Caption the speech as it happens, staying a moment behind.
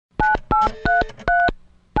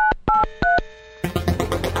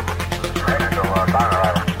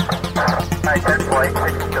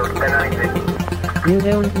You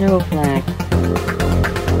don't know Flack.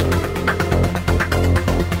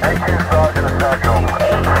 Thank you, Sergeant Essential.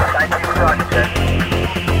 Thank you, Sergeant.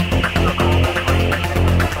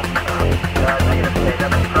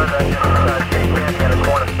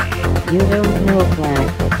 You don't know Flack.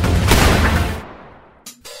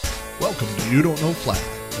 Welcome to You Don't Know Flack,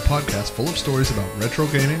 a podcast full of stories about retro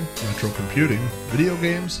gaming, retro computing, video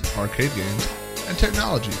games, arcade games, and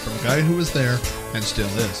technology from a guy who was there and still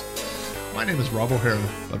is. My name is Rob O'Hara,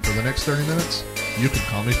 but for the next 30 minutes, you can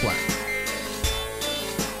call me Flack.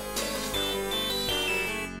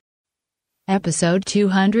 Episode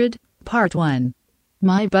 200, Part 1.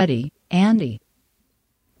 My Buddy, Andy.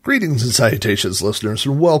 Greetings and salutations, listeners,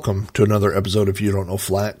 and welcome to another episode of You Don't Know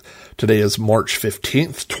Flack. Today is March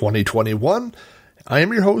 15th, 2021. I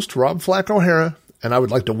am your host, Rob Flack O'Hara, and I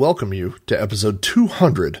would like to welcome you to episode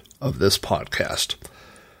 200 of this podcast.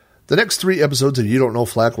 The next 3 episodes of You Don't Know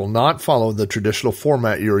Flack will not follow the traditional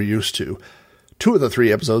format you're used to. 2 of the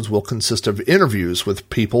 3 episodes will consist of interviews with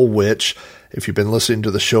people which, if you've been listening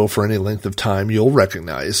to the show for any length of time, you'll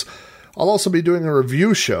recognize. I'll also be doing a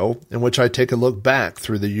review show in which I take a look back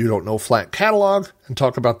through the You Don't Know Flack catalog and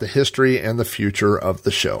talk about the history and the future of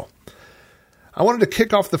the show. I wanted to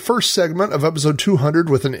kick off the first segment of episode 200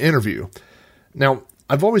 with an interview. Now,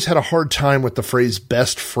 I've always had a hard time with the phrase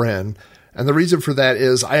best friend, and the reason for that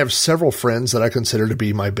is I have several friends that I consider to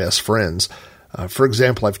be my best friends. For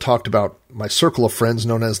example, I've talked about my circle of friends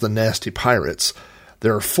known as the Nasty Pirates.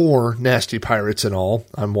 There are 4 Nasty Pirates in all.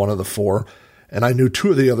 I'm one of the 4. And I knew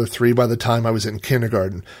 2 of the other 3 by the time I was in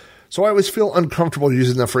kindergarten. So I always feel uncomfortable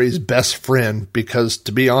using the phrase best friend because,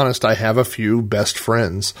 to be honest, I have a few best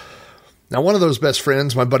friends. Now, one of those best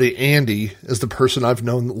friends, my buddy Andy, is the person I've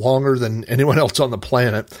known longer than anyone else on the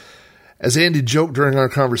planet. As Andy joked during our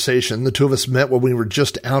conversation, the 2 of us met when we were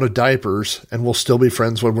just out of diapers, and we'll still be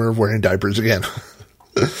friends when we're wearing diapers again.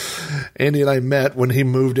 Andy and I met when he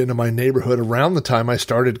moved into my neighborhood around the time I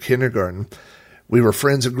started kindergarten. We were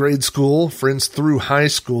friends at grade school, friends through high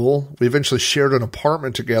school. We eventually shared an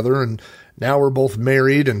apartment together, and now we're both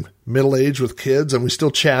married and middle-aged with kids, and we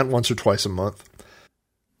still chat once or twice a month.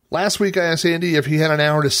 Last week, I asked Andy if he had an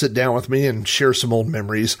hour to sit down with me and share some old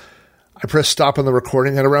memories. I pressed stop on the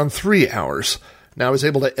recording at around 3 hours. Now, I was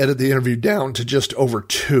able to edit the interview down to just over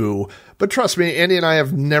 2. But trust me, Andy and I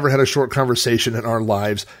have never had a short conversation in our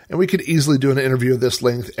lives, and we could easily do an interview of this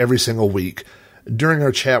length every single week. During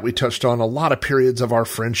our chat, we touched on a lot of periods of our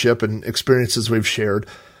friendship and experiences we've shared,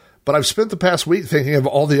 but I've spent the past week thinking of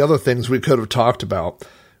all the other things we could have talked about.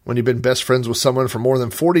 When you've been best friends with someone for more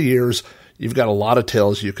than 40 years, you've got a lot of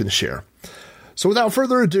tales you can share. So without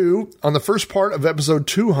further ado, on the first part of episode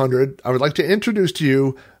 200, I would like to introduce to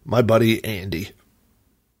you my buddy Andy.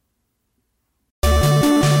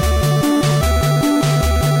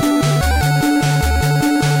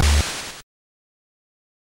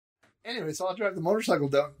 Anyway, so I'll drive the motorcycle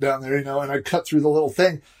down there, and I cut through the little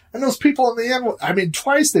thing. And those people in the end,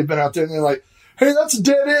 twice they've been out there, and they're like, hey, that's a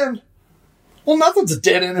dead end. Well, nothing's a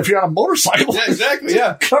dead end if you're on a motorcycle. Yeah, exactly,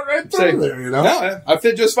 yeah. Cut right through there, No, I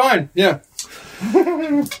fit just fine, yeah.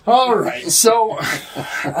 All right, so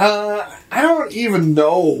I don't even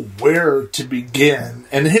know where to begin.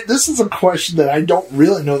 And this is a question that I don't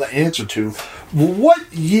really know the answer to.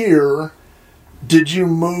 What year did you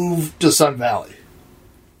move to Sun Valley?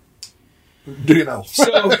 Do you know?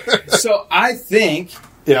 So I think...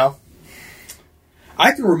 Yeah.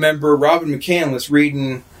 I can remember Robin McCandless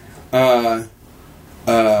reading, like,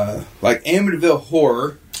 Amityville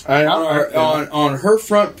Horror on her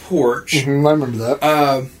front porch. Mm-hmm, I remember that.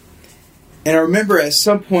 And I remember at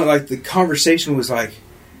some point, like, the conversation was like,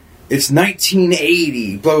 it's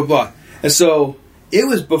 1980, blah, blah, blah. And so it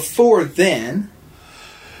was before then.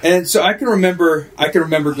 And so I can remember I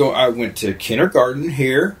went to kindergarten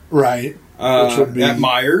here. Right. Which would be at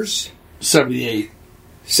Myers. 78.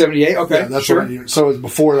 78? Okay, yeah, that's sure. Right. So it was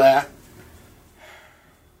before that.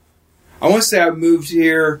 I want to say I moved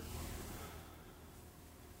here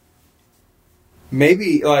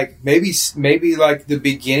maybe like the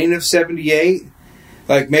beginning of 78.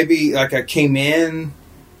 Like maybe like I came in.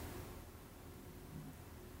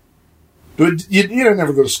 You didn't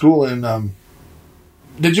ever go to school in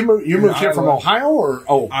did you move? You moved here from Ohio or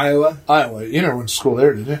Iowa? Iowa. You never went to school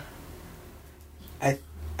there, did you?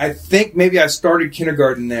 I think maybe I started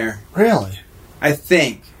kindergarten there. Really? I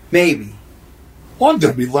think maybe. Well, I'm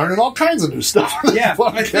going to be learning all kinds of new stuff. Yeah,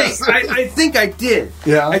 I think I did.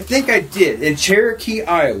 Yeah, I think I did in Cherokee,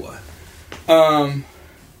 Iowa.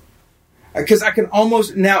 Because I can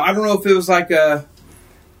almost now. I don't know if it was like a.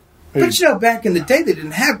 But you know, back in the day, they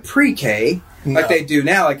didn't have pre-K like they do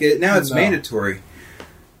now. Like now, it's mandatory.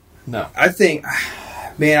 No, I think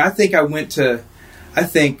Man, I think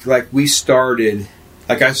we started,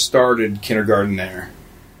 like I started kindergarten there.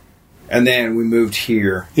 And then we moved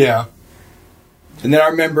here. Yeah. And then I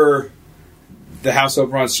remember the house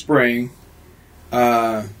over on Spring.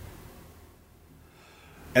 And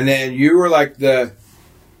then you were like Well,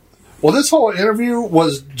 this whole interview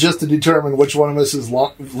was just to determine which one of us has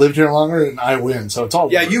lived here longer, and I win. So it's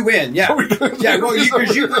all Yeah, you win. Yeah. Yeah, well,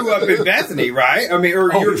 because you grew up in Bethany, right? I mean,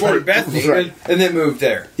 or you were born in Bethany right. and then moved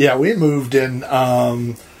there. Yeah, we moved in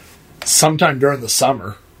sometime during the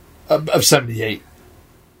summer of 78.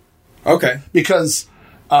 Okay. Because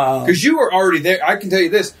you were already there. I can tell you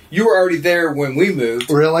this. You were already there when we moved.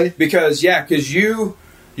 Really? Because you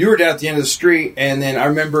were down at the end of the street, and then I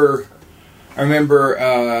remember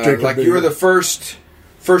like you were the first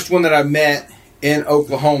one that I met in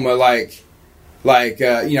Oklahoma. Like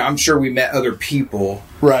I'm sure we met other people,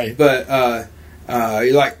 right? But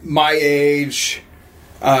you're like my age,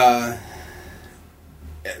 and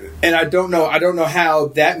I don't know how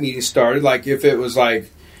that meeting started. Like if it was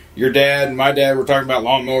like your dad and my dad were talking about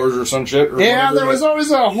lawnmowers or some shit. Or yeah, whatever, there was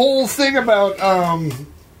always a whole thing about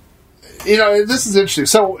this is interesting.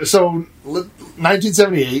 So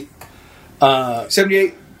 1978.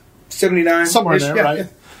 78, 79. Somewhere in there, yeah.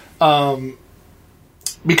 right?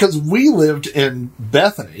 Because we lived in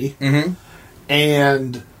Bethany,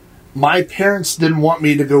 and my parents didn't want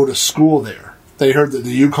me to go to school there. They heard that the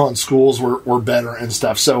Yukon schools were better and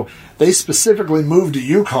stuff, so they specifically moved to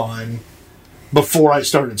Yukon before I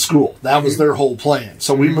started school. That was their whole plan.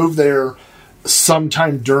 So we moved there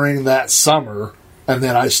sometime during that summer, and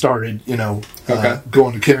then I started, going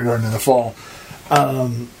to kindergarten in the fall.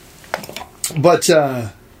 But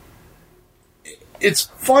it's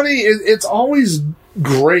funny. It's always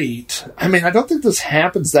great. I mean, I don't think this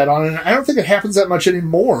happens that often. I don't think it happens that much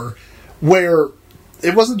anymore. Where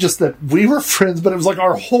it wasn't just that we were friends, but it was like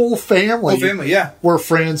our whole family. Were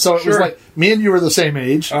friends. So it was like me and you were the same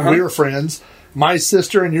age. We were friends. My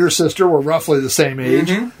sister and your sister were roughly the same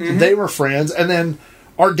age. They were friends, and then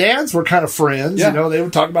our dads were kind of friends. Yeah. They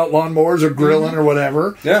would talk about lawnmowers or grilling or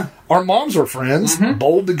whatever. Yeah. Our moms were friends,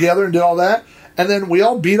 bowled together and did all that. And then we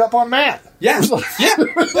all beat up on Matt. Yeah. Yeah.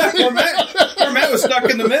 Poor Matt was stuck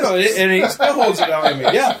in the middle, and he still holds it on me.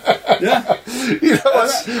 Yeah. Yeah.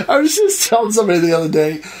 I was just telling somebody the other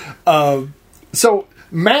day. So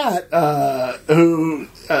Matt, who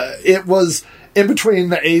it was in between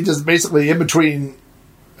the ages, basically in between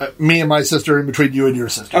me and my sister, in between you and your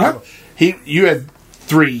sister. You had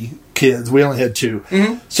 3 kids. We only had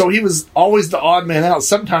 2. So he was always the odd man out.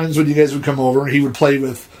 Sometimes when you guys would come over, he would play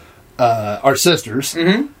with our sisters.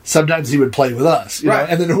 Sometimes he would play with us. Right.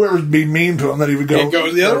 And then whoever would be mean to him, then he would go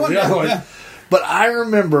to the other one. Yeah. But I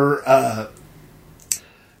remember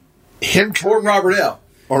him... Or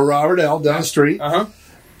Robert L. down the street.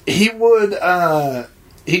 He would...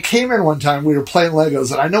 he came in one time, we were playing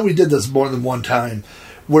Legos, and I know we did this more than one time,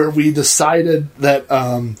 where we decided that...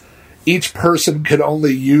 each person could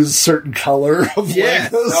only use a certain color of Legos.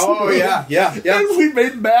 Oh, yeah. And we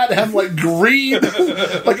made Matt have, green.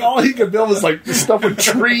 All he could build was, stuff with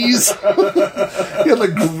trees. He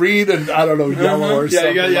had, green and, I don't know, yellow or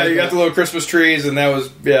something. You got the little Christmas trees, and that was,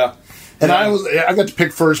 And I got to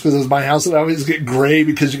pick first because it was my house, and I always get gray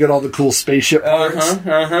because you get all the cool spaceship parts.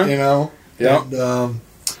 Yeah.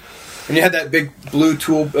 And you had that big blue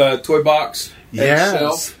toy box.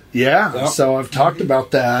 Yes. Yeah, Yep. So I've talked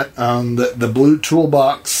about that. The blue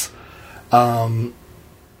toolbox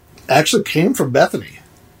actually came from Bethany.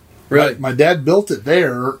 Really? My dad built it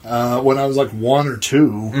there when I was 1 or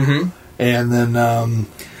 2. And then...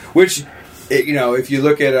 Which, if you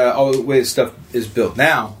look at all the way the stuff is built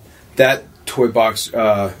now, that toy box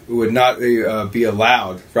would not be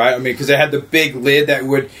allowed, right? I mean, because it had the big lid that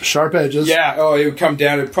would... Sharp edges. Yeah, it would come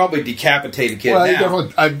down and probably decapitate a kid now.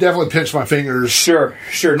 I've definitely pinched my fingers. Sure.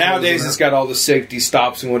 Nowadays it's got all the safety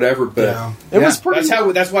stops and whatever, but... It was pretty...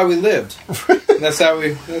 That's why we lived. That's how we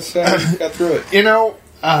got through it.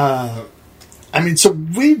 So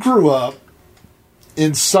we grew up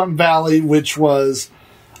in Sun Valley, which was...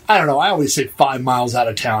 I don't know, I always say 5 miles out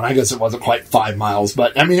of town. I guess it wasn't quite 5 miles,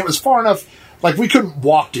 but it was far enough, we couldn't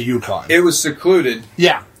walk to Yukon. It was secluded.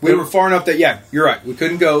 Yeah. We were far enough that, you're right, we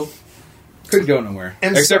couldn't go nowhere.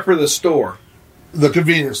 Except for the store. The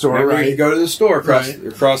convenience store, Remember, right? You go to the store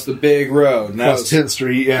across the big road. Across 10th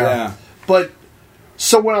Street, yeah. But,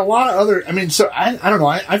 so when a lot of other, I don't know,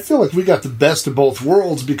 I feel like we got the best of both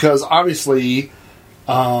worlds because obviously,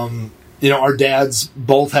 our dads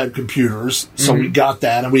both had computers, so we got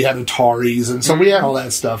that, and we had Ataris, and so we had all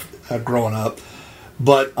that stuff growing up.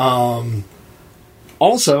 But also,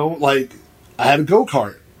 I had a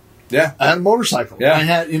go-kart. Yeah. I had a motorcycle. Yeah. I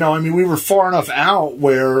had, we were far enough out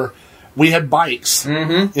where we had bikes,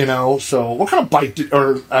 so what kind of bike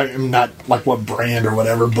I'm not like what brand or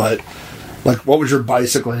whatever, but like what was your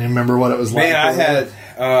bicycle? And you remember what it was like? Man, I had,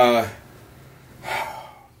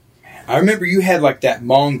 I remember you had like that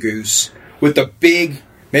mongoose with the big,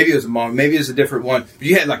 maybe it was a mongoose, maybe it was a different one, but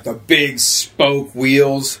you had like the big spoke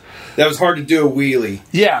wheels. That was hard to do a wheelie.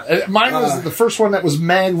 Yeah, mine was the first one that was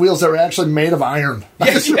mag wheels that were actually made of iron.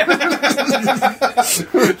 It's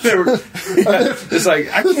like,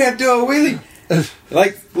 I can't do a wheelie.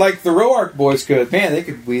 Like the Roark boys could. Man, they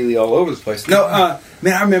could wheelie all over the place. No,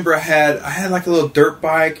 man, I remember I had like a little dirt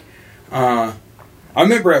bike. I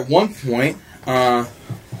remember at one point,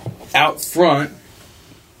 out front,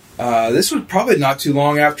 this was probably not too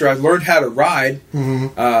long after I learned how to ride,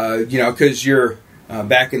 because you're,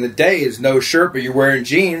 back in the day, is no shirt, but you're wearing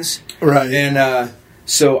jeans. Right. And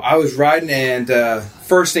so I was riding, and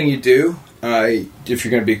first thing you do, if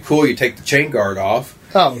you're going to be cool, you take the chain guard off.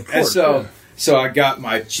 Oh, of course. And so I got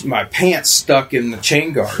my pants stuck in the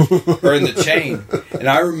chain guard, or in the chain. And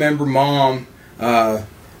I remember Mom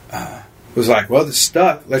was like, well, it's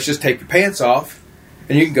stuck. Let's just take your pants off,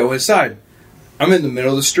 and you can go inside. I'm in the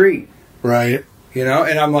middle of the street. Right. And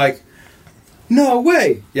I'm like, no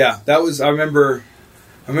way. Yeah, that was, I remember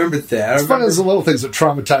that. It's funny as the little things that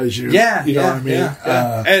traumatize you. Yeah. You know what I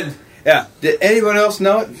mean? Yeah. Did anyone else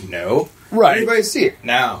know it? No. Right. Did anybody see it?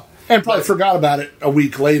 No. And probably forgot about it a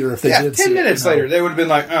week later if they did see 10 it. minutes later, they would have been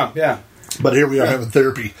like, oh, yeah. But here we are having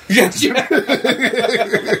therapy. But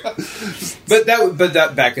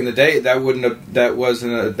that back in the day, that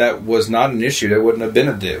was not an issue. That wouldn't have been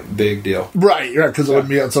a big deal. Right, because it wouldn't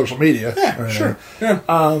be on social media. Yeah, right. Sure. Yeah.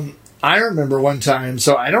 I remember one time,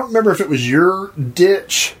 so I don't remember if it was your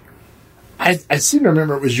ditch. I seem to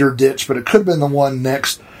remember it was your ditch, but it could have been the one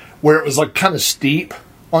next where it was like kind of steep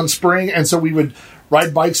on Spring, and so we would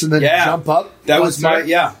ride bikes and then jump up. That was my,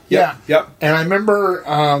 yeah. Yep. And I remember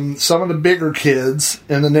some of the bigger kids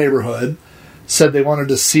in the neighborhood said they wanted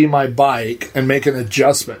to see my bike and make an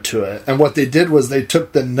adjustment to it. And what they did was they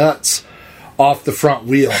took the nuts off the front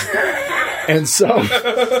wheel. And so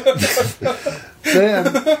then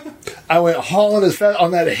I went hauling as fast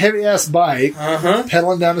on that heavy-ass bike,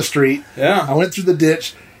 pedaling down the street. Yeah. I went through the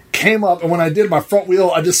ditch, came up, and when I did my front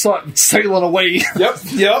wheel, I just saw it sailing away.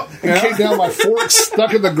 Yep. And came down my fork,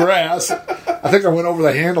 stuck in the grass. I think I went over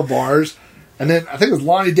the handlebars. And then I think it was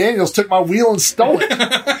Lonnie Daniels took my wheel and stole it.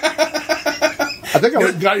 I think I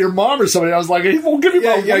went and got your mom or somebody. I was like, hey, won't give me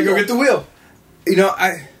my wheel. Yeah, go get the wheel.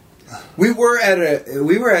 We were at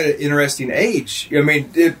an interesting age. I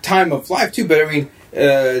mean, time of life too. But I mean,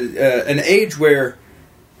 an age where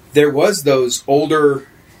there was those older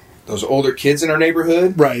kids in our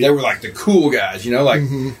neighborhood. Right. They were like the cool guys.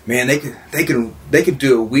 Man, they could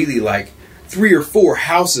do a wheelie like 3 or 4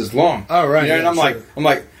 houses long. Oh, right. And I'm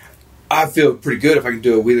like, I feel pretty good if I can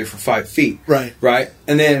do a wheelie for 5 feet. Right.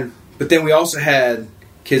 But then we also had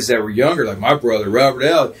kids that were younger, like my brother Robert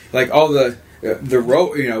L. Like all the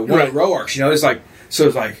Roarks.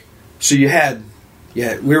 It's like so you had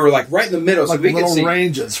we were like right in the middle, like so we little could see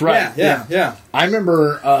ranges, right? Yeah. I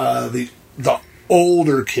remember the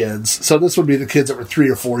older kids. So this would be the kids that were 3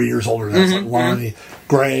 or 4 years older than us, like Lonnie,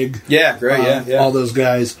 Greg, all those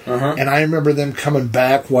guys. And I remember them coming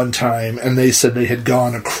back one time, and they said they had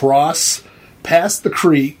gone across past the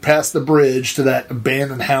creek, past the bridge to that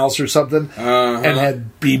abandoned house or something, and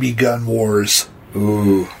had BB gun wars.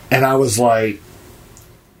 Ooh. And I was like,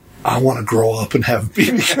 I want to grow up and have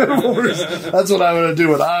BB gun wars. That's what I'm going to do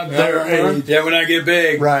when I'm their age. Yeah, when I get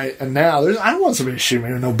big. Right. And now, I don't want somebody to shoot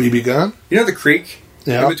me with no BB gun. You know the creek?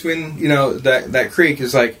 Yeah. In between, that creek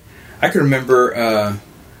is like, I can remember,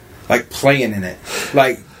 like, playing in it.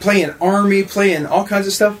 Like, playing Army, playing all kinds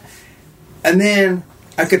of stuff. And then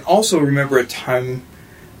I can also remember a time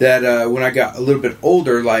that when I got a little bit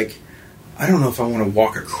older, like, I don't know if I want to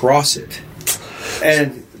walk across it.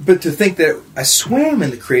 But to think that I swam in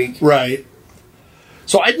the creek. Right.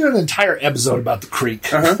 So I did an entire episode about the creek.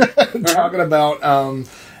 Talking about,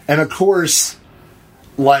 and of course,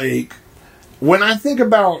 like, when I think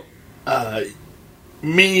about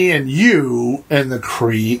me and you and the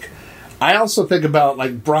creek, I also think about,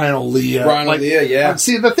 like, Brian O'Leah. Yeah.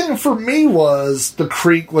 See, the thing for me was the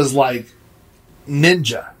creek was like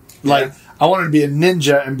ninja. Like, I wanted to be a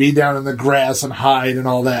ninja and be down in the grass and hide and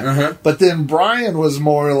all that. But then Brian was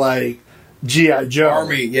more like G.I. Joe.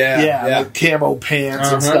 Army, like camo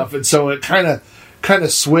pants and stuff. And so it kind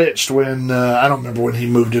of switched when, I don't remember when he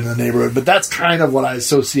moved into the neighborhood, but that's kind of what I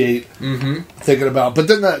associate thinking about. But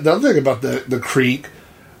then the other thing about the creek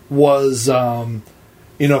was,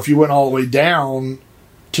 if you went all the way down,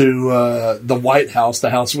 to the White House, the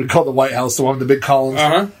house we call the White House, the one with the big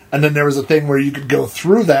columns. And then there was a thing where you could go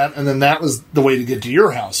through that, and then that was the way to get to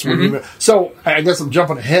your house. So I guess I'm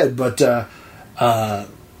jumping ahead, but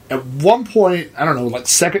at one point, I don't know, like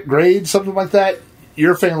second grade, something like that,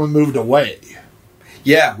 your family moved away.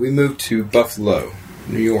 Yeah, we moved to Buffalo,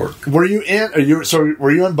 New York. Were you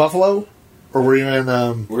in Buffalo, or were you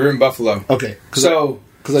in? We were in Buffalo. Okay, So.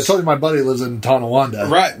 Because I told you my buddy lives in Tonawanda.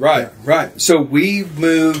 Right. So we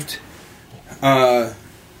moved, I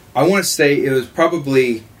want to say it was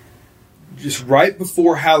probably just right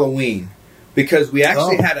before Halloween. Because we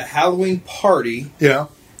actually had a Halloween party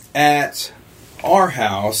at our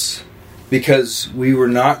house because we were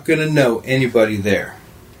not going to know anybody there.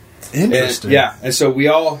 Interesting. And so we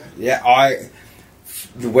all, the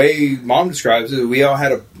way Mom describes it, we all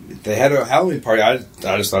had they had a Halloween party. I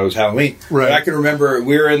just thought it was Halloween. Right. But I can remember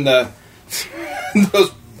we were in the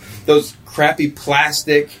those crappy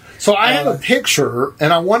plastic. So I have a picture,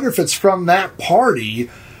 and I wonder if it's from that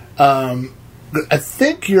party. I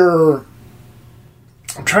think you're.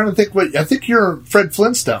 I'm trying to think I think you're Fred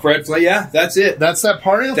Flintstone. Yeah, that's it. That's that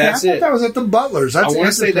party? Okay, That's I thought it. that was at the Butlers. I want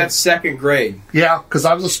to say that's second grade. Yeah, because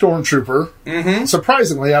I was a stormtrooper. Mm-hmm.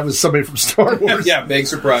 Surprisingly, I was somebody from Star Wars. Yeah, big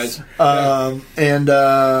surprise. And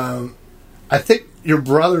I think your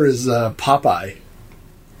brother is Popeye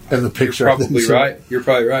in the picture. You're probably right. You're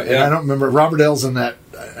probably right. And I don't remember. Robert L's in that.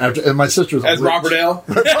 And my sister's as Robert L.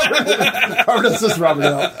 Robert L's is Robert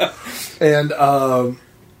L. And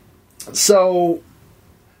so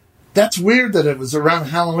that's weird that it was around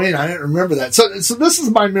Halloween. I didn't remember that. So this is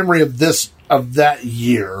my memory of that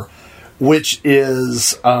year, which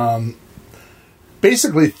is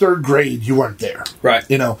basically third grade. You weren't there, right?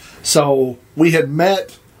 So we had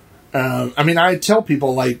met. I tell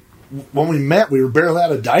people, like, when we met, we were barely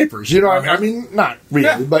out of diapers. I mean, not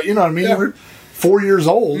really, but you know what I mean. Yeah. We're 4 years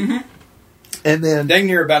old, and then dang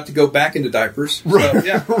near about to go back into diapers. Right, so,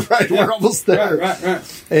 yeah. right. We're almost there.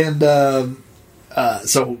 Right. And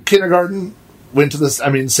so kindergarten went to this.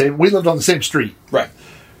 We lived on the same street. Right.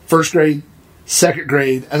 First grade, second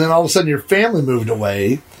grade, and then all of a sudden your family moved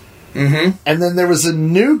away. Mm-hmm. And then there was a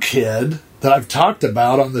new kid that I've talked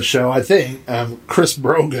about on the show, I think, Chris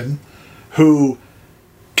Brogan, who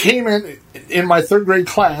came in my third grade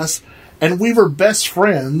class, and we were best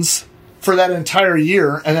friends for that entire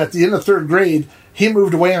year. And at the end of third grade, he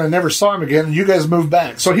moved away and I never saw him again, and you guys moved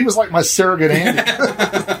back. So he was like my surrogate Andy.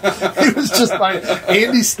 He was just my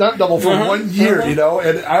Andy stunt double for 1 year, And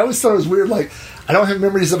I always thought it was weird, like, I don't have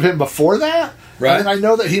memories of him before that. Right. And then I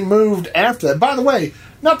know that he moved after that. By the way,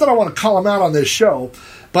 not that I want to call him out on this show,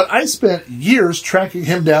 but I spent years tracking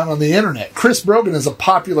him down on the internet. Chris Brogan is a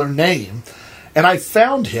popular name, and I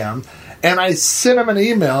found him, and I sent him an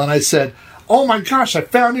email, and I said, oh my gosh, I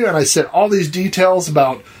found you, and I sent all these details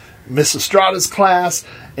about Miss Estrada's class,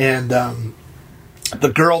 and the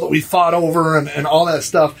girl that we fought over, and all that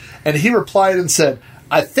stuff, and he replied and said,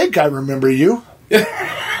 I think I remember you.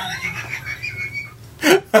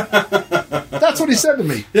 That's what he said to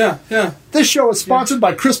me. Yeah. This show is sponsored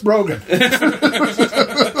by Chris Brogan.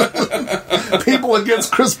 People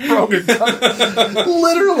against Chris Brogan.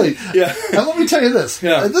 Literally. Yeah. And let me tell you this.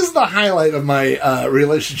 Yeah. This is the highlight of my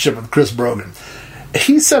relationship with Chris Brogan.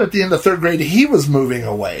 He said at the end of third grade he was moving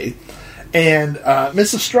away. And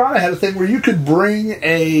Miss Estrada had a thing where you could bring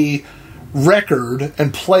a record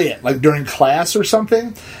and play it, like during class or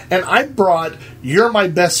something. And I brought You're My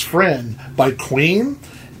Best Friend by Queen,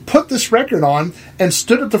 put this record on, and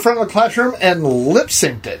stood at the front of the classroom and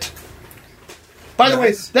lip-synced it. By the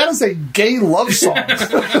way, that is a gay love song,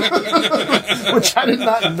 which I did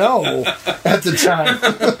not know at the time.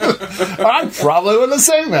 I probably wouldn't have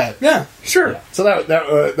sang that. Yeah, sure. So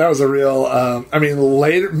that was a real.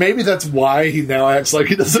 Later, maybe that's why he now acts like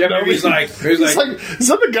he doesn't know. Maybe he's like, is that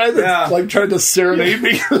the guy that tried to serenade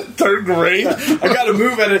me in third grade? I got to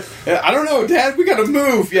move at it. I don't know, Dad. We got to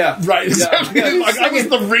move. Yeah, right. Exactly. Yeah. That was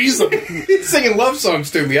the reason. He's singing love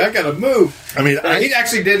songs to me. I got to move. He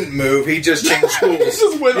actually didn't move. He just changed schools. He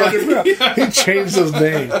just went underground. He changed his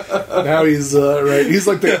name. Now he's right. He's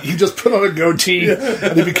like he just put on a goatee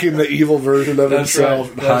and he became the evil version of himself.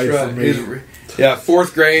 Right. That's right. From me. Yeah,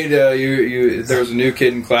 fourth grade. There was a new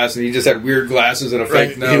kid in class, and he just had weird glasses and a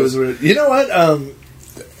fake nose. He was weird. You know what?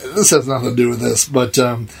 This has nothing to do with this, but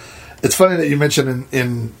it's funny that you mentioned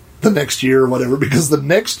in the next year or whatever, because the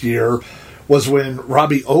next year was when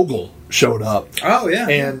Robbie Ogle showed up. Oh yeah,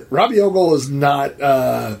 and Robbie Ogle is not.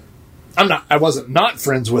 I wasn't not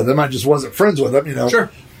friends with him. I just wasn't friends with him.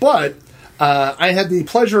 Sure, but. I had the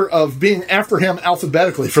pleasure of being after him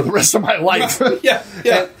alphabetically for the rest of my life. Yeah.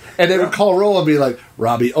 And they would call roll and be like,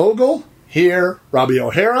 Robbie Ogle, here. Robbie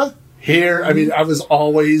O'Hara, here. I mean, I was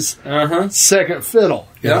always second fiddle,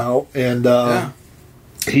 you know. And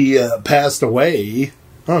he passed away.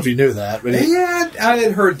 I don't know if you knew that. But I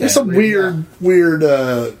had heard that. There's some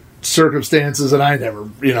weird circumstances, and I never,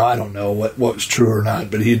 I don't know what was true or not,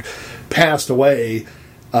 but he'd passed away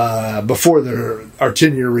before our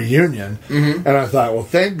 10-year reunion, and I thought, well,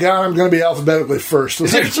 thank God I'm going to be alphabetically first. I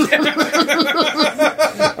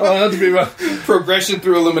have to be my progression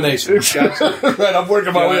through elimination. Gotcha. Right, I'm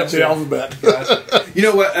working my way up the alphabet. Gotcha. You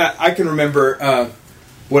know what? I can remember.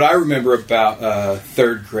 What I remember about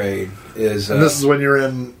third grade is. And this is when you're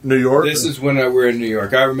in New York. This is when we're in New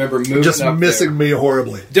York. I remember moving. Just up missing there. me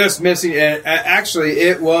horribly. Just missing. And actually,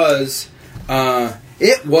 it was.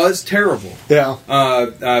 It was terrible. Yeah.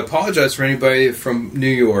 I apologize for anybody from New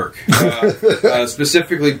York,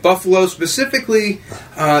 specifically Buffalo, specifically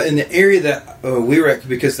in the area that we were at,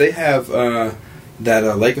 because they have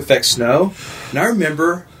that lake effect snow. And I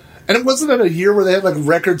remember. And it wasn't it a year where they had like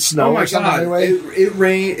record snow? Oh my or something God! Anyway? It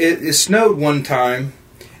rained. It snowed one time.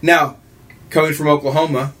 Now, coming from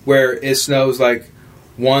Oklahoma, where it snows like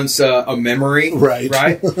once a memory,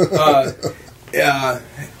 right?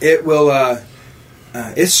 It will.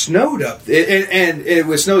 It snowed up, and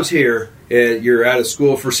it snows here. You're out of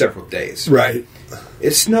school for several days, right?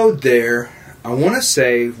 It snowed there. I want to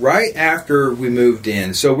say right after we moved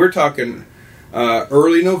in, so we're talking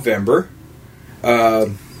early November,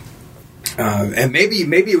 and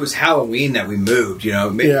maybe it was Halloween that we moved.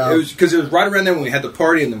 Maybe it was because it was right around then when we had the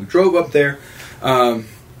party, and then we drove up there. And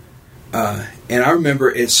I remember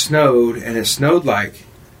it snowed, and it snowed like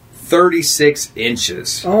 36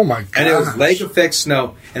 inches. Oh my God. And it was lake effect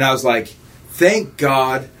snow. And I was like, thank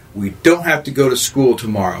God we don't have to go to school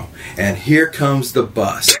tomorrow. And here comes the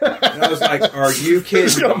bus. And I was like, are you kidding?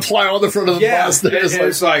 Just going to fly on the front of the bus. And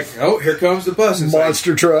it's like, oh, here comes the bus. It's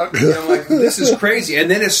monster truck. And I'm like, this is crazy.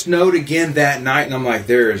 And then it snowed again that night. And I'm like,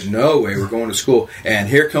 there is no way we're going to school. And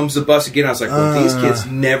here comes the bus again. I was like, well, these kids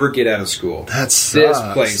never get out of school. That sucks.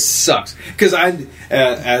 This place sucks. Because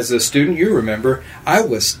as a student, you remember, I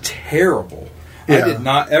was terrible. Yeah. I did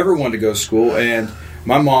not ever want to go to school. And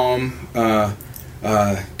my mom...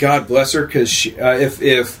 God bless her, because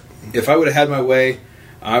if I would have had my way,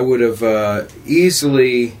 I would have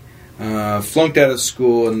easily flunked out of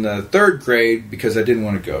school in the third grade because I didn't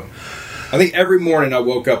want to go. I think every morning I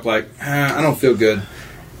woke up like, I don't feel good,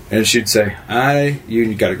 and she'd say,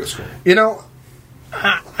 you got to go to school.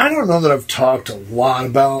 I don't know that I've talked a lot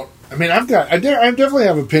about. I mean, I definitely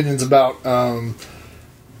have opinions about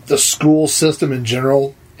the school system in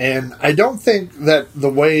general. And I don't think that the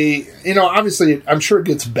way, obviously, I'm sure it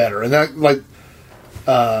gets better. And that,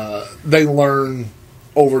 they learn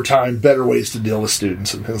over time better ways to deal with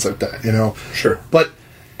students and things like that, Sure. But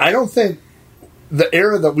I don't think the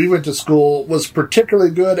era that we went to school was particularly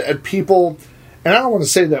good at people, and I don't want to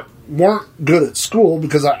say that weren't good at school,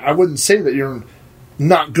 because I wouldn't say that you're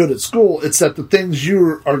not good at school. It's that the things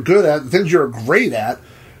you are good at, the things you're great at,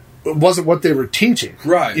 wasn't what they were teaching.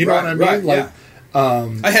 Right. You know what I mean? Right,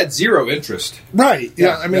 I had zero interest. Right.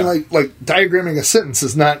 Yeah. I mean, like diagramming a sentence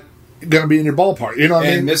is not going to be in your ballpark. You know what I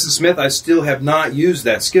mean? And Mrs. Smith, I still have not used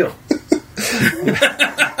that skill.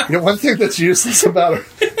 One thing that's useless about her,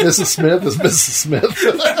 Mrs. Smith is Mrs. Smith.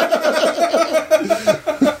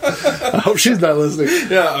 I hope she's not listening.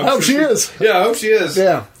 Yeah, I hope she is. Yeah, I hope she is.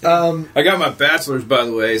 Yeah. I got my bachelor's, by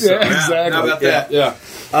the way. So yeah, exactly. How about that? Yeah.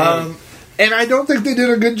 And I don't think they did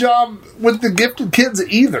a good job with the gifted kids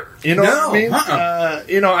either. You know what I mean?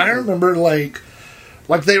 I remember like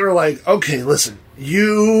they were like, okay, listen,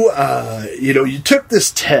 you took this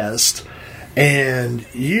test and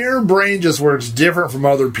your brain just works different from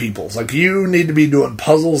other people's. Like, you need to be doing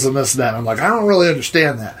puzzles and this and that. I'm like, I don't really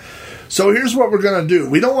understand that. So here's what we're going to do.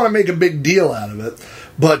 We don't want to make a big deal out of it,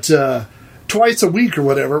 but twice a week or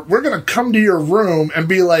whatever, we're going to come to your room and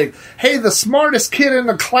be like, hey, the smartest kid in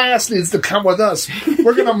the class needs to come with us.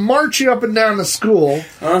 We're going to march you up and down to school.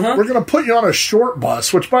 We're going to put you on a short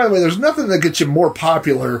bus, which, by the way, there's nothing that gets you more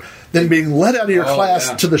popular than being let out of your class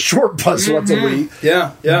to the short bus once a week.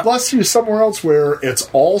 Yeah. Bus you somewhere else where it's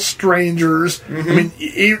all strangers. I mean,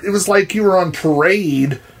 it was like you were on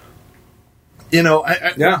parade.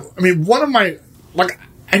 I mean, one of my,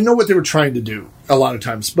 I know what they were trying to do a lot of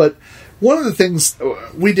times, but one of the things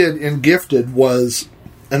we did in Gifted was,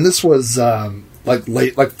 and this was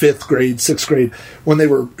late, like 5th grade, 6th grade, when they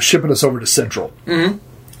were shipping us over to Central,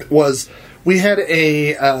 was we had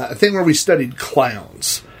a thing where we studied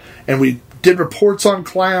clowns, and we did reports on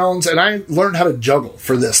clowns, and I learned how to juggle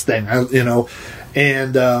for this thing, and we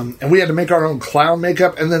had to make our own clown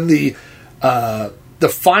makeup, and then the the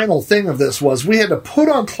final thing of this was we had to put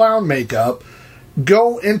on clown makeup,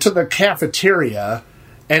 go into the cafeteria,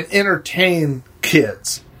 and entertain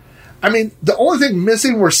kids. I mean, the only thing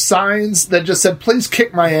missing were signs that just said, "Please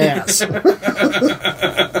kick my ass."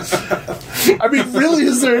 I mean, really,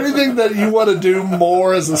 is there anything that you want to do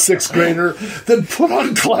more as a sixth grader than put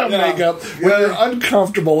on clown makeup when you're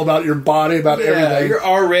uncomfortable about your body, about everything? You're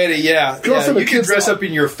already, you can dress up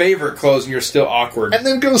in your favorite clothes and you're still awkward. And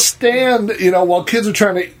then go stand, while kids are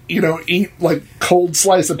trying to, eat like cold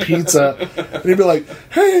slice of pizza. And you'd be like,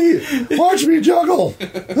 "Hey, watch me juggle.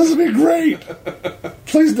 This will be great.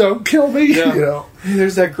 Please don't kill me." Hey,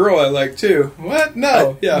 there's that girl I like too. What?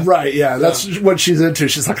 No. Right, yeah. That's what she's into.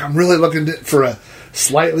 She's like, "I'm really looking for a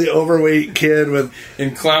slightly overweight kid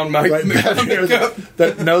in clown makeup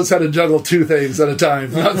that knows how to juggle two things at a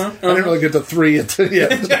time." I didn't really get to three yet.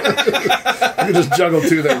 I can just juggle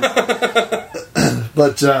two things.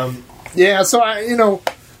 But so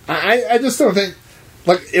I just don't think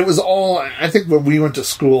it was all. I think when we went to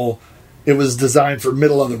school, it was designed for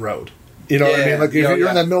middle of the road. You know what I mean? Like if you're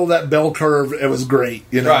in the middle of that bell curve, it was great.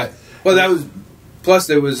 Right. Well, that was. Plus,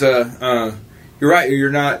 there was. You're right.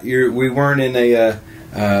 We weren't in a.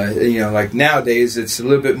 Like nowadays, it's a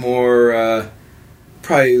little bit more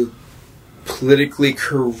probably politically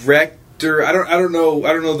correct. Or I don't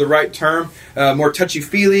know the right term. More touchy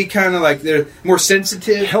feely, kind of like they're more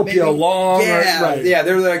sensitive. Help maybe. You along. Yeah. Right. Yeah.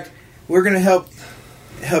 They're like, we're gonna help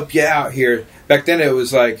you out here. Back then, it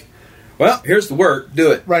was like, well, here's the work.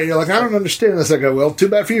 Do it. Right. You're like, I don't understand this. I go, well, too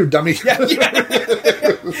bad for you, dummy. Yeah.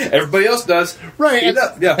 Everybody else does. Right. And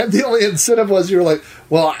the only incentive was you were like,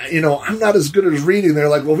 well, I'm not as good at reading. They're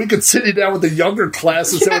like, well, we could sit you down with the younger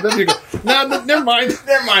class and sit with them. You go, no, never mind.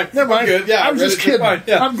 Good. Yeah, I'm just kidding.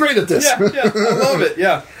 Yeah. I'm great at this. Yeah, I love it.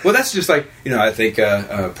 Yeah. Well, that's just like, I think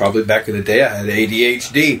probably back in the day I had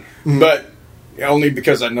ADHD, but only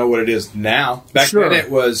because I know what it is now. Back then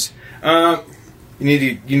it was... You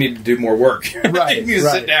need to do more work. Right. You need to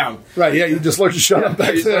sit down. Right, yeah, you just learn to shut up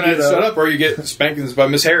back then. Shut up or you get spankings by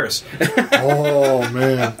Miss Harris. Oh,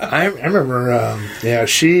 man. I remember,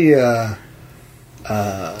 she... I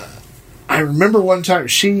remember one time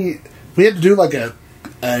we had to do like a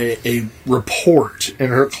report in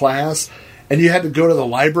her class, and you had to go to the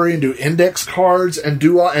library and do index cards and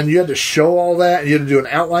and you had to show all that, and you had to do an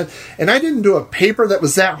outline. And I didn't do a paper that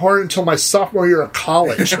was that hard until my sophomore year of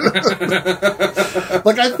college. I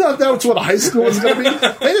thought that was what high school was going to be.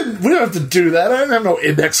 We don't have to do that. I didn't have no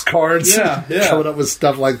index cards. Coming up with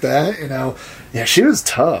stuff like that. Yeah, she was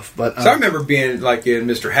tough. But so I remember being like in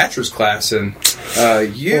Mr. Hatcher's class, and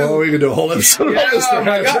you. Well, we could do a whole episode about Mr.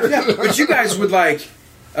 Hatcher. God, but you guys would like.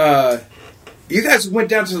 You guys went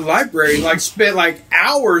down to the library and spent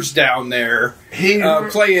hours down there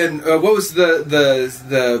playing. What was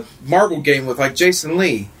the marble game with Jason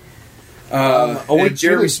Lee? And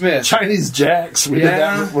Jeremy Smith. Chinese Jacks. We did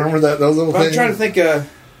that. Remember those little things? I'm trying to think. It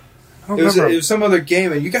was some other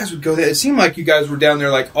game, and you guys would go there. It seemed like you guys were down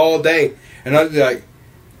there all day, and I'd be like,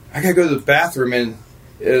 I gotta go to the bathroom, and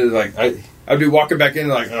I'd be walking back in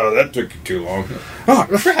oh, that took you too long. Oh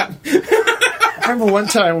crap! I remember one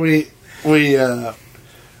time we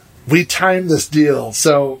timed this deal.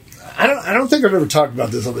 So I don't think I've ever talked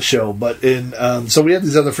about this on the show, but so we had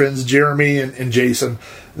these other friends, Jeremy and Jason.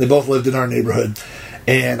 They both lived in our neighborhood,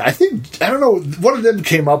 and I don't know, one of them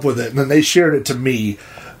came up with it, and then they shared it to me.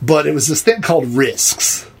 But it was this thing called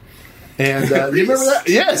Risks. And you remember that?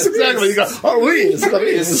 Yes, exactly. You go,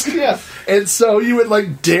 Risk. Yeah. And so you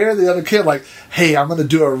would dare the other kid, hey, I'm going to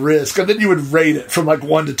do a risk. And then you would rate it from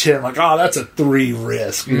 1 to 10, oh, that's a 3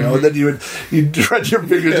 risk, And then you'd run your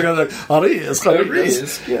fingers together,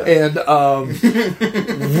 risk. Yeah.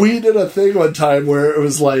 And we did a thing one time where it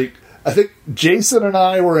was I think Jason and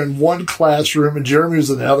I were in one classroom and Jeremy was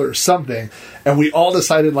in the other or something, and we all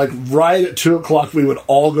decided right at 2:00 we would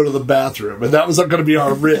all go to the bathroom, and that was going to be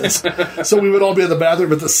our risk. So we would all be in the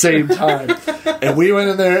bathroom at the same time, and we went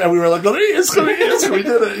in there and we were like, risk, we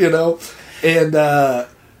did it, And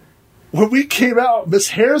when we came out, Miss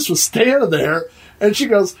Harris was standing there, and she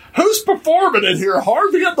goes, "Who's performing in here?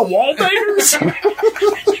 Harvey and the Wallbangers?"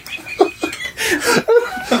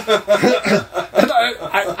 And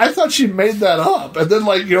I thought she made that up, and then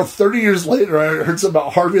 30 years later, I heard something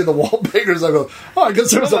about Harvey and the Wallbangers. I go, oh, I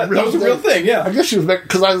guess there was a real thing. Yeah, I guess she was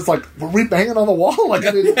because I was like, were we banging on the wall? I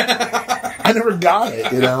never got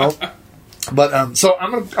it, But so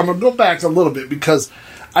I'm gonna go back a little bit because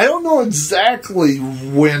I don't know exactly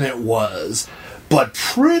when it was, but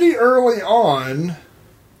pretty early on,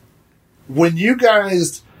 when you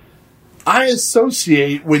guys. I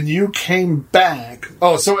associate when you came back.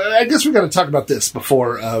 Oh, so I guess we got to talk about this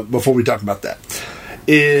before we talk about that.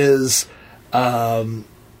 is the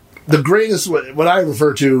greatest, what I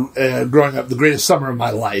refer to growing up, the greatest summer of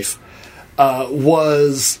my life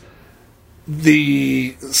was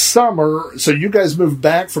the summer. So you guys moved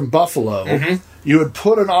back from Buffalo. Mm-hmm. You had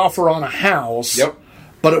put an offer on a house. Yep.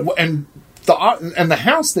 But the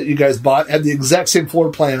house that you guys bought had the exact same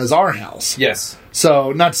floor plan as our house. Yes.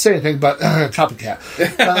 So, not to say anything, but copycat.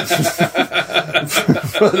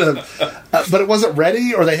 But it wasn't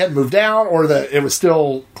ready, or they hadn't moved out, or that it was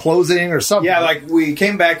still closing, or something. Yeah, like we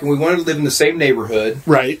came back and we wanted to live in the same neighborhood,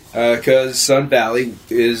 right? Because Sun Valley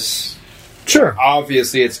is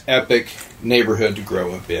obviously it's epic neighborhood to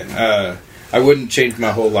grow up in. I wouldn't change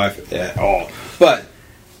my whole life at all, but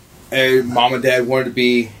Mom and Dad wanted to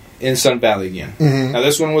be in Sun Valley again. Mm-hmm. Now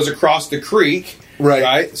this one was across the creek.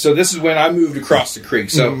 Right. So this is when I moved across the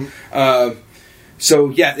creek. So, so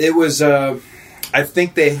yeah, it was. I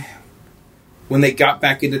think when they got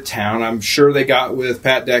back into town, I'm sure they got with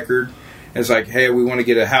Pat Deckard. And it's like, hey, we want to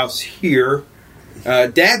get a house here.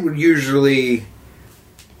 Dad would usually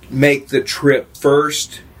make the trip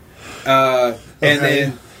first, and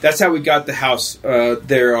then that's how we got the house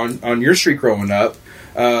there on your street growing up.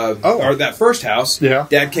 Or that first house. Yeah.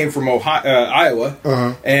 Dad came from Iowa,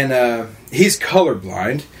 and he's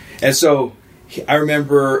colorblind, and so I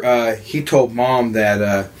remember he told Mom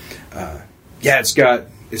that it's got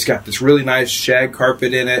this really nice shag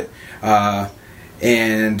carpet in it,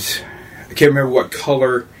 and I can't remember what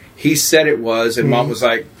color he said it was, and Mom was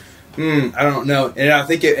like, I don't know, and I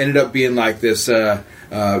think it ended up being like this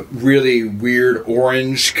really weird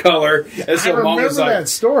orange color. And so I remember that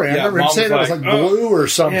story. I remember him saying it was like blue or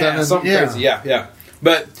something. Yeah, something crazy. Yeah.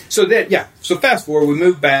 But so fast forward, we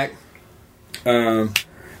moved back. And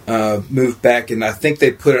I think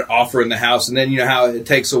they put an offer in the house, and then you know how it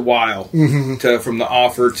takes a while from the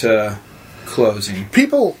offer to closing.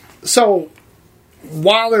 So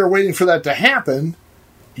while they were waiting for that to happen,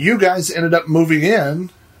 you guys ended up moving in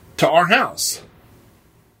to our house.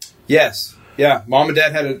 Yes. Yeah, Mom and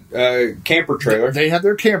Dad had a camper trailer. They had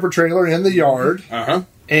their camper trailer in the yard.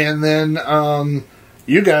 And then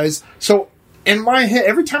you guys... So, in my head,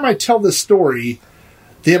 every time I tell this story,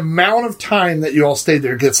 the amount of time that you all stayed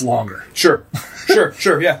there gets longer. Sure,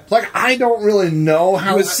 yeah. Like, I don't really know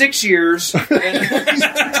how... It was 6 years.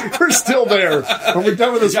 We're still there. When we're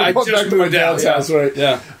done with this, we're going back to my dad's house, right?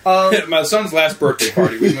 Yeah. My son's last birthday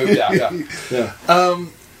party, we moved out, yeah.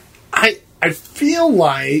 I feel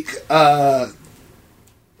like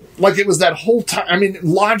it was that whole time. I mean,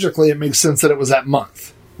 logically, it makes sense that it was that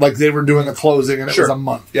month. Like, they were doing the closing, and it was a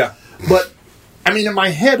month. Yeah. But, I mean, in my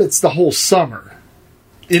head, it's the whole summer.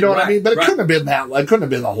 You know what I mean? But it couldn't have been that. It couldn't have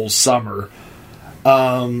been the whole summer.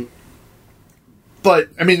 But,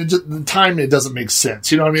 I mean, the time, it doesn't make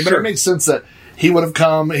sense. You know what I mean? But it makes sense that he would have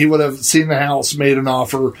come, he would have seen the house, made an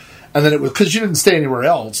offer, and then it was... Because you didn't stay anywhere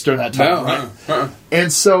else during that time, right?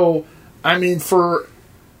 And so... I mean, for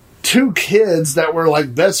two kids that were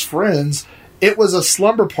like best friends, it was a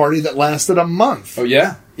slumber party that lasted a month. Oh,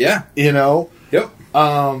 yeah. Yeah. You know? Yep.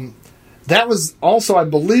 That was also, I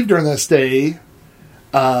believe, during this day,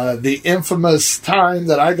 the infamous time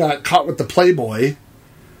that I got caught with the Playboy.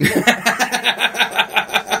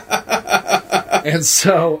 And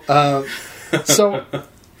so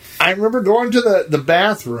I remember going to the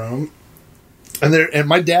bathroom, and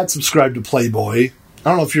my dad subscribed to Playboy. I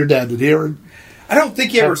don't know if your dad did. He ever? I don't think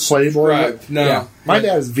he ever Playboy. No, yeah. My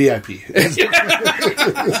dad is VIP.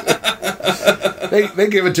 They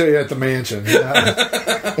give it to you at the mansion, you know?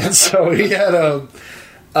 And so he had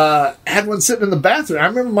had one sitting in the bathroom. I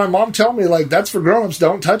remember my mom telling me, like, that's for grown-ups.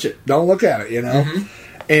 Don't touch it. Don't look at it. You know.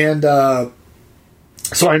 And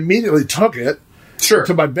so I immediately took it.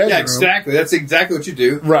 To my bedroom. Yeah, exactly. That's exactly what you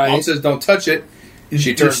do. Right. Mom says, "Don't touch it."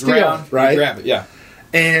 She turns around, right? You grab it. Yeah.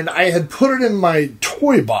 And I had put it in my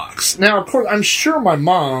toy box. Now, of course, I'm sure my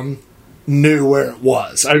mom knew where it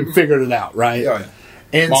was. I figured it out, right? Oh, yeah.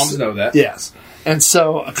 And moms know that. Yes. And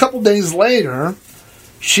so a couple days later,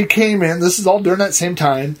 she came in. This is all during that same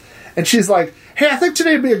time. And she's like, hey, I think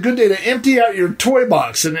today would be a good day to empty out your toy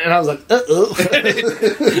box. And I was like, uh-oh.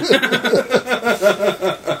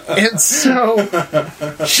 And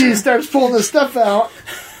so she starts pulling this stuff out.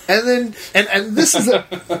 And then, and this is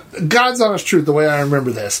God's honest truth, the way I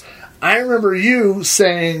remember this. I remember you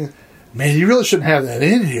saying, man, you really shouldn't have that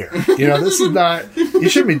in here. You know, this is not, you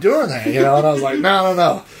shouldn't be doing that, you know. And I was like,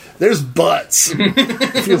 no. There's butts.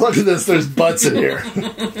 If you look at this, there's butts in here.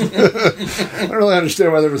 I don't really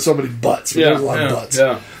understand why there were so many butts. But there's a lot of butts.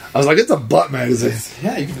 Yeah. I was like, it's a butt magazine.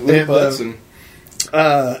 Yeah, you can look butts.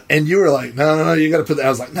 And you were like, no, you got to put that. I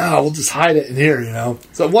was like, no, we'll just hide it in here, you know.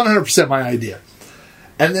 So 100% my idea.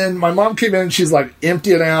 And then my mom came in and she's like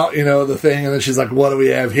emptying out, the thing. And then she's like, what do we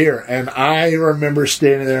have here? And I remember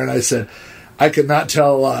standing there and I said, I could not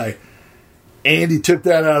tell a lie. Andy took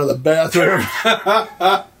that out of the bathroom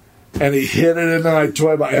and he hid it in my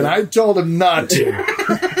toy box. And I told him not to.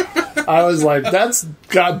 I was like, that's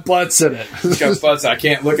got butts in it. It's got butts. I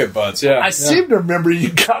can't look at butts. Yeah. I seem to remember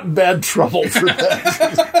you got in bad trouble for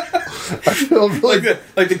that. I feel really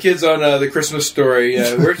like the kids on the Christmas Story.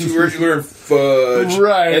 Where'd you learn fudge?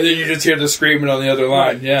 Right. And then you just hear the screaming on the other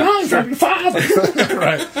line. Right. Yeah.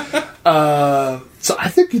 Right. So I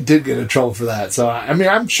think you did get in trouble for that. So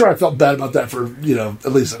I'm sure I felt bad about that for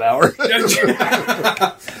at least an hour. Well,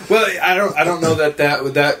 I don't know that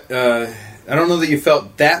I don't know that you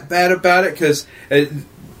felt that bad about it because I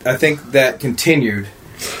think that continued.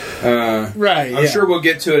 Right. I'm sure we'll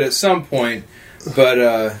get to it at some point. But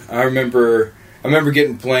I remember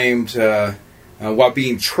getting blamed while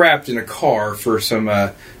being trapped in a car for some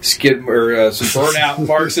skid or some burnout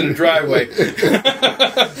marks in the driveway.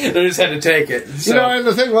 I just had to take it. So. And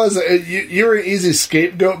the thing was, you were an easy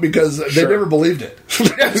scapegoat because they never believed it.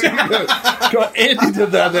 Andy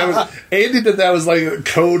did that. Andy did that was like a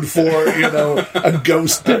code for a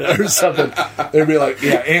ghost did it or something. They'd be like,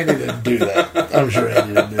 yeah, Andy didn't do that. I'm sure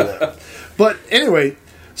Andy didn't do that. But anyway,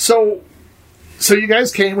 so you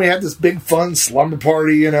guys came, we had this big fun slumber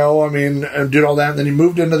party, and did all that, and then you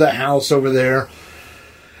moved into the house over there.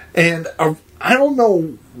 And I don't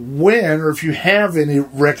know when, or if you have any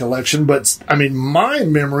recollection, but, my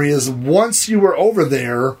memory is once you were over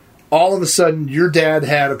there, all of a sudden, your dad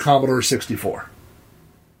had a Commodore 64. Well,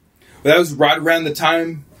 that was right around the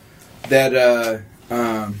time that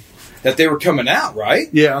that they were coming out, right?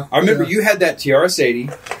 Yeah. I remember you had that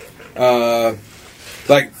TRS-80,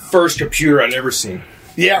 first computer I'd ever seen.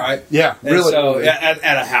 Yeah, right? Yeah, and really. So at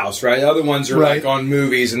a house, right? Other ones are like on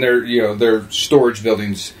movies and they're storage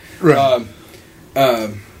buildings. Right.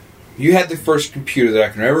 You had the first computer that I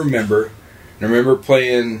can ever remember. And I remember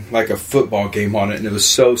playing like a football game on it, and it was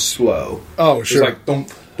so slow. Oh, sure. It was like thump,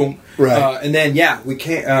 thump. Right. And then we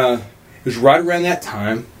came. It was right around that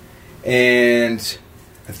time, and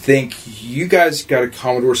I think you guys got a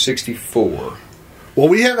Commodore 64. Well,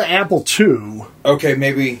 we had an Apple II. Okay,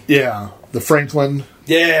 maybe. Yeah, the Franklin.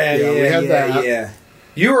 Yeah, we had that. Yeah.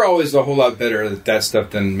 You were always a whole lot better at that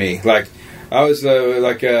stuff than me. Like, I was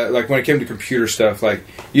like when it came to computer stuff, it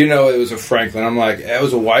was a Franklin. I'm like, it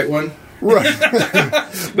was a white one. Right.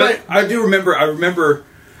 But I do remember. I remember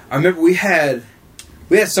we had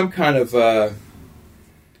some kind of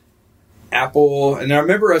Apple, and I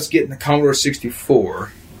remember us getting the Commodore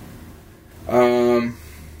 64. Well,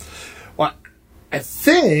 I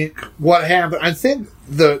think what happened. I think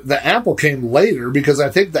the Apple came later because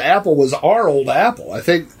I think the Apple was our old Apple. I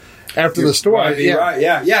think after the store. Right,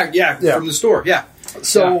 yeah, from the store. Yeah.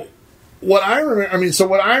 So what I remember.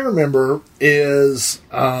 What I remember is.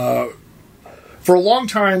 For a long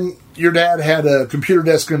time, your dad had a computer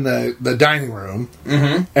desk in the dining room,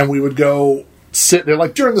 and we would go sit there,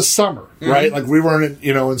 like during the summer, right? Like we weren't,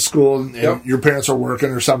 in school, and your parents were working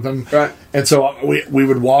or something, right? And so we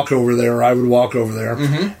would walk over there, or I would walk over there,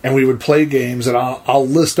 and we would play games, and I'll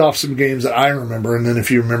list off some games that I remember, and then if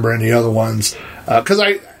you remember any other ones, because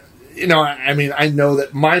I know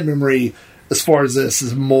that my memory as far as this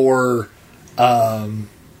is more.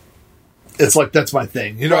 It's like that's my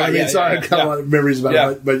thing, I got a lot of memories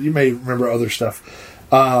about it, but you may remember other stuff.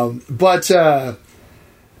 And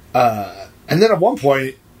then at one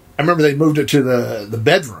point, I remember they moved it to the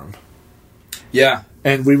bedroom. Yeah,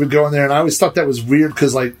 and we would go in there, and I always thought that was weird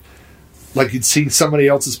because like you'd see somebody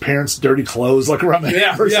else's parents' dirty clothes around the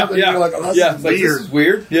house or something. And you're like, oh, that's weird. This is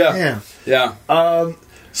weird. Yeah.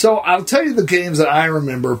 So I'll tell you the games that I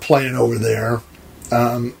remember playing over there.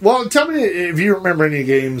 Well, tell me if you remember any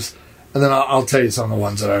games. And then I'll tell you some of the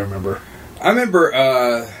ones that I remember. I remember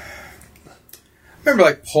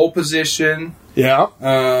like pole position. Yeah.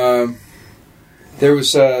 There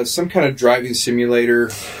was some kind of driving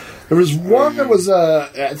simulator. There was one that was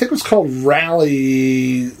I think it was called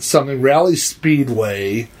Rally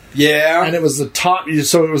Speedway. Yeah. And it was the top.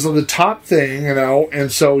 So it was the top thing,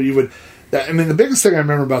 And so you would. The biggest thing I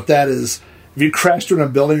remember about that is. If you crashed in a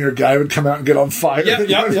building, your guy would come out and get on fire.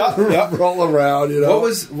 Yep. Roll around, What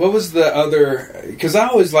was the other? Because I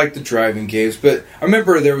always liked the driving games, but I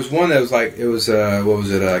remember there was one that was like it was what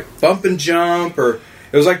was it like bump and jump, or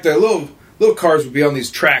it was like the little cars would be on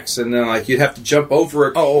these tracks, and then like you'd have to jump over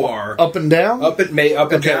a car, up and down, up and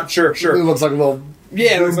down. Sure. It looks like a little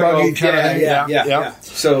it looks like buggy kind of thing. Yeah.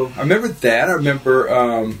 So I remember that. I remember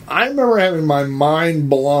having my mind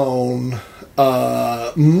blown.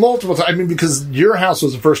 multiple times. I mean, because your house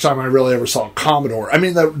was the first time I really ever saw a Commodore. I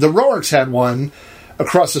mean, the Roarks had one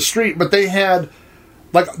across the street, but they had,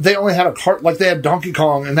 like, they only had a cart, like they had Donkey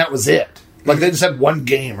Kong, and that was it. Like they just had one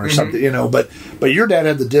game or something, you know. But your dad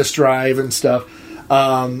had the disc drive and stuff.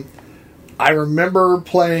 I remember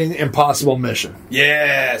playing Impossible Mission.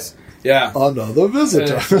 Yes. Yeah. Another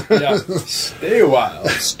visitor. Yeah. Stay a while.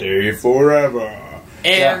 Stay forever.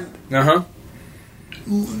 And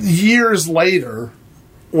years later,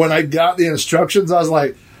 when I got the instructions, I was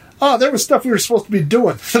like, oh, there was stuff we were supposed to be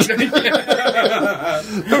doing.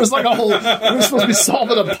 There was like a whole, we were supposed to be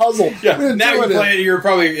solving a puzzle. Yeah. Now you play it, you're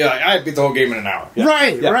probably, I beat the whole game in an hour. Yeah.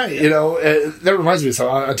 Right. You know, that reminds me of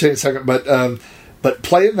something. I'll tell you in a second. But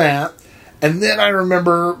playing that, and then I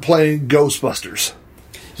remember playing Ghostbusters.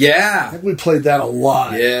 Yeah. I think we played that a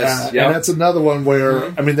lot. Yes. And that's another one where,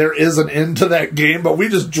 I mean, there is an end to that game, but we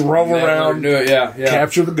just drove around,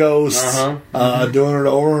 capture the ghosts, doing it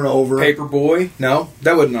over and over. Paperboy? No,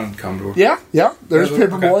 that wasn't on Commodore. Yeah, there's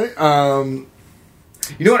Paperboy. Okay.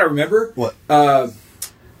 You know what I remember? What?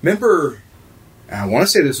 Remember, I want to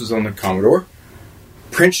say this was on the Commodore,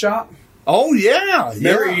 Print Shop? Oh, yeah.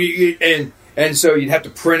 Remember, and so you'd have to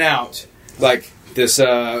print out, like, this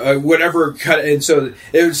whatever cut, and so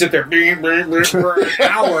it would sit there for an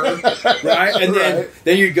hour, right? And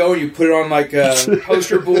then you'd go and you put it on like a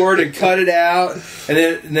poster board and cut it out,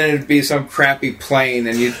 and then it'd be some crappy plane,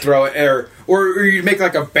 and you'd throw it, or you'd make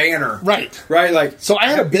like a banner, right? Like, so I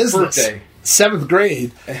had a business. Birthday. 7th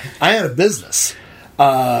grade, I had a business.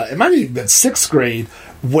 It might have even been 6th grade,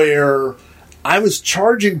 where I was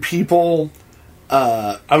charging people.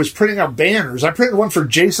 I was printing out banners. I printed one for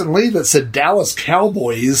Jason Lee that said Dallas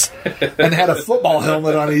Cowboys and had a football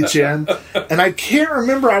helmet on each end. And I can't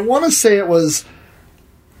remember. I want to say it was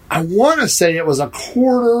a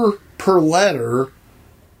quarter per letter.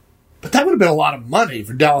 But that would have been a lot of money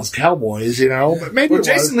for Dallas Cowboys, you know. But maybe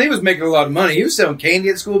Jason Lee was making a lot of money. He was selling candy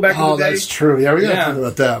at school back in the day. Oh, that's true. Yeah, we got to think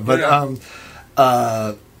about that.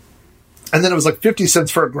 But and then it was like 50 cents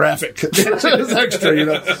for a graphic. It was extra, you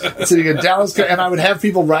know. Sitting in Dallas, and I would have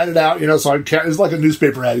people write it out, you know. So I'd count. It was like a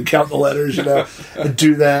newspaper ad. You'd count the letters, you know, and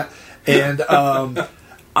do that. And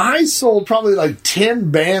I sold probably like 10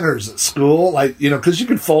 banners at school, like, you know, because you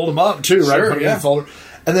could fold them up too, right? Sure, Put them in a folder.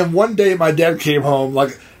 And then one day, my dad came home,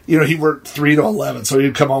 like, you know, he worked 3 to 11, so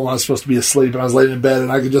he'd come home when I was supposed to be asleep, and I was laying in bed, and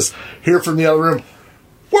I could just hear from the other room,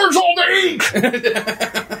 "Where's all the ink?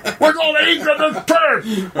 Where's all the ink on this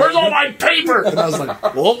pen? Where's all my paper?" And I was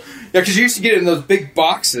like, "Well, yeah," because you used to get it in those big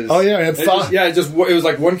boxes. Oh yeah, I had five. It was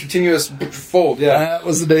like one continuous fold. Yeah, that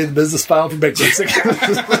was the day the business filed for bankruptcy.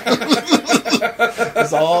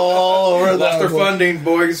 It's all over. Lost their funding,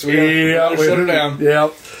 boys. We gotta shut it down. Yeah.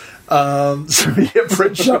 So we get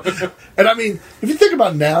Print Shop, and I mean, if you think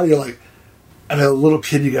about it now, you're like, I mean, a little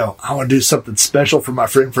kid, you go, I want to do something special for my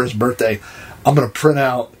friend for his birthday. I'm going to print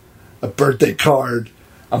out a birthday card.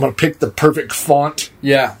 I'm going to pick the perfect font.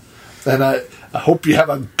 Yeah. And I hope you have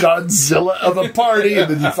a Godzilla of a party. And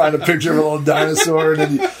then you find a picture of a little dinosaur, and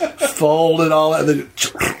then you fold it all out, and then you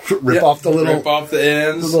rip off the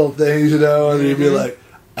ends. The little things, you know, and you'd be like,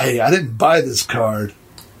 hey, I didn't buy this card.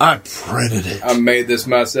 I printed it. I made this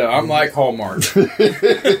myself. I'm like Hallmark.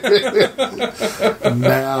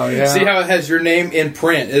 Now, yeah. See how it has your name in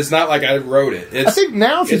print? It's not like I wrote it. I think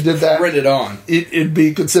now if you did that, printed on, it'd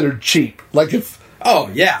be considered cheap. Like if,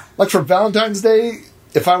 like for Valentine's Day,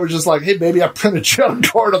 if I was just like, hey, baby, I printed you a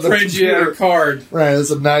card on the computer. Print you a card. Right, that's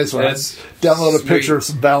a nice one. Download a picture of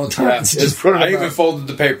some Valentines. I even folded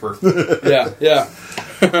the paper. Yeah.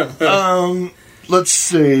 Let's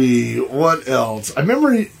see, what else? I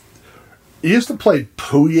remember you used to play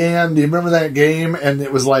Pooyan. Do you remember that game? And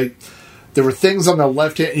it was like, there were things on the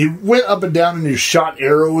left hand. You went up and down and you shot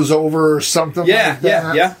arrows over or something like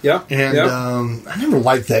that. Yeah. And I never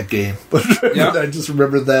liked that game. But I just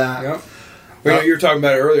remember that. Yeah. Well, you were talking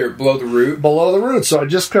about it earlier, Below the Root. Below the Root. So I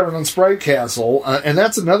just covered on Sprite Castle. And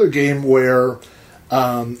that's another game where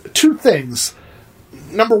 2 things.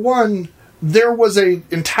 Number one, there was an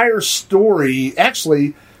entire story.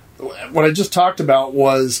 Actually, what I just talked about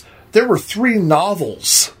was there were 3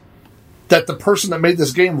 novels that the person that made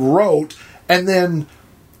this game wrote, and then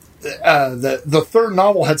the third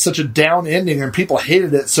novel had such a down ending and people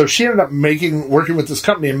hated it, so she ended up working with this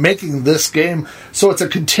company and making this game, so it's a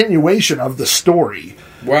continuation of the story.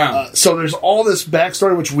 Wow. So there's all this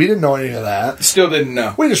backstory, which we didn't know any of that. Still didn't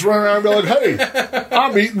know. We just run around and be like, hey,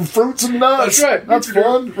 I'm eating fruits and nuts. That's right. That's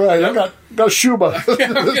fun. Right. Yep. I got a shuba.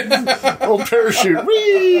 Little parachute.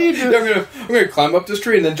 Whee! I'm going to climb up this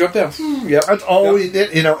tree and then jump down. Yep. That's all we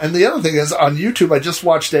did. You know, and the other thing is, on YouTube, I just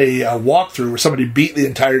watched a walkthrough where somebody beat the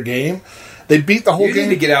entire game. They beat the whole You game.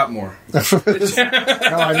 need to get out more. No,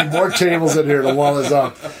 I need more tables in here to wall us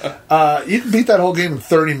up. You can beat that whole game in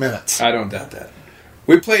 30 minutes. I don't doubt that.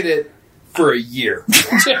 We played it for a year.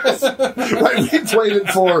 Right, we played it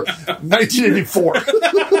for 1984.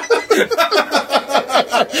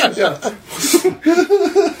 Yeah.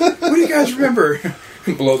 What do you guys remember?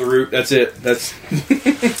 Below the root. That's it. That's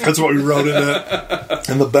what we wrote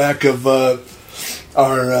in the back of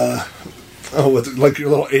our like your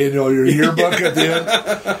little your yearbook at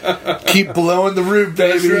the end. Keep blowing the root,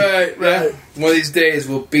 baby. That's right. Right. Yeah. One of these days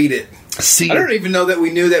we'll beat it. See, I don't even know that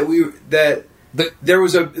we knew that there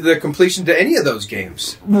was the completion to any of those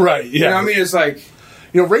games. right? Yeah, You know what I mean? It's like,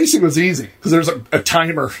 racing was easy because there's a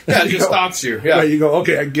timer. yeah, it You just go, stops you. Yeah. Right, you go,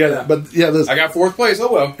 okay, I get it. But yeah, this I got 4th place.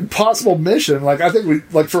 Oh, well. impossible mission. Like I think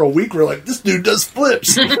we for a week we're like, this dude does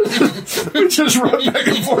flips. We just run back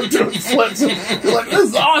and forth doing flips. You're like, this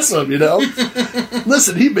is awesome,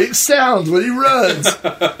 Listen, he makes sounds when he runs.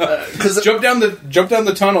 Because Jump down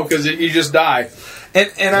the tunnel because you just die.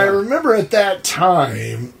 and I remember at that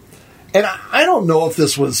time, and I don't know if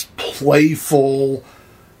this was playful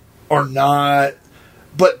or not,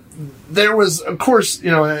 but there was, of course,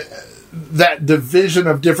 that division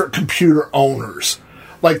of different computer owners,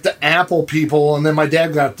 like the Apple people, and then my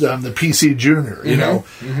dad got the PC Junior,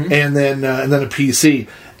 and then a PC,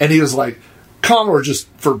 and he was like, Commodore just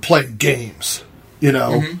for playing games,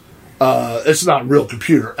 it's not a real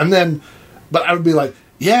computer, but I would be like,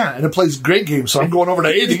 yeah, and it plays great games, so I'm going over to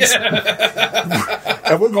 80s,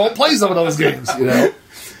 and we're going to play some of those games, Well,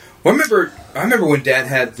 I remember when Dad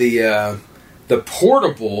had the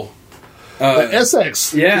portable the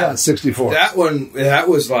SX 64.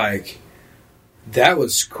 That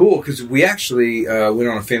was cool because we actually went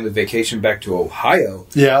on a family vacation back to Ohio.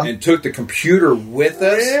 Yeah. And took the computer with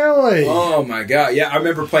us. Really? Oh my God! Yeah, I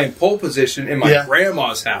remember playing pole position in my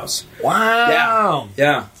grandma's house. Wow.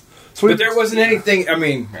 Yeah. But there wasn't anything. I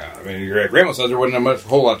mean, you're at grandma's house. There wasn't a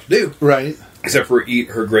whole lot to do, Right. except for eat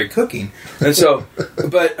her great cooking. And so,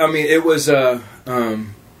 but I mean, it was.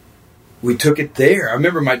 We took it there. I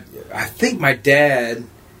remember I think my dad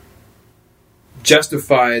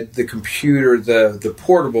justified the computer, the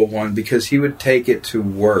portable one, because he would take it to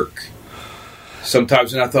work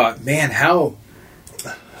sometimes, and I thought, man,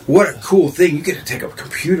 what a cool thing! You get to take a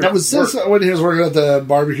computer. Now, was this when he was working at the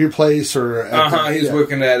barbecue place, or he was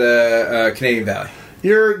working at Canadian Valley.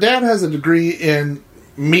 Your dad has a degree in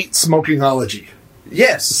meat smokingology.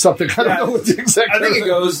 Yes, Something, I don't know what the exact. I think it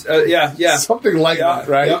goes. Yeah, something like that,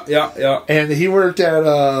 right? Yeah. And he worked at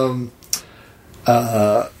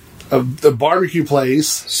the barbecue place.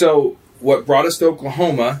 So, what brought us to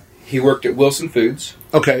Oklahoma? He worked at Wilson Foods.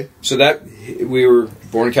 Okay. So that we were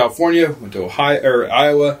born in California, went to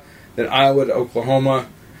Iowa, then Iowa to Oklahoma,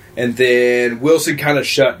 and then Wilson kind of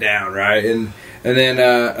shut down, right? And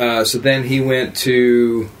then so then he went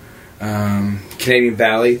to Canadian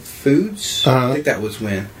Valley Foods. I think that was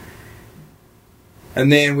when.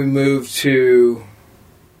 And then we moved to,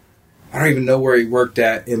 I don't even know where he worked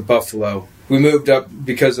at in Buffalo. We moved up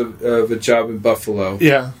because of a job in Buffalo.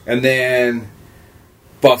 Yeah. And then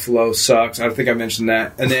Buffalo sucks. I think I mentioned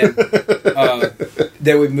that. And then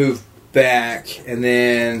then we moved back, and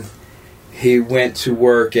then he went to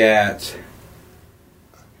work at,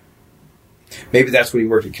 maybe that's when he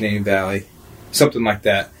worked at Canadian Valley. Something like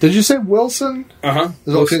that. Did you say Wilson? Uh-huh.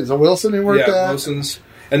 Okay, so Wilson he worked at? Wilson's.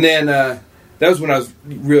 And then that was when I was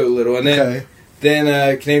really little. And then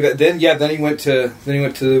then Canadian, then he went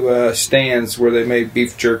to Stan's where they made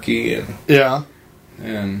beef jerky and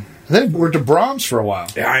then he worked at Brahms for a while.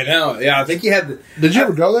 Yeah, I know. Yeah, I think he had. Did you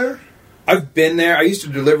ever go there? I've been there. I used to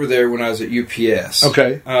deliver there when I was at UPS.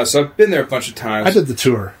 Okay, so I've been there a bunch of times. I did the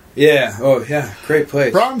tour. Yeah. Oh, yeah. Great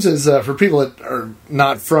place. Brahms is for people that are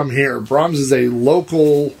not from here. Brahms is a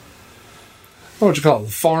local. What would you call it?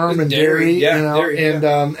 Farm and dairy, dairy, and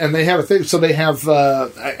they have a thing. So they have,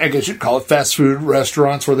 I guess you'd call it fast food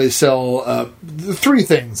restaurants where they sell three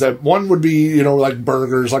things. One would be, like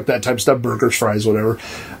burgers, like that type of stuff, burgers, fries, whatever.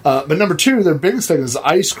 But number two, their biggest thing is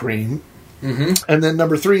ice cream, and then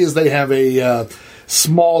number three is they have a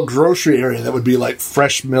small grocery area that would be like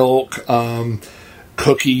fresh milk,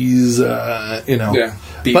 cookies,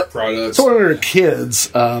 beef products. So when we were kids,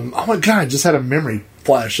 oh my God, I just had a memory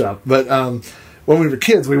flash up, but. When we were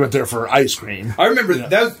kids, we went there for ice cream. I remember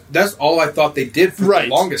that's all I thought they did for the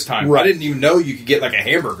longest time. Right. I didn't even know you could get like a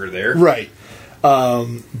hamburger there. Right.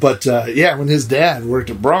 But when his dad worked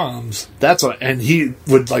at Brahms, and he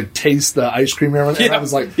would like taste the ice cream and everything. And I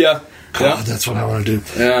was like, God, that's what I want to do.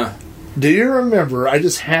 Yeah. Do you remember? I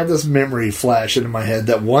just had this memory flash into my head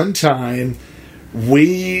that one time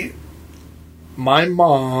we my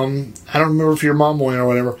mom, I don't remember if your mom went or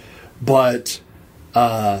whatever, but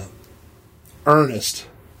Ernest,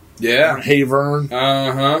 Hey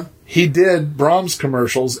Vern, he did Brahms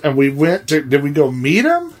commercials, and we went to. Did we go meet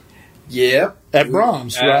him? Yep. At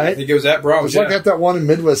Brahms, right? I think it was at Brahms. It was like at that one in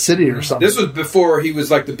Midwest City or something. This was before he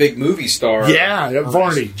was like the big movie star. Yeah,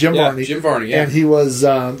 Varney, Jim Varney. Jim Varney, yeah. And he was,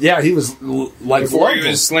 he was like before local. he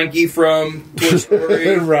was Slinky from Toy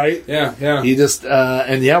Story. Right. Yeah. He just, we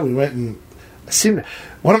went and seemed.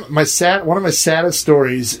 One of my saddest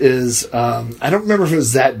stories is, I don't remember if it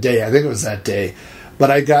was that day. I think it was that day.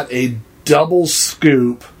 But I got a double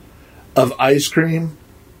scoop of ice cream.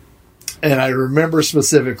 And I remember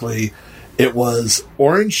specifically, it was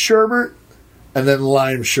orange sherbet and then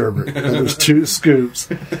lime sherbet. And there was 2 scoops.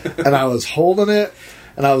 And I was holding it,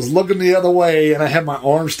 and I was looking the other way, and I had my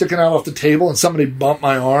arm sticking out off the table, and somebody bumped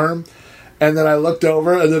my arm. And then I looked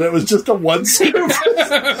over, and then it was just a 1 scoop. And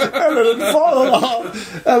then it fallen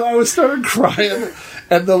off. And I started crying.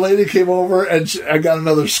 And the lady came over, and I got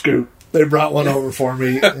another scoop. They brought one over for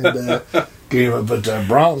me and gave it. But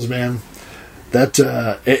Brahms, man, that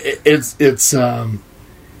it's. Do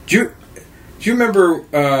you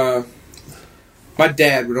remember? My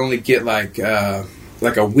dad would only get like a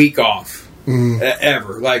week off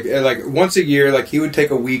ever. Like once a year, like he would take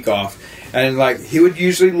a week off, and like he would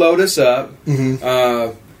usually load us up. We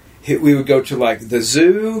would go to like the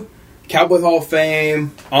zoo, Cowboy Hall of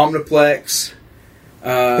Fame, Omniplex.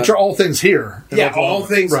 Which are all things here. Yeah, all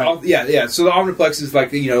things. Right. Yeah. So the Omniplex is like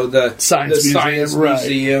the Science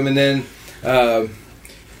Museum, and then,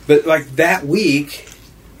 but like that week,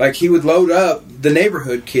 like he would load up the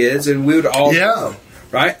neighborhood kids, and we would all go,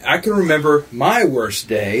 right. I can remember my worst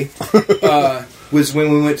day was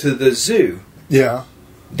when we went to the zoo. Yeah,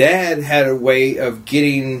 Dad had a way of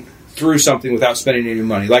getting through something without spending any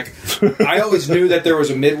money. Like, I always knew that there was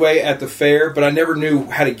a Midway at the fair, but I never knew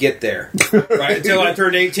how to get there. Right? Until I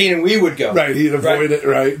turned 18 and we would go. Right, he'd avoid it,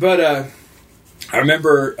 right. But I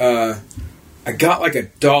remember I got like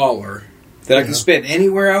 $1 that I could spend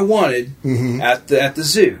anywhere I wanted at the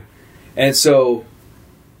zoo. And so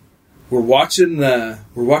we're watching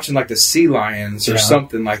like the sea lions or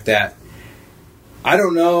something like that. I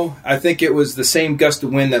don't know. I think it was the same gust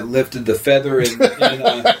of wind that lifted the feather in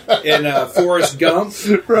Forrest Gump.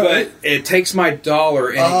 Right. But it takes my $1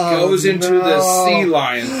 and it goes into the sea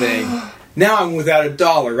lion thing. Now I'm without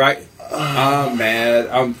 $1, right? I'm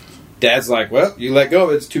mad. Dad's like, well, you let go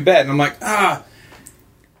of it. It's too bad. And I'm like,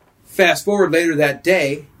 Fast forward later that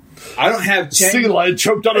day, I don't have change. Sea lion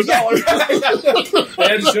choked on $1.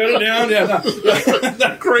 Dad shut it down.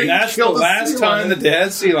 Yeah. Great. That's the last time the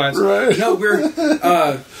dad sea lions. Right. No,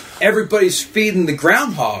 we're everybody's feeding the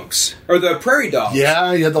groundhogs or the prairie dogs.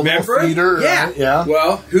 Yeah, you had the little feeder. Yeah. Right? Yeah.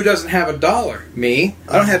 Well, who doesn't have $1? Me.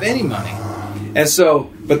 I don't have any money. And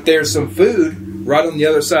so, but there's some food right on the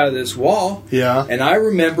other side of this wall. Yeah. And I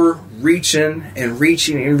remember reaching and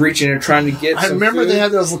trying to get some I remember food. They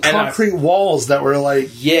had those concrete walls that were like...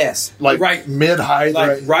 Yes. Like right, mid-height.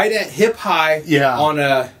 Like right at hip high on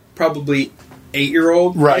a probably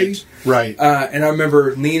 8-year-old. Right. And I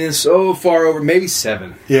remember leaning so far over, maybe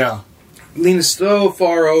 7. Yeah. Leaning so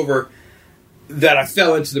far over that I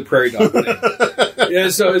fell into the prairie dog thing. Yeah,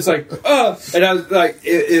 so it's like, and I was like,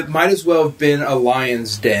 it might as well have been a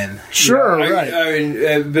lion's den. Sure, you know? right. I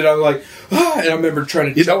mean, but I'm like, and I remember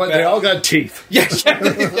trying to You know what? They all got teeth. Yeah,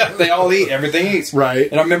 they all eat. Everything eats. Right.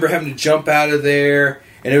 And I remember having to jump out of there,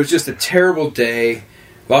 and it was just a terrible day.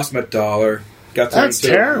 Lost my $1. That's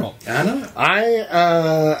terrible. I know.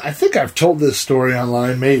 I think I've told this story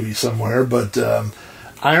online, maybe somewhere, but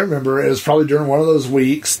I remember it was probably during one of those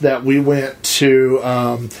weeks that we went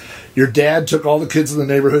to. Your dad took all the kids in the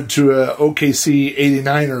neighborhood to a OKC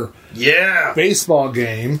 89er baseball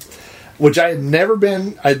game, which I had never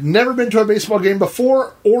been. I'd never been to a baseball game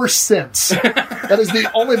before or since. That is the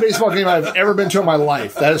only baseball game I've ever been to in my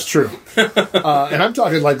life. That is true. And I'm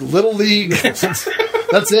talking like Little League. That's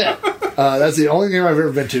it. That's the only game I've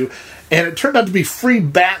ever been to. And it turned out to be free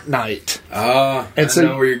bat night. And so I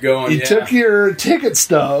know where you're going. You took your ticket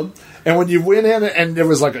stub, and when you went in, and there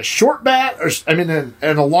was like a short bat, and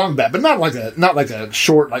a long bat, but not like a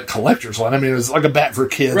short like collector's one. I mean, it was like a bat for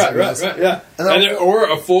kids. Right, yeah.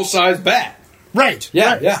 Or a full size bat. Right.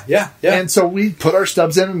 Yeah. And so we put our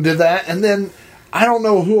stubs in and did that, and then I don't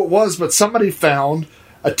know who it was, but somebody found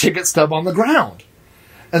a ticket stub on the ground,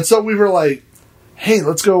 and so we were like, "Hey,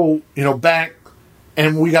 let's go, back."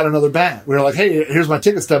 And we got another bat. We were like, hey, here's my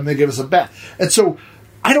ticket stub, and they give us a bat. And so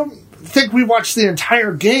I don't think we watched the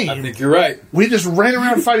entire game. I think you're right. We just ran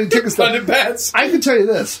around fighting ticket stubs. Bats. I can tell you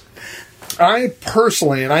this. I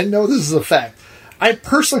personally, and I know this is a fact, I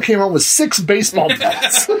personally came home with 6 baseball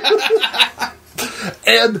bats.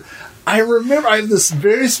 And I remember, I have this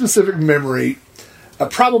very specific memory,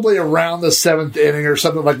 probably around the 7th inning or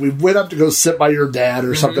something, like we went up to go sit by your dad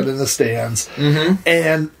or something in the stands.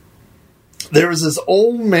 And there was this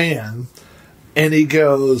old man, and he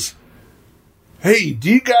goes, "Hey, do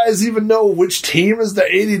you guys even know which team is the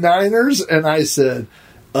 89ers? And I said,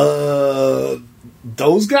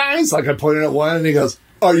 those guys? Like I pointed at one, and he goes,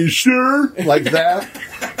 "Are you sure?" Like that.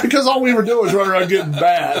 Because all we were doing was running around getting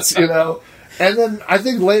bats, you know. And then I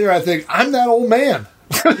think later, I'm that old man.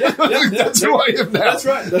 That's who I am now. That's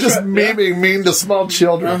right. Just mean to small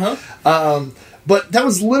children. But that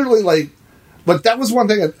was literally but that was one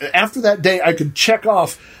thing. After that day, I could check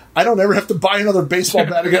off, I don't ever have to buy another baseball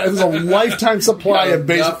bat again. It was a lifetime supply of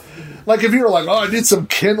baseball. Like if you were like, "Oh, I need some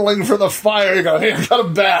kindling for the fire," you go, "Hey, I got a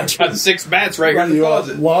bat." Got 6 bats right here in the You want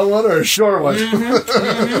closet. a long one or a short one? Yep,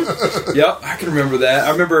 I can remember that.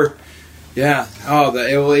 I remember, the old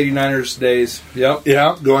 89ers days. Yep.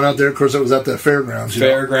 Yeah, going out there. Of course, it was at the fairgrounds.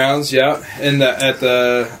 Fairgrounds, yeah. At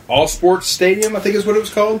the All Sports Stadium, I think is what it was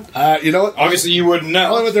called. You know what? Obviously, you wouldn't I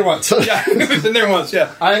only know. went there once. Yeah, it was in there once,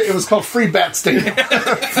 yeah. It was called Free Bat Stadium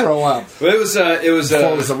for a while. But it was Before it was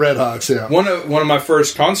the Red Hawks, yeah. one of my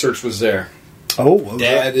first concerts was there. Oh, well,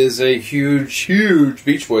 Dad is a huge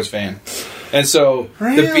Beach Boys fan. And so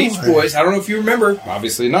the Beach Boys, I don't know if you remember,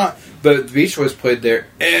 obviously not, but the Beach Boys played there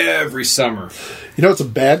every summer. You know what's a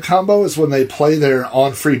bad combo is when they play there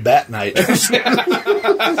on Free Bat Night. I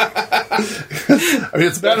mean,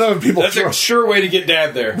 it's bad enough when people That's a sure way to get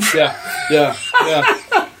Dad there. Yeah.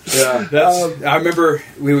 I remember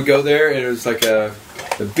we would go there, and it was like the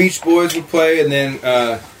Beach Boys would play, and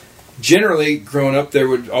then generally, growing up, there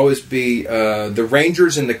would always be the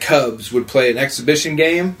Rangers and the Cubs would play an exhibition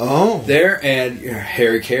game there, and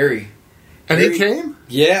Harry Carey. And he came?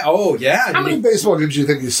 Yeah, yeah. How many baseball games do you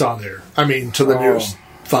think you saw there? I mean, to the nearest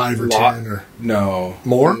 5 or 10 or... No.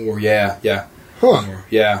 More? More, yeah. Huh. More,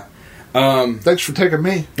 yeah. Thanks for taking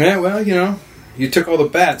me. Yeah, well, you took all the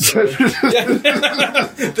bats. So.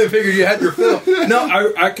 They figured you had your fill. No,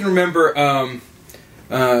 I can remember...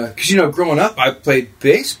 because growing up, I played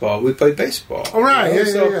baseball. We played baseball. All right,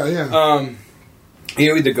 yeah. We'd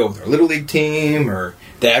either go with our little league team, or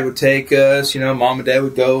Dad would take us. Mom and Dad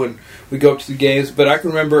would go, and we'd go up to the games. But I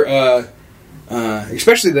can remember,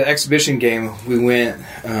 especially the exhibition game. We went.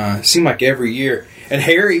 Seemed like every year, and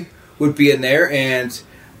Harry would be in there, and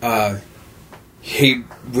he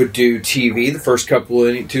would do TV the first couple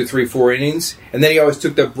of 2, 3, 4 innings, and then he always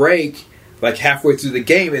took the break. Like halfway through the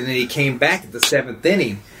game, and then he came back at the 7th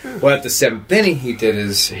inning. Well, at the 7th inning, he did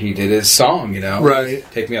his song, Right.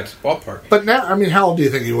 Take me out to the ballpark. But now, I mean, how old do you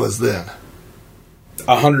think he was then?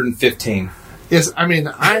 115. Yes, I mean,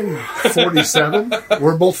 I'm 47.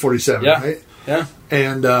 We're both 47, right? Yeah.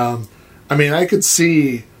 And, I mean, I could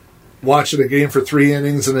see watching a game for 3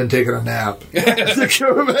 innings and then taking a nap.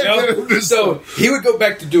 So he would go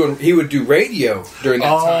back to he would do radio during that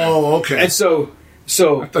time. Oh, okay. And so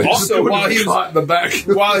also while he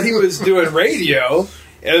was doing radio,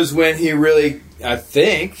 it was when he really, I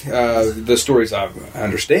think, the stories I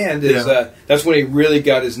understand is that's when he really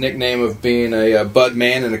got his nickname of being a Bud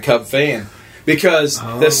man and a Cub fan, because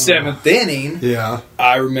the 7th inning,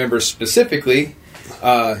 I remember specifically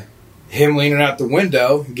him leaning out the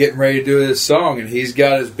window, getting ready to do his song, and he's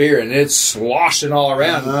got his beer, and it's sloshing all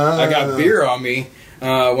around. I got beer on me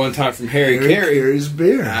one time from Harry Carey. Carey's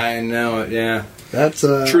beer. I know it, yeah. That's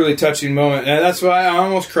a truly touching moment, and that's why I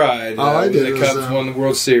almost cried. All I did when the was, Cubs won the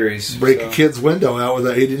World Series. Break a kid's window out with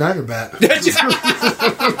an 89er bat.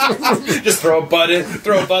 Just throw a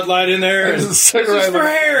Bud Light in there. And this is for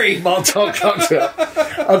Harry. Molotov cocktail.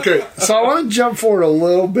 Okay, so I want to jump forward a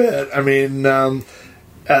little bit. I mean, we're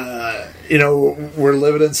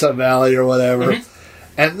living in Sun Valley or whatever,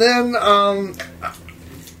 and then,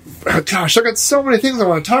 gosh, I got so many things I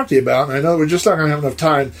want to talk to you about, and I know we're just not going to have enough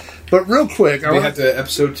time. But real quick, we have to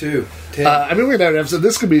episode 2. I mean, we're going to have an episode.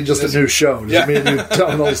 This could be just a new show. Just me and you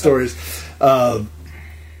telling all the stories. I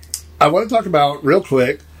want to talk about, real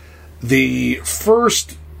quick, the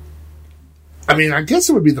first... I mean, I guess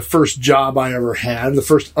it would be the first job I ever had, the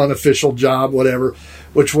first unofficial job, whatever,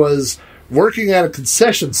 which was working at a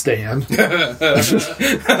concession stand with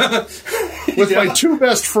my 2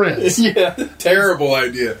 best friends. Yeah, terrible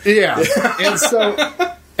idea. Yeah.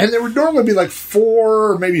 And there would normally be like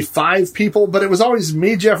 4 or maybe 5 people, but it was always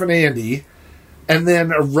me, Jeff, and Andy, and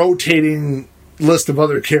then a rotating list of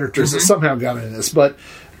other characters that somehow got in this. But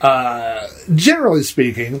generally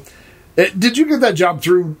speaking, Did you get that job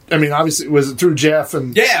through? I mean, obviously, was it through Jeff?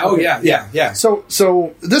 And Yeah. Oh, yeah.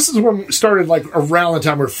 So this is when we started, like around the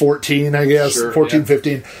time we're 14, I guess, Sure, 14, yeah.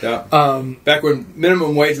 15. Yeah. Back when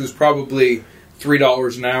minimum wage was probably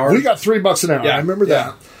 $3 an hour. We got $3 an hour. Yeah, I remember yeah.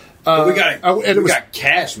 that. But we got and it was, got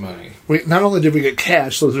cash money. we not only did we get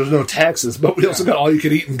cash, so there's no taxes, but we also got all you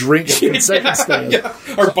could eat and drink at concession stand. Yeah.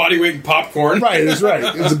 Our body weight in popcorn. Right, it was right.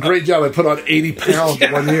 It was a great job. I put on 80 pounds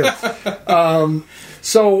in 1 year.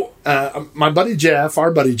 So my buddy Jeff,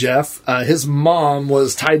 our buddy Jeff, his mom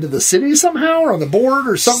was tied to the city somehow or on the board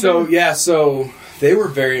or something. So they were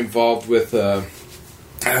very involved with the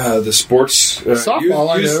sports,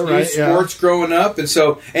 Softball, I know, right? Sports growing up, and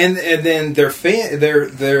then their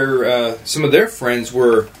some of their friends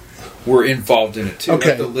were involved in it too, Okay.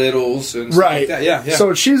 like the Littles and stuff Right. like that. Yeah.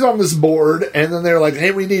 So she's on this board, and then they're like, hey,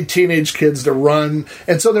 we need teenage kids to run.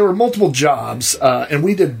 And so there were multiple jobs, and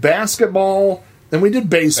we did basketball, then we did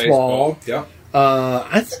baseball. Yeah.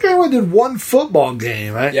 I think I only did one football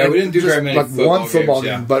game. We didn't do very many like football one football games,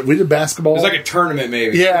 yeah. game, but we did basketball. It was like a tournament,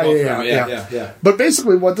 maybe. Yeah, Football yeah, tournament. yeah. Yeah. But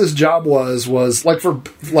basically, what this job was like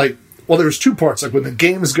well, there's two parts, like when the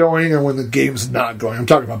game's going and when the game's not going. I'm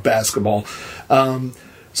talking about basketball.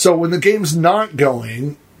 So when the game's not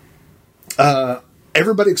going,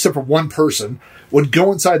 everybody except for one person would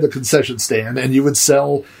go inside the concession stand, and you would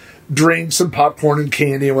sell drinks and popcorn and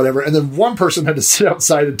candy and whatever, and then one person had to sit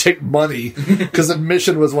outside and take money because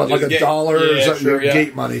admission was like $1 or something, sure, yeah.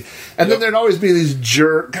 gate money. And then there'd always be these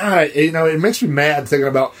jerk. God, it makes me mad thinking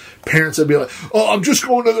about parents that'd be like, "Oh, I'm just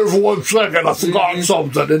going in there for 1 second. I forgot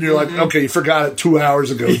something," and you're like, "Okay, you forgot it 2 hours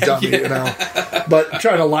ago, dummy." You know, but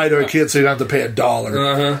trying to lie to a kid so you don't have to pay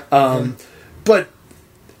 $1. But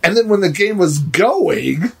and then when the game was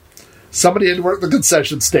going, somebody had to work the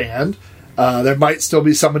concession stand. There might still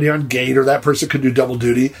be somebody on gate, or that person could do double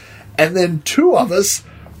duty. And then two of us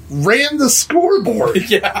ran the scoreboard.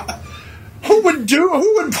 Yeah. Who would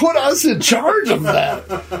put us in charge of that?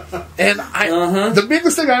 And the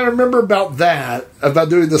biggest thing I remember about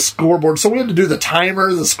doing the scoreboard, so we had to do the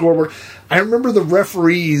timer, the scoreboard. I remember the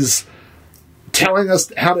referees telling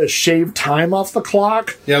us how to shave time off the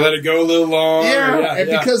clock. Yeah, let it go a little long.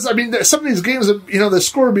 Because, I mean, some of these games, the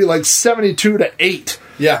score would be like 72-8.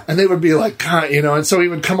 Yeah. And they would be like, God, and so he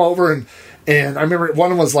would come over and I remember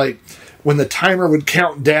one was like, when the timer would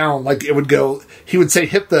count down, like it would go, he would say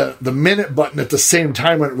hit the minute button at the same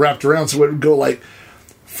time when it wrapped around, so it would go like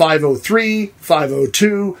 5:03,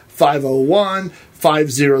 5:02, 5:01,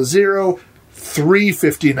 5:00,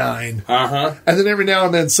 3:59. And then every now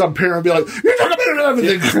and then some parent would be like, "You're talking about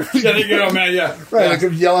everything." Yeah, they go, man, yeah. Right,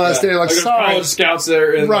 like yelling at us, like, Like sorry. college scouts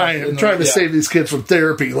there. I'm trying to save these kids from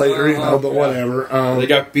therapy later, but whatever. They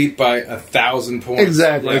got beat by 1,000 points.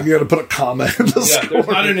 Exactly. Yeah. You got to put a comment in the Yeah, score. there's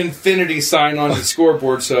not an infinity sign on the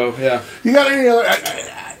scoreboard, so yeah. You got any other?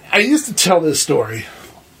 I used to tell this story.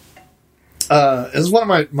 It's one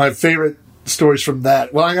of my favorite stories from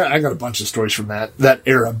that. Well, I got a bunch of stories from that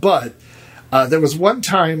era, but there was one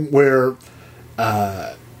time where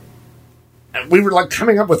we were like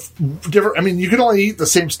coming up with different. I mean, you could only eat the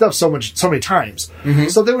same stuff so many times.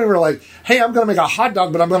 So then we were like, "Hey, I'm going to make a hot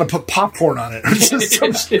dog, but I'm going to put popcorn on it." Or just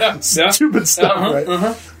some stupid stuff, right?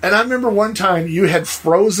 And I remember one time you had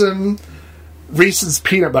frozen Reese's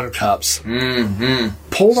peanut butter cups. Pulled them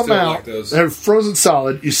Still out. like those. They're frozen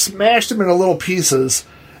solid. You smashed them into little pieces,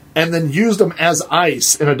 and then used them as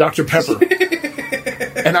ice in a Dr. Pepper.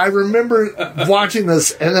 And I remember watching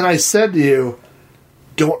this, and then I said to you,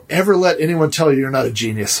 "Don't ever let anyone tell you you're not a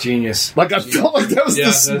genius." Genius. Like, I felt like that was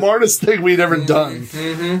the smartest thing we'd ever done.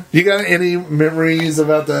 You got any memories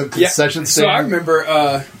about the concession stand? So I remember,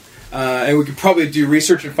 and we could probably do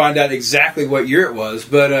research and find out exactly what year it was,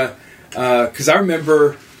 but because I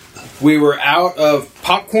remember we were out of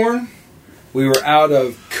popcorn, we were out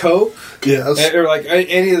of Coke, or like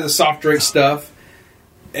any of the soft drink stuff,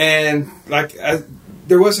 and like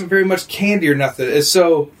there wasn't very much candy or nothing. And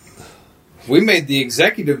so we made the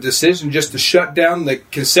executive decision just to shut down the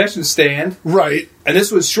concession stand. Right. And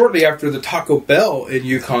this was shortly after the Taco Bell in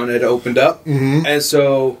Yukon had opened up. And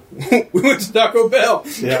so we went to Taco Bell.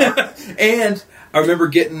 Yeah. And I remember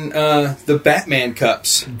getting the Batman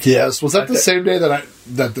cups. Yes. Was that the same day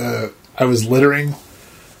that I was littering?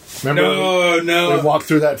 Remember? No. We walked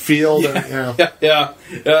through that field. Yeah.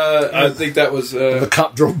 I think that was... the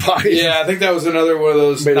cop drove by. Yeah, I think that was another one of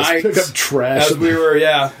those Made nights. us pick up trash. As we were,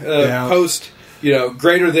 post,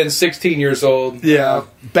 greater than 16 years old. Yeah.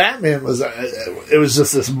 Batman was... it was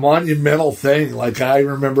just this monumental thing. Like, I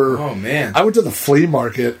remember... Oh, man. I went to the flea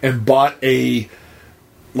market and bought a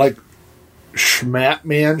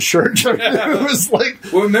Schmatman shirt. I mean, it was like,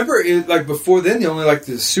 Well, remember, like before then, the only like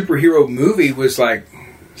the superhero movie was like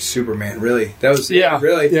Superman. Really, that was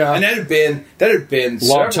really, and that had been Long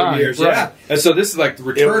several time, years, right. yeah. And so this is like the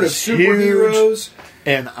return of was superheroes.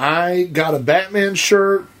 and I got a Batman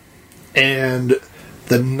shirt, and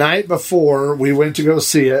the night before we went to go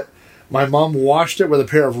see it, my mom washed it with a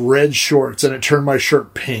pair of red shorts, and it turned my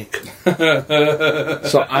shirt pink.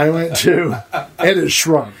 So I went to, and it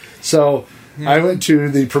shrunk. So I went to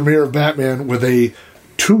the premiere of Batman with a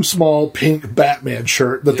too small pink Batman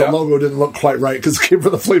shirt that the Yep. logo didn't look quite right because it came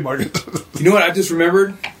from the flea market. You know what I just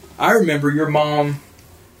remembered? I remember your mom.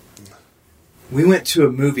 We went to a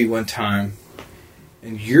movie one time,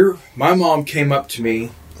 and my mom came up to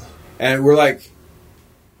me, and we're like,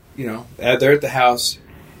 you know, they're at the house,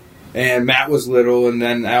 and Matt was little, and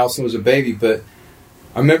then Allison was a baby. But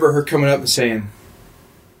I remember her coming up and saying,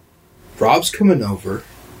 "Rob's coming over.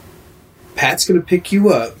 Pat's going to pick you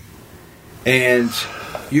up, and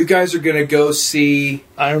you guys are going to go see."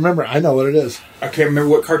 I remember. I know what it is. I can't remember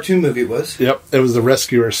what cartoon movie it was. Yep, it was The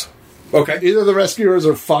Rescuers. Okay, Either The Rescuers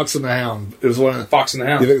or Fox and the Hound. It was one of. Fox and the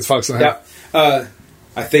Hound. You think it's Fox and the Hound? Yeah,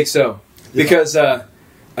 I think so. Because,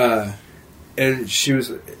 and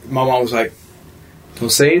my mom was like, "Don't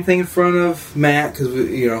say anything in front of Matt because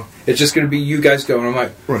it's just going to be you guys going." I'm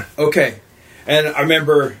like, Right. "Okay." And I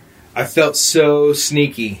remember I felt so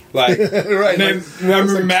sneaky, like, Right, And then like- I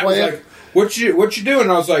remember like Matt was Clamp. like, "What you doing?"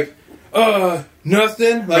 And I was like,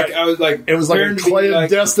 nothing." Like Right. I was like, It was like a preparing to be, like,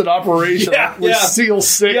 clandestine operation Yeah, with yeah. SEAL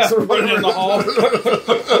 6 yeah, or running whatever. in the hall.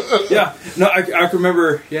 Yeah, no, I can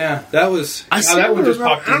remember. Yeah, that was. I that one just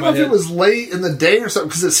remember, popped I don't in know my if head. it was late in the day or something,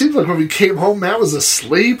 because it seemed like when we came home, Matt was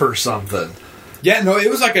asleep or something. Yeah, no, it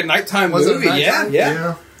was like a nighttime Was movie. it a nighttime?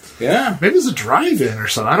 Yeah. Maybe it was a drive-in or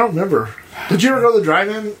something. I don't remember. Did you ever go to the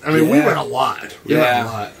drive-in? I mean, we Yeah. went a lot. We went a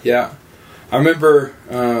lot. Yeah. I remember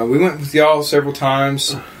we went with y'all several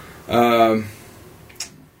times.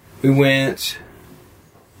 We went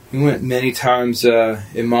many times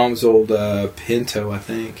in Mom's old Pinto, I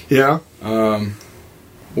think. Yeah.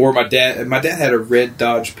 Or my dad had a red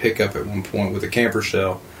Dodge pickup at one point with a camper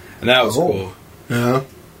shell, and that was cool. Yeah.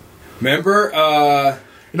 Remember?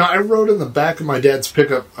 I rode in the back of my dad's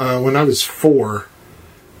pickup when I was 4.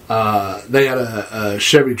 They had a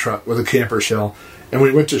Chevy truck with a camper shell, and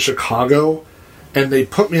we went to Chicago, and they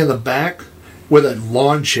put me in the back with a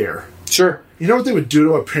lawn chair. Sure. You know what they would do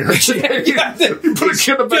to a parent? Yeah, You put a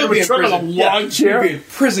kid in the back You'll of be a in truck on a prison. lawn chair. You'll be in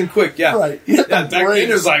prison quick, yeah. Right. You hit Yeah, the back then brakes.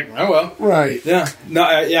 it was like, oh well. Right. Yeah.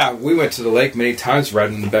 No, yeah, we went to the lake many times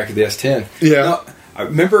riding in the back of the S10. Yeah. No, I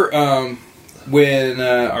remember when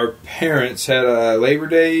our parents had a Labor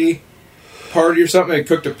Day party or something, they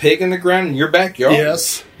cooked a pig in the ground in your backyard.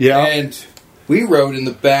 Yes. Yeah. And we rode in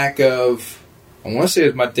the back of, I want to say it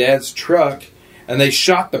was my dad's truck, and they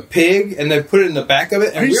shot the pig and they put it in the back of it.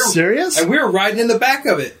 And Are you we were, serious? And we were riding in the back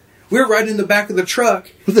of it. We were riding in the back of the truck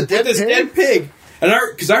With a dead this pig? dead pig. And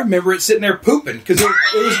because I remember it sitting there pooping because it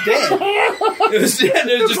was dead. It was dead.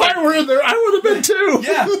 It was If just like, I were in there, I would have been too.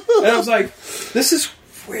 yeah. And I was like, this is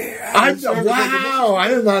weird. Wow, I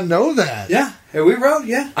did not know that. Yeah. And we rode,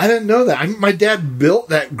 yeah. I didn't know that. My dad built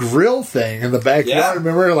that grill thing in the backyard. Yeah.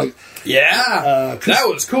 Remember, like, Yeah. 'cause- That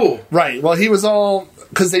was cool. right? Well, he was all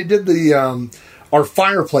because they did the our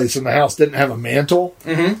fireplace in the house didn't have a mantle,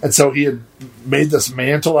 and so he had made this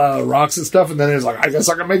mantle out of rocks and stuff. And then he was like, "I guess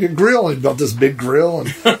I can make a grill." And he built this big grill,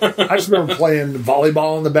 and I just remember playing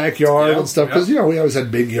volleyball in the backyard Yeah, and stuff because we always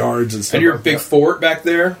had big yards and stuff. And your like big that. fort back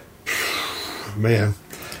there. Man,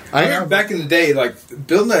 I remember back in the day, like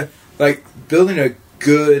building a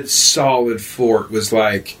good solid fort was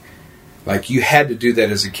like you had to do that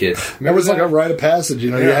as a kid. it was like a rite of passage.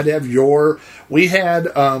 You Yeah. had to have your. We had.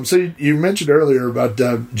 So you mentioned earlier about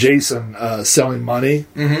Jason selling money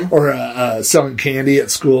or selling candy at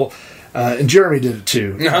school, and Jeremy did it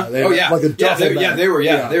too. Uh-huh. They Oh had yeah, like a yeah, duffel they, yeah, bag. they were,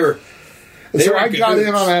 yeah, they were. And They so were I good got in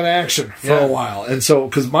dudes. on that action for Yeah. a while, and so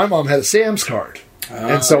because my mom had a Sam's card,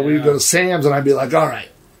 and so we'd go to Sam's, and I'd be like, "All right,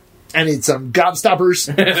 I need some gobstoppers,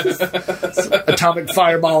 some atomic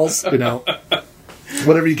fireballs,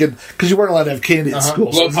 whatever you could," because you weren't allowed to have candy at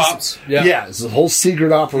school. Blow it's just- pops. Yeah. it's a whole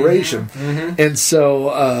secret operation, and so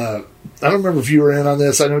I don't remember if you were in on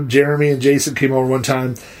this. I know Jeremy and Jason came over one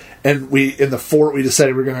time, and we in the fort we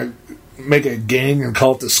decided we were going to make a gang and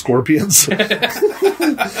call it the Scorpions.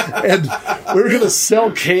 And we were going to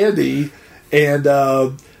sell candy, and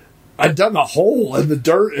I'd dug a hole in the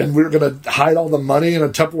dirt, and we were going to hide all the money in a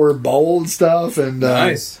Tupperware bowl and stuff. And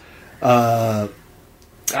Nice.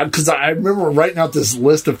 because I remember writing out this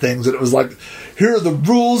list of things, and it was like, here are the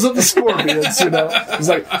rules of the Scorpions. It's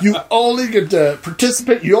like, you only get to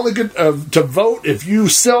participate, you only get to vote if you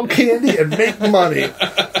sell candy and make money.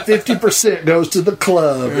 50% goes to the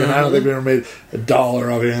club, and I don't think we ever made $1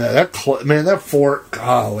 off any of that. That fort,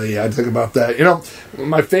 golly, I think about that.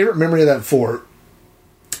 My favorite memory of that fort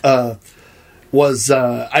was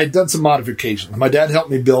I had done some modifications. My dad helped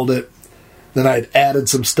me build it. Then I'd added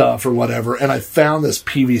some stuff or whatever, and I found this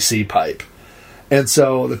PVC pipe. And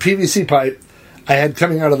so the PVC pipe I had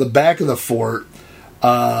coming out of the back of the fort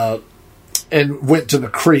and went to the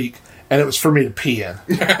creek, and it was for me to pee in.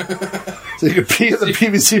 So you could pee in the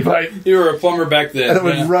PVC pipe. You were a plumber back then. And it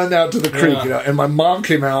would run out to the creek. And my mom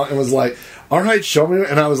came out and was like, all right, show me.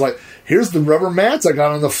 And I was like, here's the rubber mats I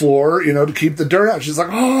got on the floor, to keep the dirt out. She's like,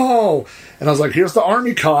 oh. And I was like, here's the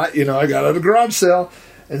army cot, I got at a garage sale.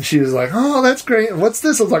 And she was like, oh, that's great. And what's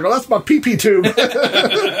this? I was like, oh, that's my pee-pee tube.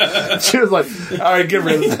 She was like, all right, get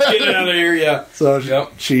rid of that. Get it out of here, yeah. So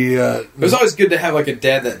she it was always good to have like a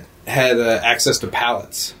dad that had access to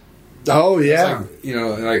pallets. Oh, yeah.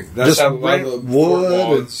 That's just how a lot of the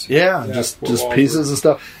wood. And, just pieces and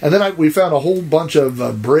stuff. And then we found a whole bunch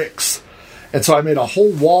of bricks. And so I made a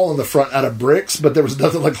whole wall in the front out of bricks, but there was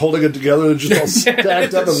nothing like holding it together. It was just all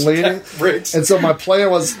stacked up and leaning. Bricks. And so my plan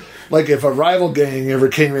was, like, if a rival gang ever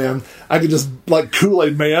came in, I could just, like,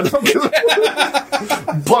 Kool-Aid Man,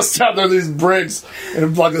 bust out there these bricks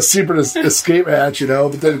and like a secret escape hatch,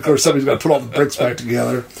 But then, of course, somebody's got to put all the bricks back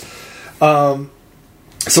together. So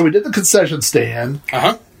we did the concession stand.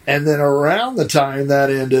 Uh-huh. And then around the time that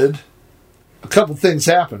ended, a couple things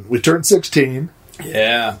happened. We turned 16.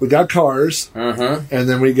 Yeah. We got cars. Uh-huh. And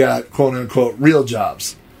then we got, quote unquote, real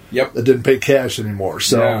jobs. Yep. That didn't pay cash anymore.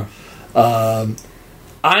 So,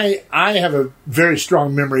 I have a very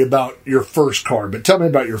strong memory about your first car, but tell me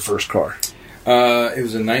about your first car. It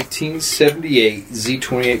was a 1978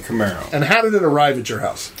 Z28 Camaro. And how did it arrive at your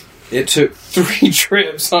house? It took 3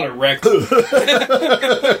 trips on a wreck.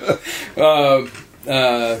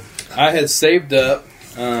 I had saved up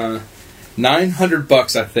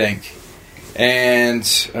 $900, I think. And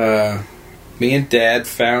me and Dad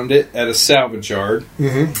found it at a salvage yard.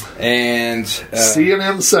 Mm-hmm. And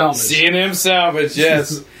C&M Salvage. C&M Salvage,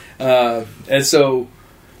 yes. And so,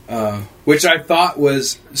 which I thought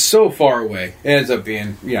was so far away, it ends up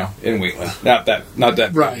being, in Wheatland. Not that.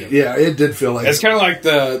 Right. big. Yeah, it did feel like it's kind of like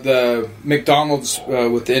the McDonald's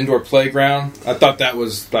with the indoor playground. I thought that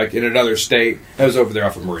was like in another state. That was over there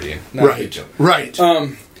off of Meridian. Right.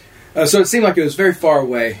 So it seemed like it was very far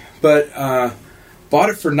away, but bought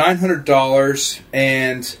it for $900,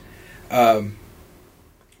 and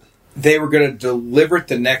they were going to deliver it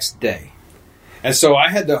the next day. And so I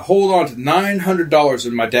had to hold on to $900,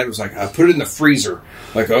 and my dad was like, put it in the freezer.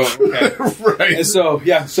 Like, oh, okay. Right. And so,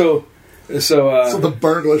 yeah, so the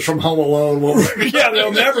burglars from Home Alone will... yeah,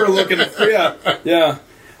 they'll never look at it. Yeah.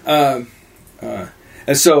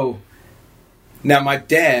 And so, now my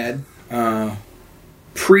dad,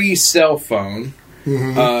 pre-cell phone,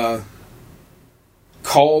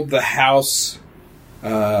 called the house,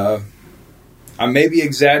 I may be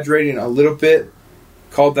exaggerating a little bit,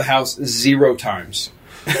 called the house 0 times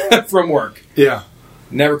from work. Yeah.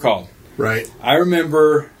 Never called. Right. I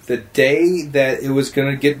remember the day that it was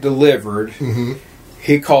going to get delivered,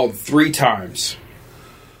 he called 3 times.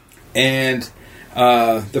 And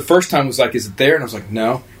the first time was like, is it there? And I was like,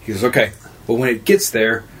 no. He goes, okay. Well, when it gets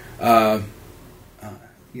there,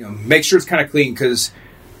 make sure it's kind of clean, because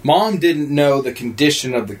Mom didn't know the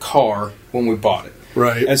condition of the car when we bought it.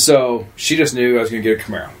 Right. And so she just knew I was going to get a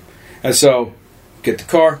Camaro. And so, get the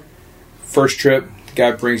car, first trip, the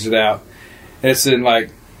guy brings it out, and it's in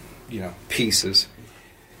pieces.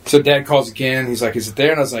 So Dad calls again, he's like, is it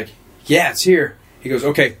there? And I was like, yeah, it's here. He goes,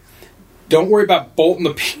 okay, don't worry about bolting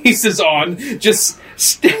the pieces on, just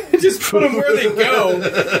put them where they go,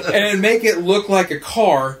 and make it look like a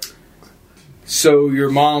car, so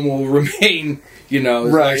your mom will remain, right.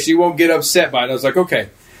 Like she won't get upset by it. I was like, okay.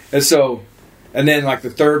 And then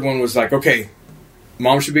the third one was like, okay,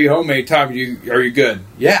 Mom should be home anytime. Are you good?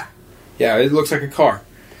 Yeah, it looks like a car.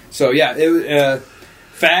 So yeah, it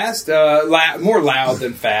fast, more loud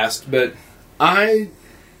than fast, but I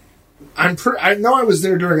know I was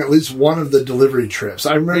there during at least one of the delivery trips.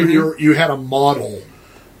 I remember you had a model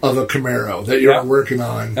of a Camaro that you were working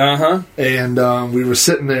on, and we were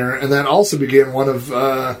sitting there, and that also began one of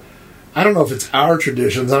I don't know if it's our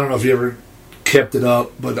traditions. I don't know if you ever kept it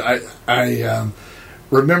up, but I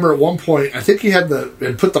remember at one point, I think you had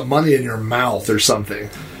put the money in your mouth or something.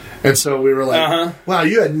 And so we were like, wow,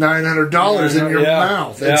 you had $900 in your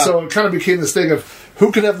mouth. And so it kind of became this thing of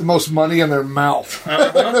who could have the most money in their mouth?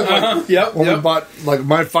 Yep. When we bought, like,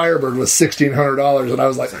 my Firebird was $1,600, and I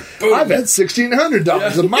was like, I've had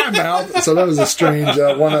 $1,600 in my mouth. So that was a strange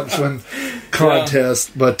one-upswing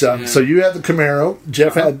contest. But so you had the Camaro.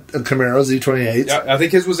 Jeff had a Camaro Z28. Yeah, I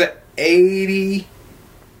think his was at 80.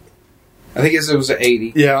 I think his was at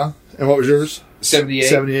 80. Yeah. And what was yours? 78.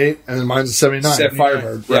 78. And then mine's a 79. 79.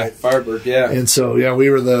 Firebird. Yeah, Right. Firebird, yeah. And so, yeah, we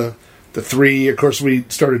were the three. Of course, we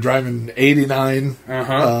started driving 89.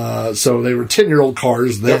 So they were 10-year-old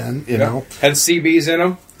cars then, you know. Had CBs in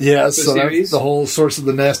them. Yes, The so that's CBs? the whole source of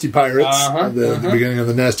the Nasty Pirates. The beginning of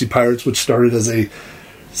the Nasty Pirates, which started as a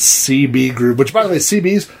CB group. Which, by the way,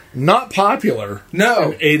 CBs, not popular.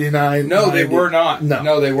 No. In 89. No, 90. they were not.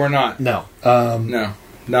 No. they were not. No. No.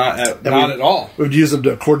 Not at all. We would use them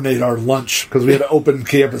to coordinate our lunch because we had an open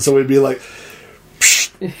camp, and so we'd be like,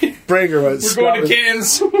 Breaker was We're going to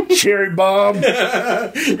Cairns. Cherry Bomb.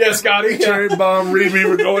 Yeah, Scotty. Cherry Bomb, Remy,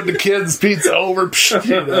 we're going to Kids Pizza over.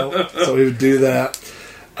 You know, so we would do that.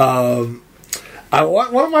 One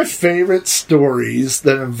of my favorite stories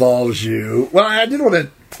that involves you. Well, I did want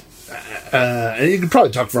to. And you could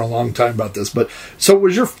probably talk for a long time about this, but so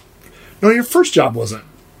was your first job wasn't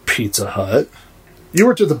Pizza Hut. You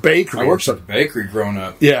worked at the bakery. I worked at the bakery growing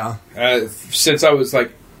up. Yeah. Since I was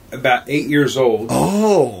like about 8 years old.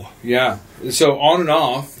 Oh. Yeah. So on and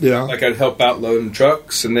off. Yeah. Like I'd help out loading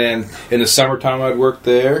trucks, and then in the summertime I'd work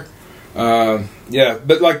there. Yeah.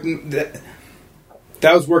 But like that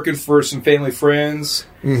was working for some family friends.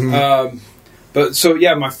 Mm-hmm. But so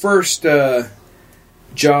yeah, my first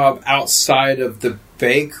job outside of the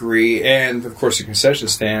bakery and of course the concession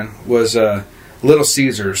stand was Little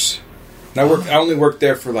Caesars. And I only worked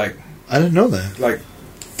there for I didn't know that. like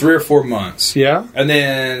 3 or 4 months. Yeah. And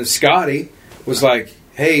then Scotty was like,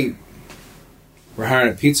 "Hey, we're hiring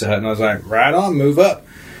at Pizza Hut," and I was like, "Right on, move up."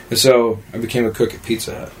 And so I became a cook at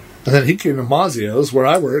Pizza Hut. And then he came to Mazzio's, where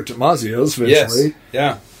I worked at Mazzio's eventually. Yes.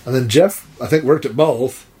 Yeah. And then Jeff, I think, worked at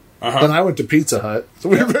both. Then I went to Pizza Hut. So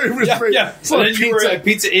we were very, Yeah. there's a lot And of then you were pizza. at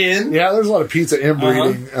Pizza Inn. Yeah, there's a lot of pizza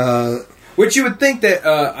inbreeding. Which you would think that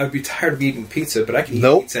I'd be tired of eating pizza, but I can eat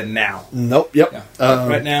Nope. pizza now. Nope. Yep. Yeah.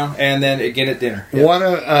 Right now, and then again at dinner.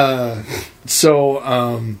 Yeah. So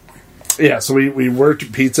we worked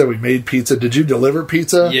at pizza. We made pizza. Did you deliver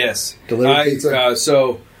pizza? Yes. Deliver pizza?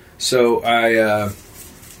 So I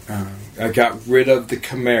got rid of the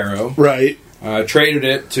Camaro. Right. Traded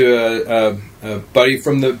it to a buddy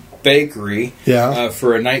from the bakery. Yeah.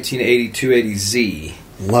 For a 1980 280Z.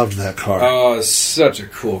 Loved that car. Oh, it's such a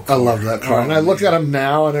cool car. I love that car. And I look at them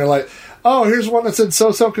now, and they're like, oh, here's one that's in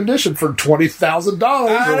so-so condition for $20,000.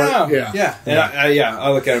 I know. Yeah. And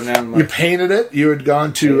I look at them now and I'm You like, painted it. You had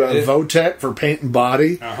gone to Votech for paint and body.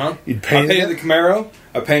 You'd I painted painted it. the Camaro.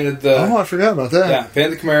 I painted the... Oh, I forgot about that. Yeah,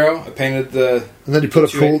 painted the Camaro. I painted the... And then you put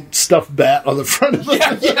a cool stuffed bat on the front of it.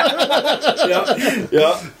 Yeah.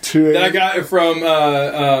 Then I got it from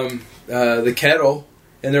the Kettle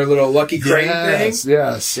in their little Lucky Crane thing.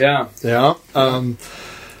 Yes. Yeah. Yeah.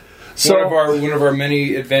 So one of our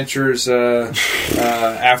many adventures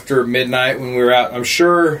after midnight when we were out. I'm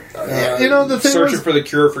sure the thing searching was, for the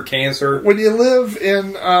cure for cancer. when you live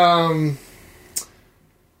in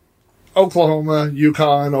Oklahoma,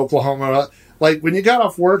 Yukon, Oklahoma, like when you got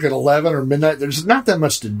off work at 11 or midnight, there's not that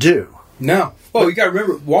much to do. No. Well, you got to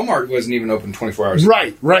remember, Walmart wasn't even open 24 hours.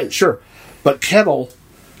 Right, sure. But Kettle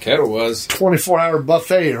was 24-hour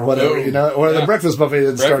buffet or whatever, or the breakfast buffet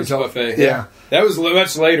didn't breakfast start until buffet. Yeah, that was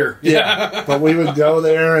much later. Yeah, but we would go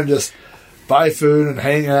there and just buy food and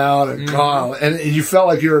hang out and call, and you felt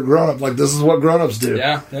like you were a grown up. Like this is what grown ups do.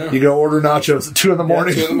 Yeah. You go order nachos at 2 a.m. 2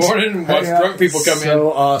 a.m. and watch drunk people come in.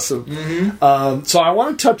 So awesome. So I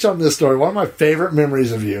want to touch on this story. One of my favorite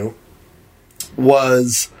memories of you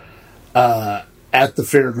was at the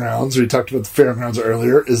fairgrounds. We talked about the fairgrounds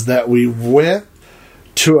earlier. Is that we went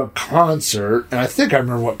to a concert, and I think I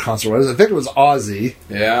remember what concert it was. I think it was Ozzy.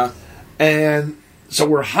 Yeah. And so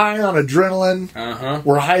we're high on adrenaline.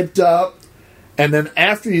 We're hyped up. And then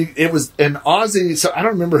after it was an Ozzy, so I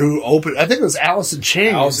don't remember who opened. I think it was Alice in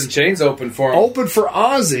Chains. Alice in Chains opened for him. Opened for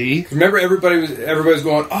Ozzy. Remember, everybody was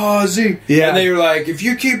going, Ozzy. Yeah. And they were like, if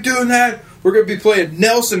you keep doing that, we're going to be playing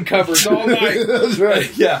Nelson covers all night. That's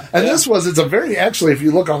right. Yeah. And it's a very, actually, if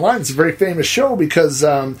you look online, it's a very famous show because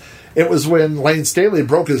it was when Lane Staley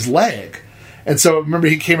broke his leg. And so, remember,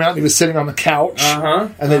 he came out and he was sitting on the couch.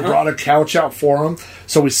 And they brought a couch out for him.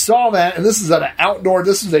 So we saw that, and this is at an outdoor,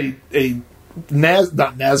 this is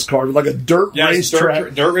not NASCAR, but like a dirt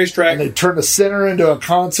racetrack. Dirt racetrack. And they turned the center into a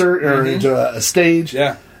concert or into a stage.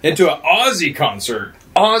 Yeah. Into an Ozzy concert.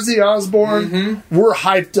 Ozzy Osbourne. We're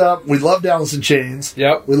hyped up. We loved Alice in Chains.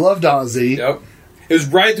 Yep. We loved Ozzy. Yep. It was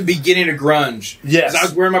right at the beginning of grunge. Yes. 'Cause I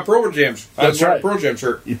was wearing my Pearl Jam. I was That's wearing right. a Pearl Jam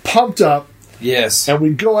shirt. You pumped up, Yes. and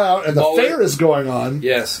we go out, and the Mullet. fair is going on.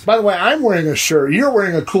 Yes. By the way, I'm wearing a shirt. You're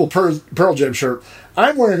wearing a cool Pearl Jam shirt.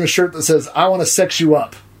 I'm wearing a shirt that says, I want to sex you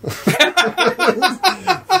up.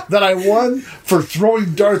 That I won for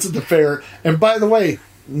throwing darts at the fair. And by the way,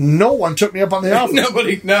 no one took me up on the offer. No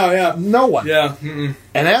one. Yeah. Mm-mm.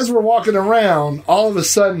 And as we're walking around, all of a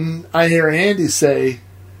sudden, I hear Andy say,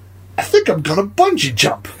 I think I'm going to bungee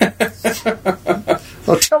jump.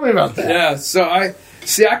 Well, tell me about that. Yeah. So I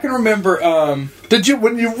can remember. Did you,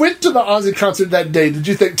 when you went to the Ozzy concert that day, did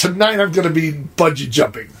you think, tonight I'm going to be bungee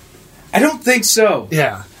jumping? I don't think so.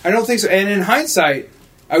 Yeah. I don't think so. And in hindsight,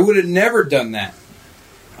 I would have never done that.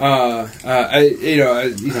 I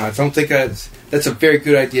don't think that's a very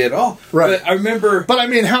good idea at all. Right. But I remember. But I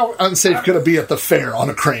mean, how unsafe could it be at the fair on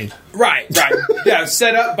a crane? Right. Yeah,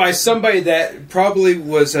 set up by somebody that probably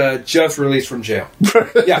was just released from jail.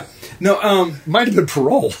 Yeah. No, Might have been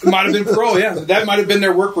parole. might have been parole, yeah. That might have been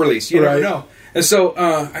their work release. You Right. never know. And so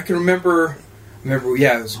I can remember,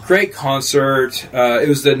 yeah, it was a great concert. It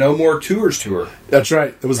was the No More Tours tour. That's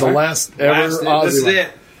right. It was the last ever Ozzy. This is one. it.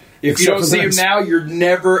 If Except you don't for the see him next- now, you're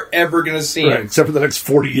never, ever going to see Right, him. except for the next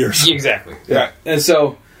 40 years. Exactly. Yeah. Right. And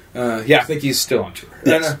so, I think he's still on tour.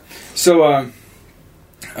 Yes. And,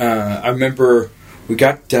 I remember we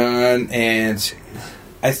got done, and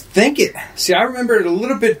I think I remember it a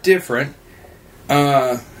little bit different,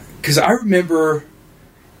 because I remember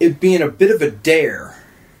it being a bit of a dare.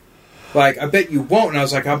 Like, I bet you won't, and I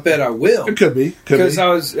was like, I bet I will. It could be. Because I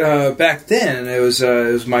was, back then, and it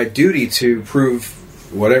was my duty to prove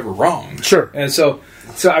whatever wrong. Sure. And so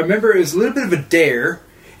I remember it was a little bit of a dare,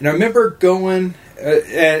 and I remember going,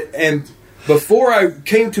 and before I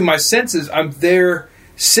came to my senses, I'm there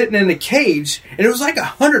sitting in a cage, and it was like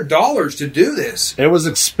 $100 to do this. It was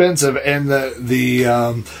expensive, and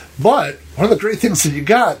but one of the great things that you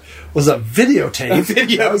got was a videotape. A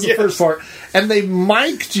video, That was the yes. first part, and they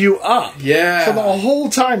mic'd you up. Yeah. So the whole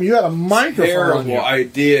time you had a microphone on you. Terrible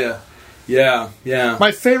idea. Yeah.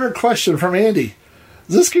 My favorite question from Andy: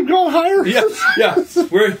 does this keep going higher?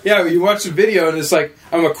 Yeah. You watch the video, and it's like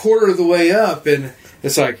I'm a quarter of the way up, and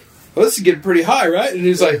it's like, well, this is getting pretty high, right? And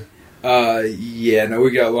he's like, yeah, no,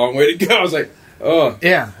 we got a long way to go. I was like, oh.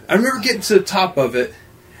 Yeah. I remember getting to the top of it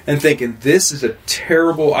and thinking, this is a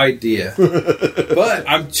terrible idea. But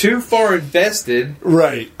I'm too far invested.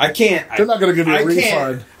 Right. I can't. They're not going to give you a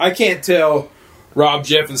refund. I can't tell Rob,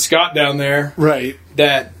 Jeff, and Scott down there Right.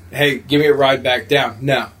 that, hey, give me a ride back down.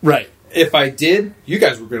 No. Right. If I did, you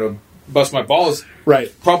guys were going to bust my balls.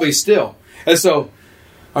 Right. Probably still. And so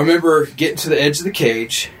I remember getting to the edge of the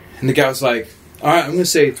cage, and the guy was like, all right, I'm going to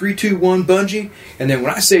say 3, 2, 1, bungee. And then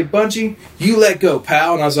when I say bungee, you let go,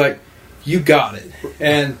 pal. And I was like, you got it.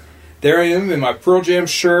 And there I am in my Pearl Jam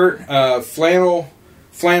shirt, flannel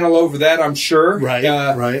over that, I'm sure. Right,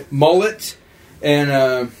 right. Mullet. And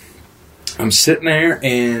I'm sitting there,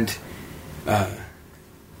 and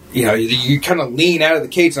you kind of lean out of the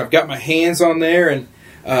cage, and I've got my hands on there, and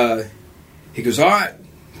he goes, all right,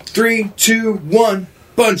 3, 2, 1,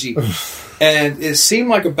 bungee. And it seemed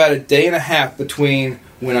like about a day and a half between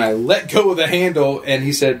when I let go of the handle and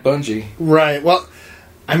he said bungee. Right. Well,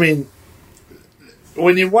 I mean,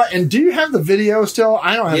 when you and do you have the video still?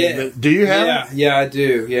 I don't have it. Do you have it? Yeah, I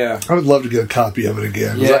do. Yeah. I would love to get a copy of it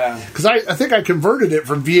again. Yeah. Because I think I converted it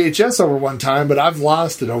from VHS over one time, but I've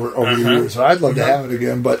lost it over the years. So I'd love to have it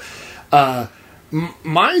again. But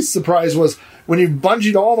my surprise was when you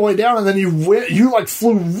bungeed all the way down and then you like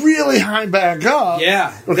flew really high back up.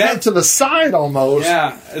 Yeah. Or kind of to the side almost.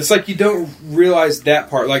 Yeah. It's like you don't realize that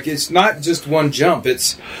part. Like, it's not just one jump.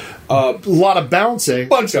 It's A lot of bouncing.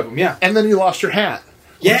 bunch of them, yeah. And then you lost your hat.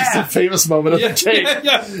 Yeah. Which is the famous moment of the tape.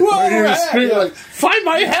 Yeah. Where you were screaming yeah. like, find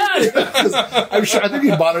my hat! 'Cause I'm sure, I think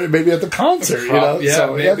you bought it maybe at the concert, you know? Yeah,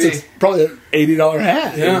 so maybe. that's probably an $80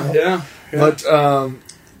 hat. you know? Yeah. But,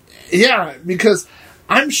 yeah, because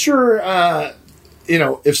I'm sure,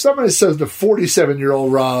 if somebody says to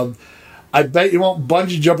 47-year-old Rob, I bet you won't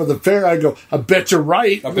bungee jump at the fair, I go, I bet you're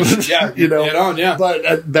right. Yeah, you know? dead on, yeah.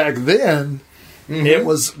 But back then, it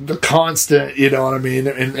was the constant, you know what I mean?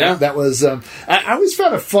 And Yeah. that was, I always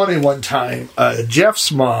found it funny one time,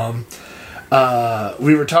 Jeff's mom,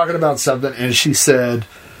 we were talking about something, and she said,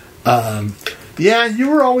 yeah, you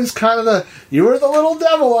were always kind of you were the little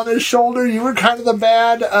devil on his shoulder, you were kind of the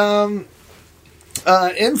bad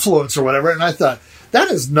influence or whatever, and I thought, that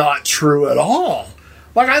is not true at all.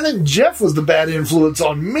 Like, I think Jeff was the bad influence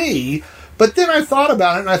on me, But then I thought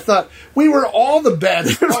about it, and I thought, we were all the bad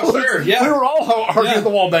influences. Sure, yeah. We were all Hardy the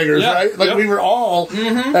Wall Bangers, Yeah, right? Like, yep. we were all,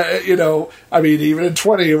 I mean, even at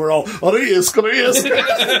 20, we were all, Arias.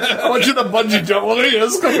 I want you to bungee jump,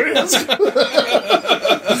 Arias.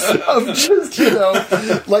 Of just,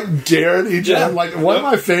 like, daring each other. Like, one of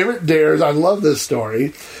my favorite dares, I love this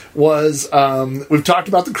story, was, we've talked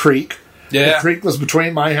about the creek. Yeah. The creek was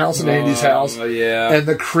between my house and Andy's house. Yeah. And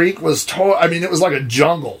the creek was it was like a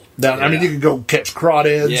jungle down. I mean, you could go catch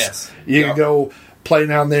crawdads. Yes. You could go play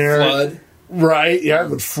down there. Flood. Right, yeah, it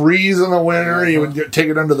would freeze in the winter. You would take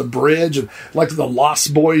it under the bridge, and like the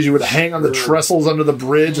Lost Boys, you would hang on the trestles under the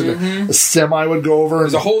bridge, and the semi would go over. It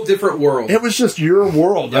was a whole different world. It was just your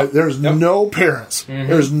world. Yep. There's no parents.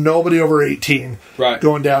 There's nobody over 18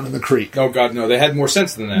 going down in the creek. Oh, God, no. They had more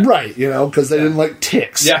sense than that. Right, because they didn't like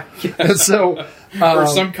ticks. Yeah. And so... or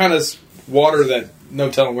some kind of water that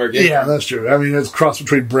no telling where it gets Yeah, from. that's true. I mean, it's a cross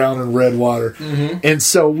between brown and red water. And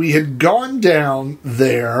so we had gone down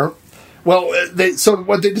there. Well, so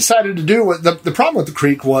what they decided to do, the problem with the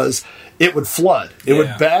creek was it would flood. It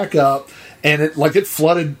would back up, and it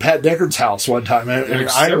flooded Pat Deckard's house one time.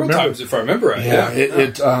 Several times, if I remember right. Yeah,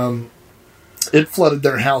 it flooded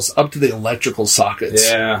their house up to the electrical sockets.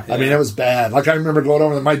 Yeah. I mean, it was bad. Like, I remember going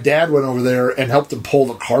over there. My dad went over there and helped them pull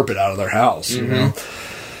the carpet out of their house. You know?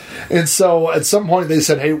 And so at some point they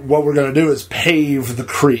said, hey, what we're going to do is pave the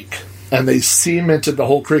creek. And they cemented the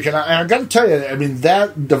whole creek. And I got to tell you, I mean,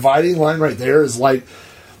 that dividing line right there is like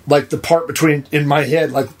the part between, in my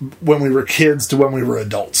head, like when we were kids to when we were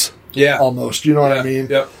adults. Yeah. Almost. You know what I mean?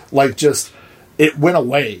 Yep. Like, just, it went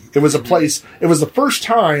away. It was a place, it was the first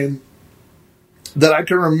time that I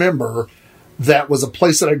can remember that was a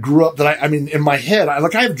place that I grew up, that I mean, in my head, I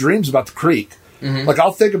have dreams about the creek. Like,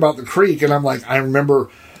 I'll think about the creek, and I'm like, I remember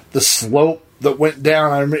the slope that went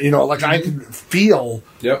down. I remember, I could feel...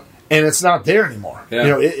 Yep. And it's not there anymore.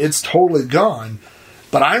 Yeah. It's totally gone.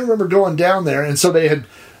 But I remember going down there, and so they had...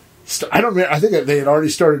 I think that they had already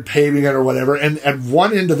started paving it or whatever, and at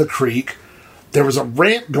one end of the creek, there was a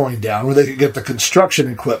ramp going down where they could get the construction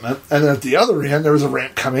equipment, and then at the other end, there was a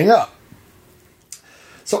ramp coming up.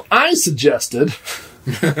 So I suggested,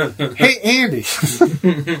 hey, Andy,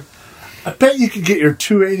 I bet you could get your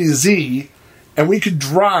 280Z, and we could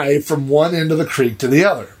drive from one end of the creek to the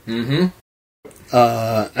other.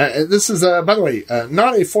 This is, by the way,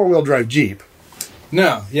 not a four-wheel drive Jeep.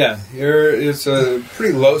 No, yeah. It's a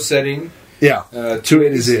pretty low setting. Yeah,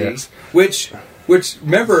 280Z. Which,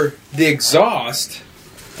 remember, the exhaust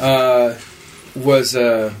was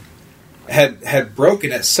had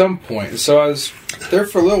broken at some point. So I was there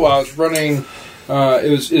for a little while. I was running.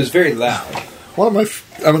 It was very loud. I'm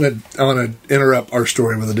gonna interrupt our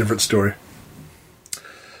story with a different story.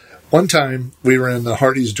 One time we were in the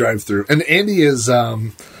Hardee's drive-thru, and Andy is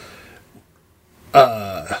one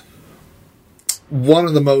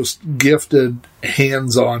of the most gifted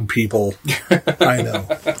hands-on people I know.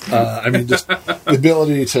 I mean, just the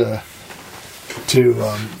ability to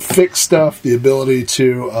fix stuff, the ability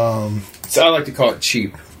to... So I like to call it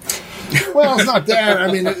cheap. Well, it's not that. I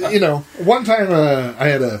mean, one time I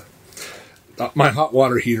had my hot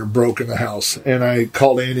water heater broke in the house, and I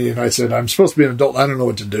called Andy and I said, I'm supposed to be an adult, I don't know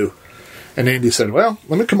what to do. And Andy said, well,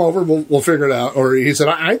 let me come over, we'll figure it out. Or he said,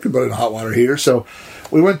 I could put in a hot water heater. So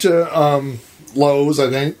we went to Lowe's, I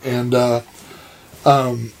think, and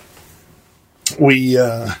we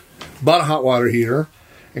bought a hot water heater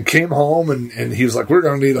and came home, and he was like, we're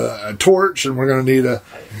going to need a torch, and we're going to need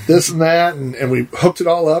this and that, and we hooked it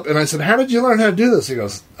all up. And I said, how did you learn how to do this? He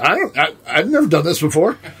goes, I've never done this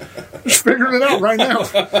before. Just figuring it out right now.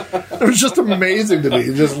 It was just amazing to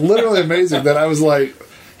me. Just literally amazing that I was like,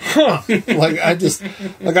 huh. Like, I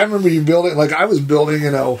remember you building, like, I was building,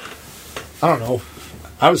 I don't know,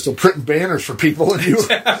 I was still printing banners for people, and you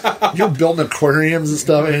were building aquariums and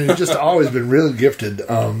stuff, and you've just always been really gifted,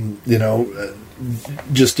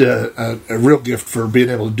 just a real gift for being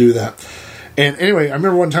able to do that. And anyway, I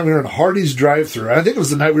remember one time we were in a Hardee's drive-thru. I think it was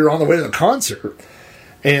the night we were on the way to the concert,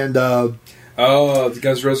 and the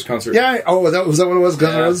Guns N' Roses concert. Yeah. Was that what it was?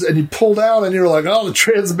 Guns N' Roses, and you pulled out, and you were like, "Oh, the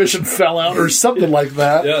transmission fell out," or something like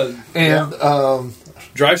that. Yeah. And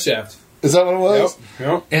drive shaft. Is that what it was?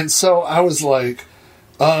 Yep. And so I was like,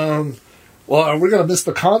 well, are we going to miss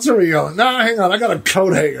the concert? Or you go, no, hang on, I got a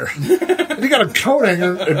coat hanger. And you got a coat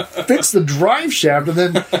hanger and fix the drive shaft, and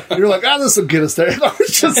then you're like, this will get us there. And I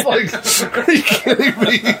was just like, are you kidding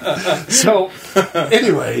me? So,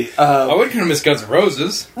 anyway. I would kind of miss Guns N'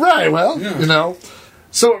 Roses. Right, well,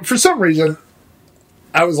 So, for some reason,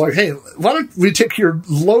 I was like, hey, why don't we take your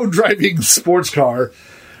low-driving sports car,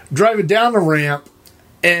 drive it down the ramp,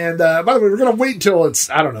 And by the way, we're going to wait till it's,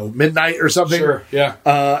 I don't know, midnight or something. Sure, yeah.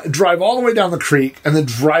 Drive all the way down the creek and then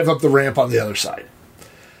drive up the ramp on the other side.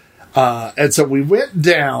 And so we went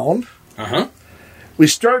down. Uh-huh. We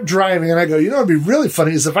start driving, and I go, it'd be really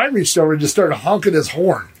funny is if I reached over and just started honking his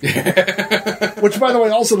horn. Which, by the way,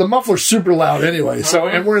 also the muffler's super loud anyway. So,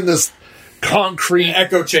 and we're in this concrete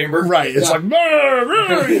echo chamber. Right. It's like, "Brr,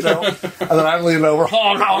 brr," and then I'm leaning over,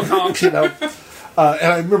 honk, honk, honk, And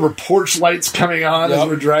I remember porch lights coming on as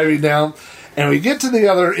we're driving down. And we get to the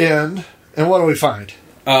other end, and what do we find?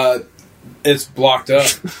 It's blocked up.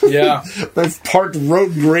 Yeah. They've parked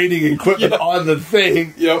road grading equipment on the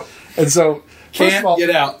thing. Yep. And so, first of all, get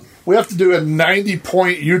out. We have to do a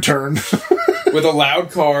 90-point U-turn. With a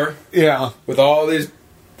loud car. Yeah. With all these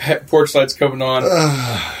porch lights coming on.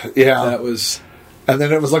 Yeah. That was... And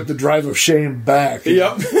then it was like the drive of shame back.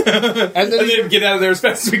 Yep. And then get out of there as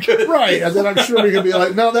fast as we could. Right. And then I'm sure we could be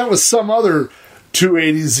like, no, that was some other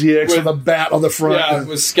 280 ZX with a bat on the front. Yeah,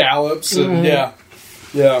 with scallops. And, yeah.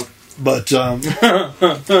 But,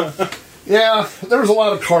 yeah, there was a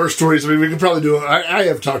lot of car stories. I mean, we could probably do it. I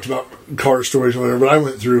have talked about car stories or whatever, but I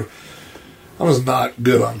was not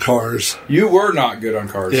good on cars. You were not good on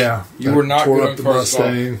cars. Yeah. You were not good on the cars.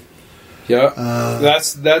 Mustang. Yeah.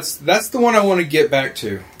 That's the one I want to get back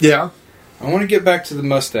to. Yeah. I want to get back to the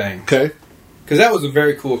Mustang. Okay. Because that was a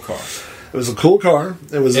very cool car. It was a cool car.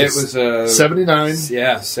 It was a 79.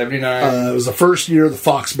 Yeah, 79. It was the first year of the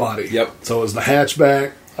Fox body. Yep. So it was the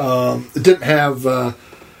hatchback. It didn't have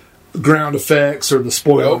ground effects or the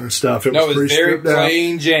spoiler and stuff. It was pretty very stripped out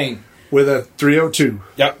plain Jane. with a 302.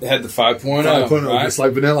 Yep, it had the 5.0. 5.0, right? just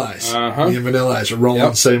like Vanilla Ice. Uh-huh. Me and Vanilla Ice are rolling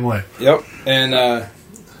the same way. Yep. And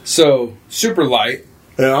so, super light,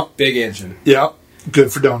 Yeah. big engine. Yeah.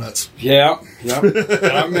 Good for donuts. Yeah. Yep.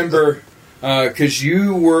 I remember, because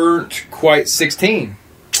you weren't quite 16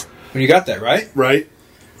 when you got that, right? Right.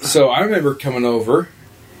 So I remember coming over,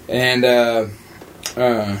 and it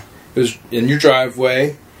was in your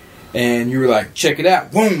driveway, and you were like, check it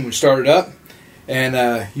out. Boom, we started up,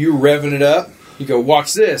 and you were revving it up. You go,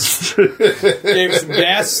 watch this. Gave it some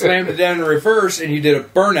gas, slammed it down in reverse, and you did a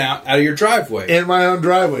burnout out of your driveway. In my own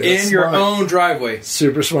driveway. That's In your smart. own driveway.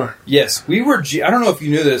 Super smart. Yes, we were, I don't know if you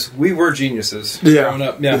knew this, we were geniuses Yeah. growing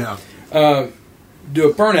up. Yeah. Do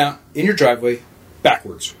a burnout in your driveway,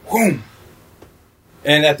 backwards. Boom.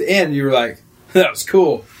 And at the end, you were like, that was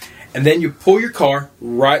cool. And then you pull your car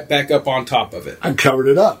right back up on top of it. I covered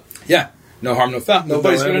it up. Yeah. No harm, no foul.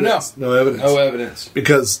 Nobody's going to know. No evidence. No evidence.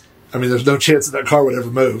 Because, I mean, there's no chance that cart would ever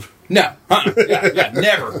move. No. Yeah,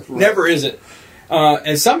 never. Right. Never is it.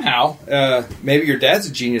 And somehow, maybe your dad's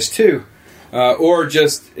a genius too. Or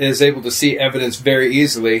just is able to see evidence very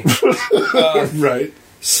easily. Right.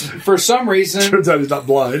 For some reason... Turns out he's not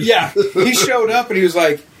blind. Yeah. He showed up and he was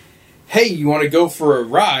like, hey, you want to go for a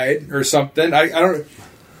ride or something? I don't...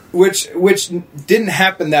 Which didn't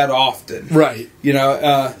happen that often. Right. You know,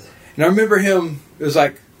 and I remember him, it was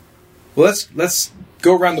like, well, let's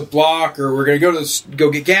go around the block, or we're going to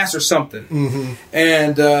go get gas or something. Mm-hmm.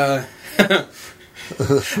 And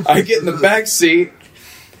I get in the back seat,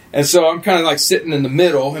 and so I'm kind of like sitting in the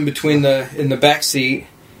middle, in between in the back seat,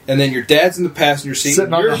 and then your dad's in the passenger seat.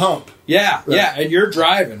 Sitting on the hump. Yeah, right. Yeah, and you're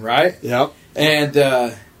driving, right? Yep.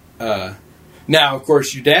 And now, of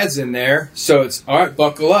course, your dad's in there, so it's, all right,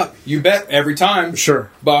 buckle up. You bet, every time. Sure.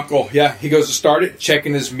 Buckle. Yeah, he goes to start it,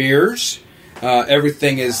 checking his mirrors.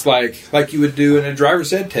 Everything is like you would do in a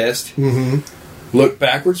driver's ed test. Mm-hmm. Look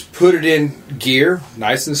backwards, put it in gear,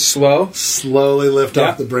 nice and slow. Slowly lift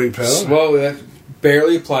off the brake pedal. Slowly,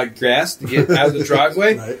 barely apply gas to get out of the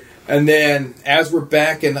driveway. Right. And then, as we're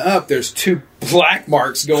backing up, there's 2 black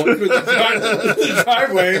marks going through the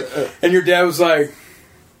driveway. And your dad was like,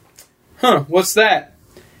 huh, what's that?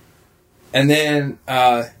 And then,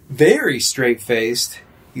 very straight-faced,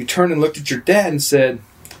 you turned and looked at your dad and said,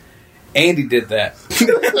 Andy did that.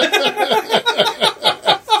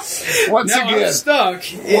 Once now again. I'm stuck.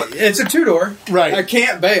 It's a 2-door. Right. I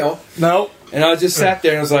can't bail. No. And I just sat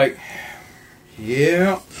there and I was like,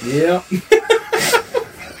 yeah.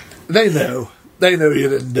 They know. They knew you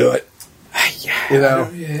didn't do it. Yeah. You know?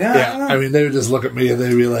 Yeah. I mean, they would just look at me and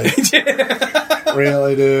they'd be like,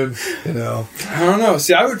 really, dude? You know? I don't know.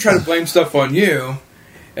 See, I would try to blame stuff on you.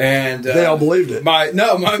 And they all believed it. My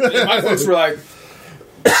folks were like,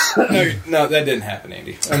 no, that didn't happen,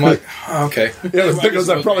 Andy. I'm like, oh, okay. Yeah, it's because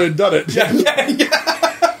I probably had done it. Yeah.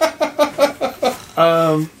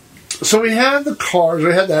 So we had the cars,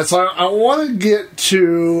 we had that. So I want to get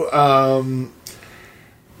to,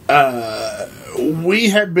 we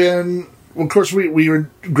had been, well, of course, we were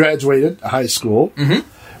graduated high school.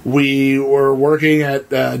 Mm-hmm. We were working at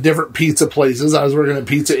different pizza places. I was working at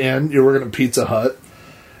Pizza Inn. You were working at Pizza Hut.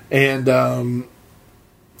 And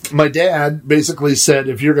my dad basically said,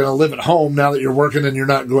 if you're going to live at home now that you're working and you're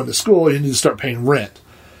not going to school, you need to start paying rent.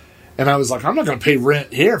 And I was like, I'm not going to pay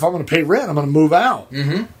rent here. If I'm going to pay rent, I'm going to move out.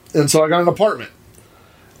 Mm-hmm. And so I got an apartment.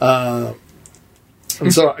 And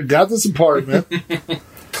so I got this apartment.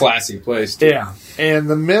 Classy place, too. Yeah. And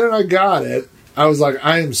the minute I got it, I was like,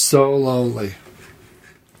 I am so lonely.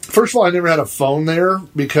 First of all, I never had a phone there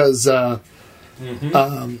because I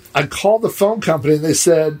called the phone company and they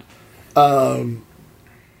said I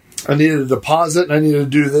needed a deposit and I needed to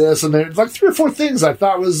do this. And they like 3 or 4 things I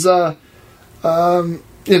thought was,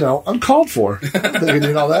 uncalled for. Thinking,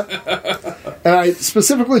 you know that? And I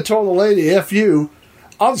specifically told the lady, F you,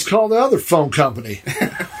 I'll just call the other phone company.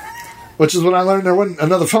 Which is when I learned there wasn't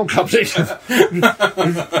another phone company.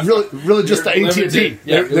 really just the AT&T.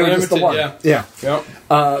 Yeah, they were just the one. Yeah. Yep.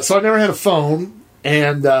 So I never had a phone.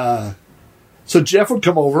 And so Jeff would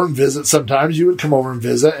come over and visit sometimes. You would come over and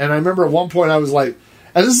visit. And I remember at one point I was like,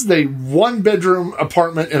 and this is a 1-bedroom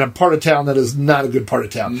apartment in a part of town that is not a good part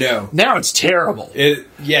of town. No. Now it's terrible.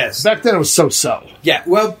 Yes. Back then it was so-so. Yeah,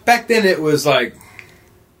 well, back then it was like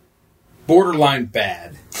borderline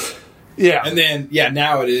bad. Yeah. And then,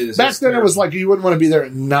 now it is. Back then it was like you wouldn't want to be there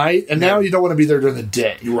at night, and now you don't want to be there during the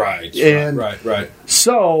day. Right. And Right.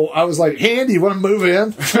 So I was like, hey, Andy, you want to move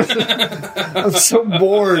in? I'm so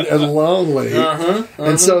bored and lonely.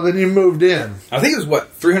 And so then you moved in. I think it was,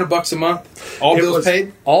 $300 a month? All bills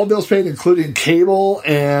paid? All bills paid, including cable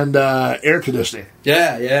and air conditioning.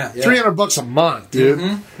 Yeah. $300 a month,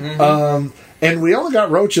 dude. And we only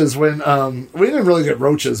got roaches when, we didn't really get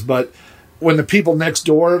roaches, but when the people next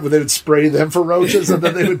door, they would spray them for roaches, and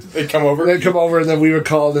then they would they'd come over. They'd come over, and then we would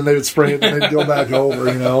call, and then they would spray it, and they'd go back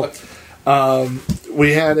over. You know,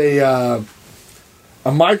 we had a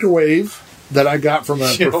microwave that I got from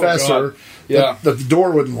a professor. That the door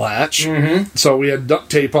wouldn't latch, so we had duct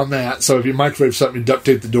tape on that. So if you microwave something, you duct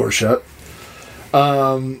tape the door shut.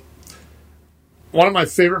 One of my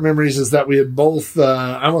favorite memories is that we had both.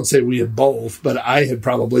 I won't say we had both, but I had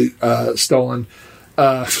probably stolen.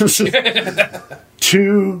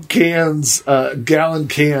 2 gallon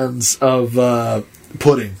cans of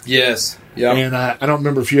pudding. Yes. Yeah. And I don't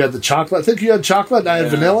remember if you had the chocolate. I think you had chocolate and I had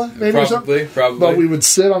vanilla, maybe or something. Probably. But we would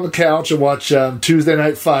sit on the couch and watch Tuesday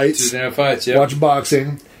night fights. Watch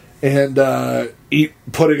boxing and eat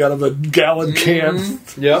pudding out of a gallon can.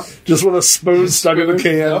 Yep. Just with a spoon stuck in the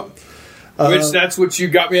can. Yep. Which that's what you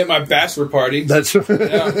got me at my bachelor party. That's you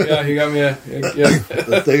got me a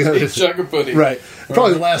chunk of pudding. Right. It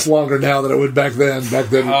probably lasts longer now than it would back then.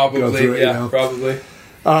 Probably, go through it, probably.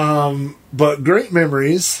 But great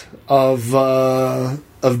memories of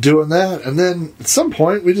doing that, and then at some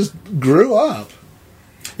point we just grew up.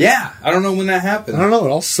 Yeah, I don't know when that happened. I don't know. It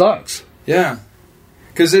all sucks. Yeah,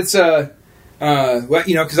 because it's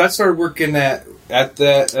because I started working at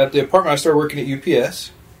the apartment. I started working at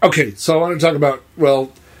UPS. Okay, so I want to talk about,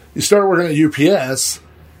 you started working at UPS.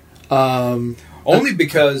 Only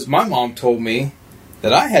because my mom told me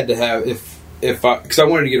that I had to have, because I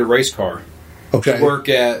wanted to get a race car. Okay.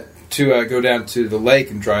 To go down to the lake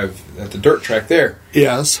and drive at the dirt track there.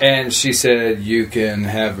 Yes. And she said, you can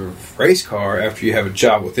have a race car after you have a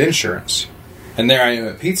job with insurance. And there I am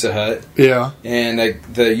at Pizza Hut. Yeah. And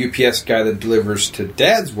the UPS guy that delivers to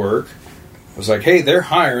Dad's work was like, hey, they're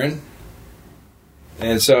hiring.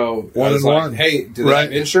 And so I was like, hey, do they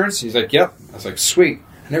have insurance? He's like, yep. I was like, sweet.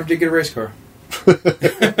 I never did get a race car.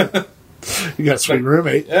 You got a sweet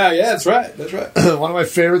roommate. Yeah, that's right. One of my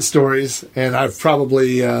favorite stories, and I've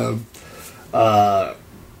probably embellished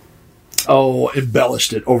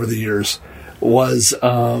it over the years, was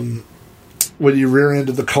when you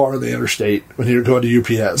rear-ended the car on the interstate when you were going to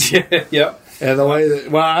UPS. Yeah. And the way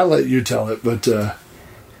that, I'll let you tell it, but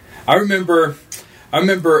I remember I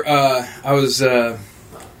was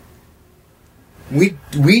we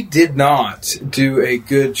did not do a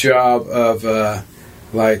good job of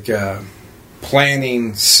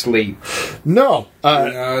planning sleep. No.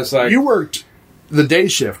 It's like you worked the day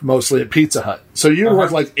shift mostly at Pizza Hut. So you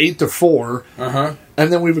worked like 8 to 4. And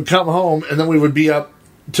then we would come home and then we would be up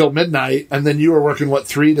till midnight, and then you were working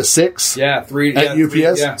 3 to 6? Yeah, 3 at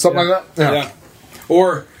UPS, something like that. Yeah.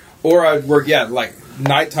 Or I'd work like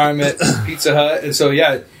nighttime at Pizza Hut, and so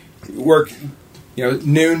work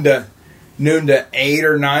noon to 8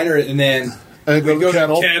 or 9, and then go to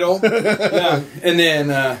the kettle. And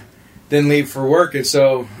then leave for work, and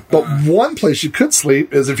so. But one place you could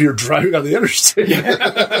sleep is if you're driving on the interstate.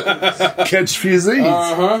 Catch few Z's.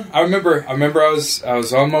 I remember I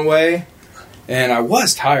was on my way, and I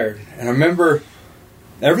was tired, and I remember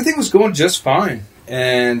everything was going just fine.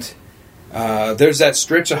 And there's that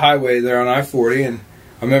stretch of highway there on I-40, and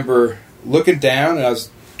I remember looking down, and I was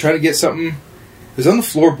trying to get something. It was on the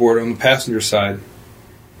floorboard on the passenger side,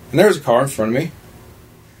 and there was a car in front of me.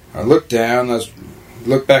 I looked down,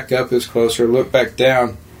 looked back up, it was closer, looked back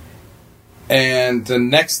down, and the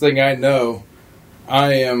next thing I know,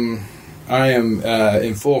 I am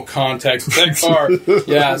in full contact with that car.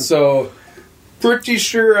 Yeah, so pretty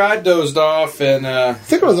sure I dozed off, and I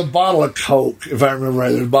think it was a bottle of Coke, if I remember right.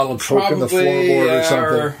 There was a bottle of Coke in the floorboard or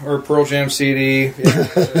something. Or Pearl Jam CD.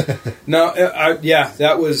 Yeah. No,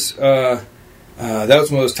 that was one of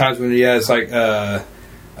those times when it's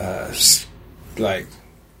like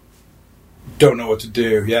don't know what to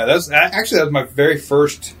do. Yeah, that was my very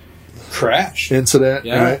first crash incident.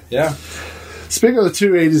 Yeah, right? Yeah. Speaking of the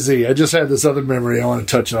 280Z, I just had this other memory I want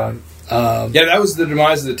to touch on. That was the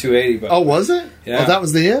demise of the 280. But was it? Yeah. Oh, that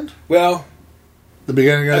was the end? Well, the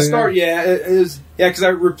beginning of it was, because I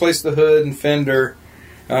replaced the hood and fender,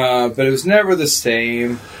 but it was never the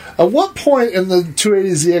same. At what point in the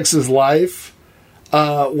 280ZX's life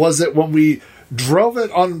was it when we drove it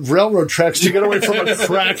on railroad tracks to get away from a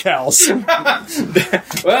crack house?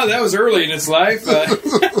 Well, that was early in its life.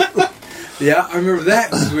 Yeah, I remember that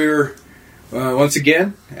because we were, once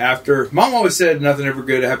again, after... Mom always said nothing ever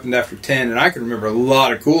good happened after 10, and I can remember a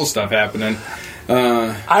lot of cool stuff happening.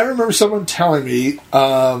 I remember someone telling me,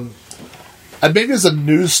 I think it was a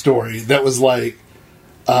news story that was like,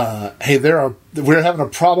 hey, we're having a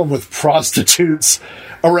problem with prostitutes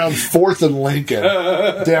around 4th and Lincoln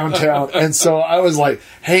downtown. And so I was like,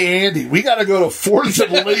 hey, Andy, we got to go to 4th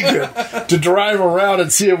and Lincoln to drive around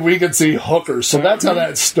and see if we can see hookers. So that's how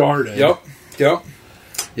that started. Yep.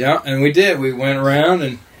 Yeah, and we did. We went around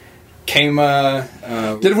and came...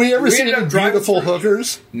 did we ever see any beautiful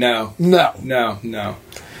hookers? No.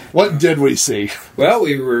 What did we see? Well,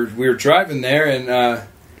 we were driving there, and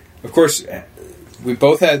of course, we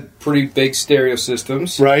both had pretty big stereo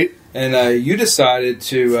systems. Right. And you decided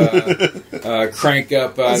to crank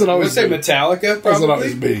up, let's say Metallica, probably. That's what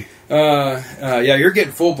always be. Yeah, you're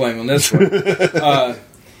getting full blame on this one.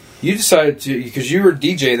 You decided to, because you were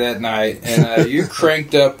DJ that night, and you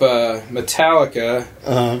cranked up Metallica.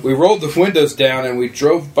 We rolled the windows down, and we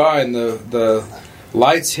drove by, and the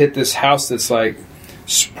lights hit this house that's like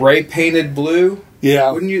spray painted blue.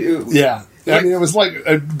 Yeah. Wouldn't you? Yeah. I mean, it was like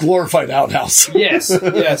a glorified outhouse.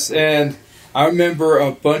 Yes. And I remember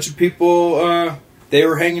a bunch of people, they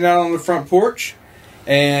were hanging out on the front porch,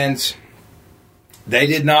 and they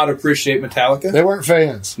did not appreciate Metallica. They weren't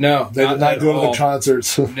fans. No. They did not go to the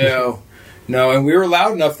concerts. No. And we were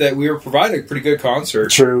loud enough that we were providing a pretty good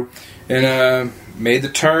concert. True. And made the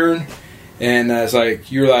turn, and it's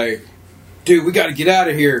like, you're like, dude, we got to get out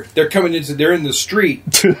of here. They're in the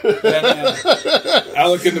street. And, I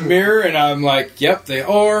look in the mirror, and I'm like, yep, they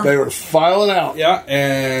are. They were filing out. Yeah,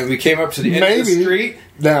 and we came up to the end of the street.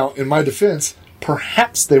 Now, in my defense,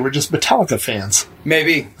 perhaps they were just Metallica fans.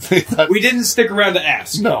 Maybe. We didn't stick around to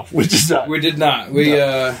ask. No, we did not. We did not.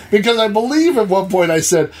 Because I believe at one point I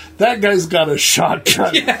said, that guy's got a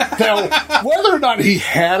shotgun. Yeah. Now, whether or not he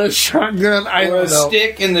had a shotgun, I don't know. Or a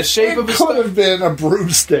stick in the shape of a stick. It could have been a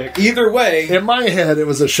broomstick. Either way. In my head, it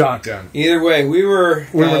was a shotgun. Either way, we were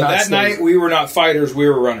not that night, we were not fighters, we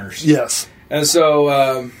were runners. Yes. And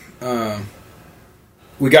so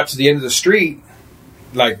we got to the end of the street,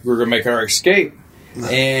 like we were going to make our escape.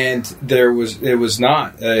 And it was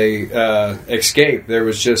not a escape. There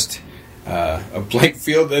was just a blank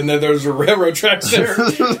field, and then there was a railroad tracks there.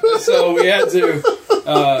 So we had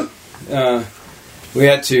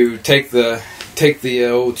to take the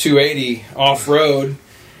old 280 off road,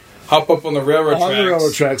 hop up on the railroad tracks. On the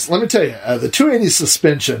railroad tracks. Let me tell you, the 280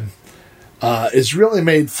 suspension is really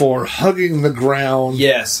made for hugging the ground.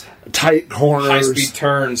 Yes. Tight corners. High speed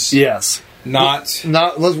turns. Yes. Not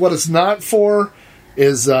what it's not for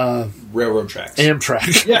is railroad tracks.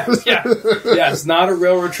 Amtrak. Yeah. It's not a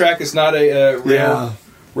railroad track. It's not a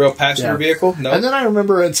rail passenger vehicle. No. And then I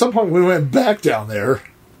remember at some point we went back down there.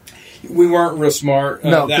 We weren't real smart.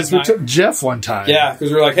 No, because we took Jeff one time. Yeah, because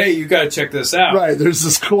we were like, hey, you got to check this out. Right, there's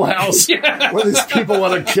this cool house where these people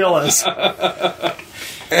want to kill us.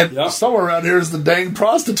 And somewhere around here is the dang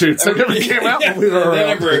prostitutes. They never came out when we were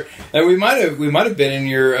around. And we might have been in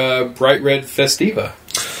your bright red Festiva.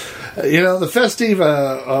 You know, the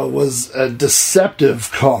Festiva was a deceptive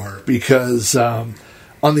car because on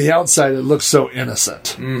the outside it looked so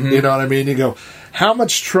innocent. Mm-hmm. You know what I mean? You go, how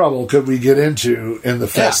much trouble could we get into in the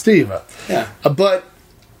Festiva? Yeah. But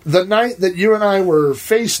the night that you and I were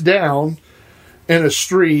face down in a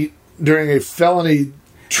street during a felony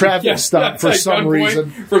traffic stop for like some gunpoint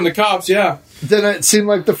reason, from the cops. Yeah, then it seemed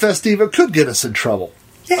like the Festiva could get us in trouble.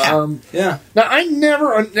 yeah. Now, I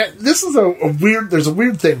never. This is a weird. There's a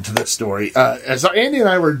weird thing to this story. As Andy and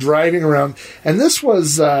I were driving around, and this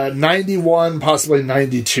was 91, possibly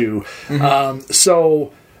 92.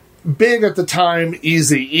 So big at the time,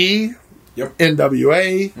 Eazy-E, Yep.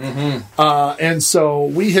 NWA, and so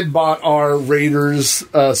we had bought our Raiders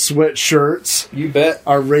sweatshirts. You bet.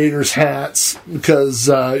 Our Raiders hats, because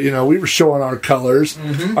we were showing our colors.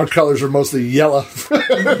 Our colors were mostly yellow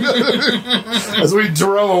as we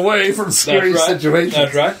drove away from scary situations.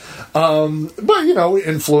 That's right. But we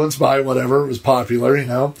influenced by whatever was popular,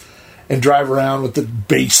 and drive around with the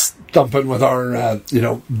bass thumping with our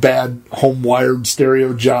bad home wired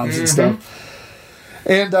stereo jobs and stuff.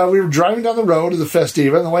 And we were driving down the road to the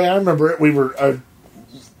Festiva, and the way I remember it, we were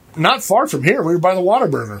not far from here. We were by the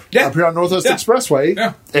Whataburger up here on Northwest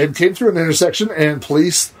Expressway, and came through an intersection, and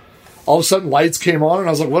police, all of a sudden, lights came on, and I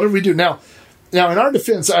was like, what did we do? Now, in our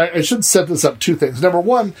defense, I should set this up two things. Number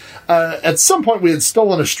one, at some point, we had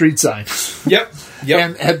stolen a street sign. Yep.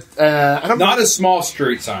 And had, I don't Not a small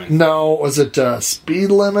street sign. No, was it speed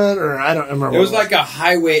limit, or I don't remember. It was like a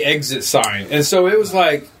highway exit sign. And so it was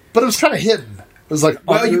like... But it was kind of hidden. It was like...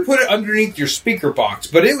 you put it underneath your speaker box,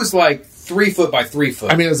 but it was like 3 foot by 3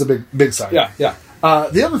 foot. I mean, it was a big sign. Yeah.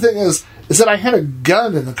 The other thing is that I had a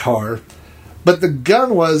gun in the car, but the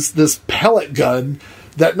gun was this pellet gun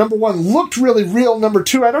that, number one, looked really real. Number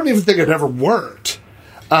two, I don't even think it ever worked.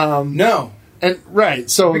 No. And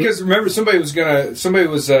so because remember, we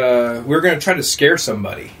were gonna try to scare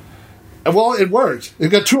somebody. Well, it worked. It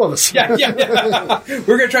got two of us. Yeah. We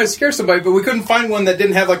were gonna try to scare somebody, but we couldn't find one that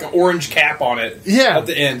didn't have like an orange cap on it. Yeah. At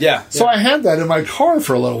the end. Yeah. So I had that in my car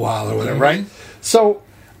for a little while or whatever, right? So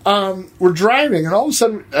we're driving, and all of a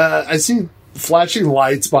sudden I see flashing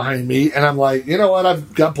lights behind me, and I'm like, you know what?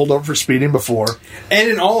 I've got pulled over for speeding before. And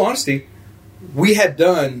in all honesty, we had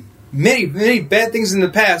done many, many bad things in the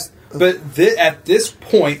past, but at this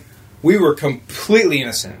point, we were completely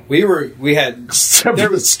innocent. We had except for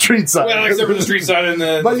the street sign. Well, except for the street sign and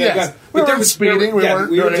the. But yes, we weren't speeding. We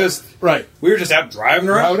were just right. We were just out driving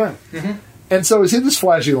around. And so we see these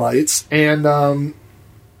flashing lights, and I'm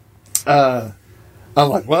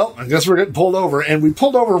like, well, I guess we're getting pulled over. And we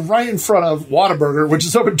pulled over right in front of Whataburger, which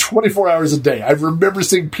is open 24 hours a day. I remember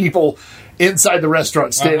seeing people inside the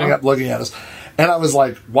restaurant standing up looking at us. And I was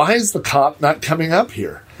like, why is the cop not coming up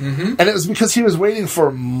here? And it was because he was waiting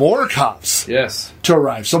for more cops to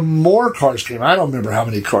arrive. So more cars came. I don't remember how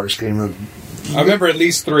many cars came. I remember at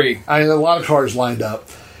least 3. I had a lot of cars lined up.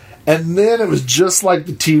 And then it was just like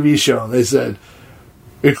the TV show. They said,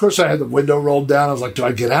 of course, I had the window rolled down. I was like, do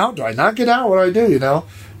I get out? Do I not get out? What do I do,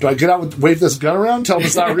 Do I get out, wave this gun around, tell them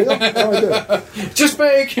it's not real? What do I do? Just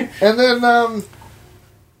fake. And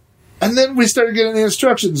then we started getting the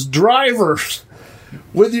instructions. Driver,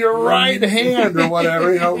 with your right hand or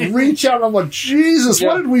whatever, reach out. I'm like, Jesus,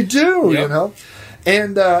 what did we do,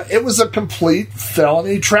 And it was a complete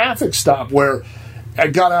felony traffic stop where I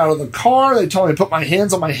got out of the car. They told me to put my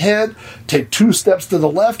hands on my head, take 2 steps to the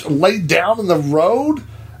left, lay down in the road.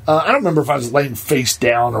 I don't remember if I was laying face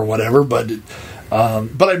down or whatever, but I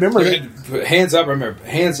remember hands up. Remember,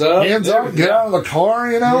 hands up, get out of the car.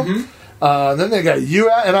 Then they got you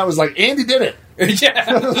out, and I was like, Andy did it. Yeah,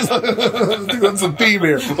 I think that's the theme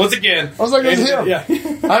here. Once again, I was like, it's him. Yeah.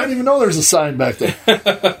 I didn't even know there's a sign back there.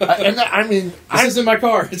 This is in my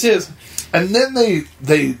car. It's his. And then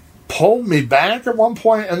they pulled me back at one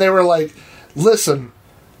point, and they were like, listen,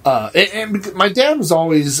 and my dad was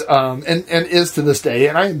always, and is to this day,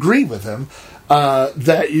 and I agree with him,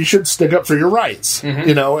 that you should stick up for your rights.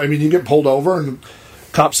 You get pulled over, and the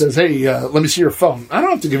cop says, hey, let me see your phone. I don't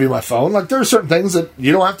have to give you my phone. Like, there are certain things that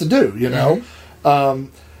you don't have to do,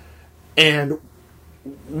 and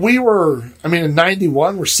we were, in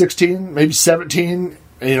 91, we're 16, maybe 17,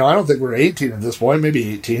 I don't think we're 18 at this point,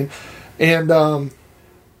 maybe 18, and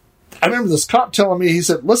I remember this cop telling me, he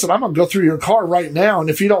said, listen, I'm going to go through your car right now, and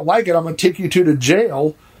if you don't like it, I'm going to take you to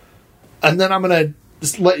jail, and then I'm going to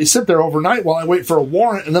just let you sit there overnight while I wait for a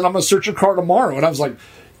warrant, and then I'm going to search your car tomorrow. And I was like,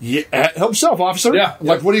 yeah, help yourself, officer. Yeah.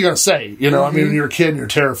 Like, what are you going to say? When you're a kid and you're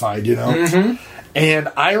terrified, And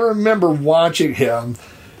I remember watching him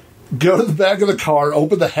go to the back of the car,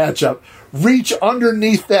 open the hatch up, reach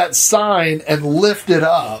underneath that sign and lift it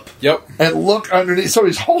up. Yep. And look underneath. So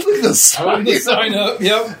he's holding the sign, up.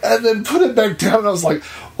 Yep. And then put it back down. And I was like,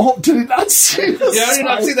 oh, did he not see the sign? Yeah, I did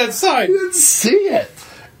not see that sign. He didn't see it.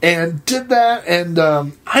 And did that. And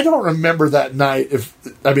I don't remember that night.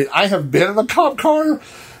 I have been in a cop car,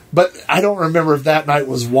 but I don't remember if that night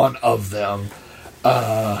was one of them.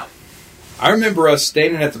 I remember us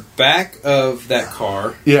standing at the back of that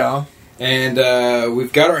car, Yeah. and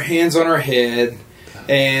we've got our hands on our head,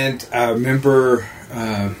 and I remember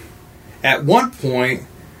at one point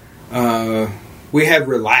we had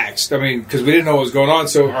relaxed. I mean, because we didn't know what was going on,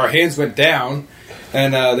 so our hands went down,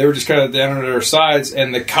 and they were just kind of down at our sides,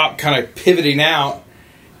 and the cop kind of pivoting out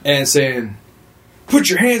and saying, "Put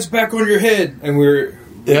your hands back on your head," and we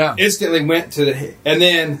instantly went to the, and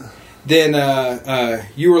then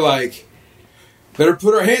you were like, "Better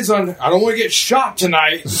put our hands on. I don't want to get shot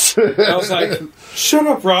tonight." And I was like, "Shut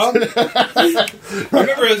up, Rob." I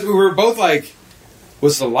remember as we were both like,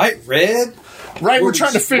 "Was the light red?" Right, we're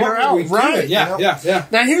trying to figure out. Right. Yeah, yeah.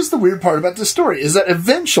 Now, here's the weird part about this story, is that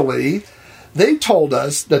eventually they told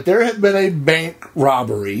us that there had been a bank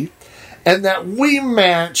robbery and that we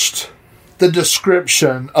matched the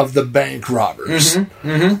description of the bank robbers,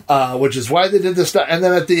 which is why they did this stuff. And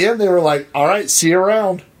then at the end, they were like, "All right, see you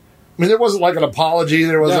around." I mean, there wasn't like an apology.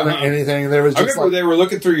 There wasn't anything. There was. Just I remember they were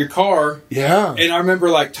looking through your car. Yeah, and I remember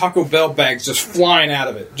like Taco Bell bags just flying out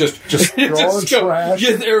of it, just throwing trash.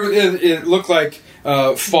 Yeah, it looked like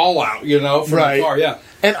fallout, from the car. Yeah,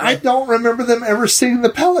 and I don't remember them ever seeing the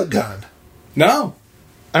pellet gun. No,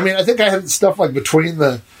 I mean, I think I had stuff like between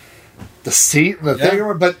the seat and the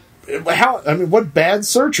thing, but. How? I mean, what bad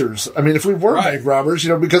searchers? I mean, if we were bank robbers,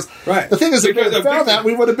 because the thing is, if we had found that,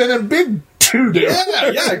 we would have been in big doo-doo.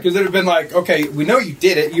 Yeah, because it would have been like, okay, we know you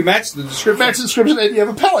did it. You matched the description. And you have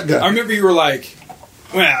a pellet gun. I remember you were like,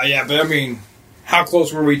 well, yeah, but I mean, how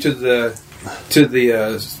close were we to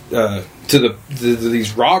these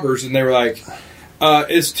robbers? And they were like,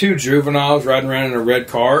 it's two juveniles riding around in a red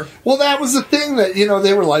car. Well, that was the thing that,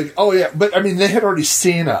 they were like, oh, yeah. But, I mean, they had already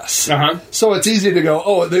seen us. So it's easy to go,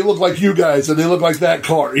 oh, they look like you guys, and they look like that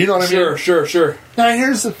car. You know what I mean? Sure. Now,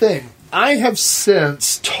 here's the thing. I have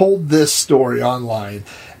since told this story online,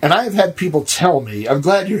 and I have had people tell me, I'm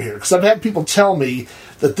glad you're here, because I've had people tell me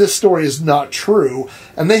that this story is not true,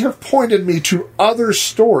 and they have pointed me to other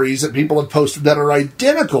stories that people have posted that are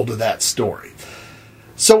identical to that story.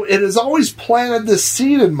 So it has always planted this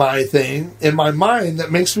seed in my mind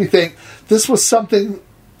that makes me think this was something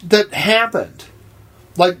that happened.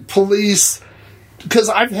 Like police, because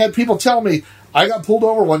I've had people tell me, I got pulled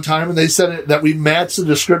over one time and they said that we matched the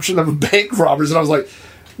description of bank robbers, and I was like,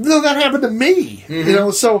 no, that happened to me.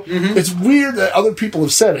 So it's weird that other people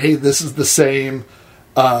have said, hey, this is the same,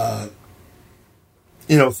 thing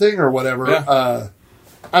or whatever. Yeah.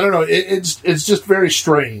 I don't know. It's just very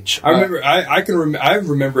strange. I remember. I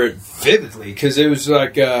remember it vividly because it was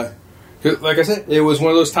like I said, it was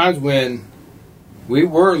one of those times when we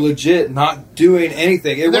were legit not doing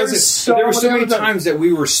anything. There were so many times that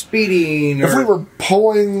we were speeding, if we were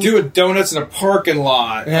doing donuts in a parking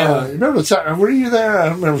lot. Yeah, remember the time? Were you there? I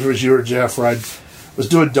don't remember if it was you or Jeff. Where I was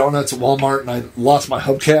doing donuts at Walmart and I lost my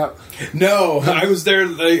hubcap. No, I was there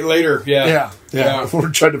later. Yeah.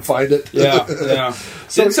 We're trying to find it. Yeah.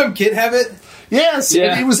 So did some kid have it? Yes,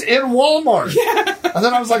 and he was in Walmart. Yeah. And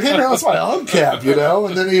then I was like, hey, man, that's my hubcap,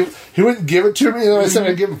 And then he wouldn't give it to me. And then I said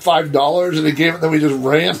I'd give him $5, and he gave it, and then we just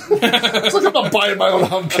ran. It's like, I'm not buying my own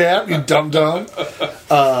hubcap, you dum-dum.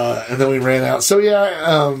 And then we ran out. So,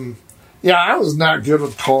 I was not good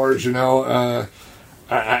with cars, I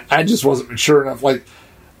just wasn't mature enough. Like,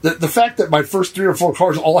 the fact that my first 3 or 4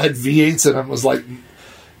 cars all had V8s in them was like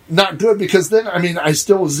not good, because then, I mean, I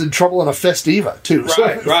still was in trouble in a Festiva too.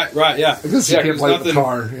 Right, yeah. Because you can't blame the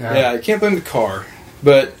car. Yeah, you can't blame the car.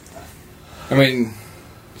 But, I mean,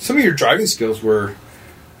 some of your driving skills were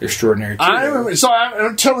extraordinary too. I remember, so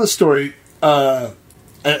I'm telling this story. And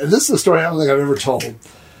this is a story I don't think I've ever told.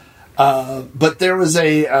 But there was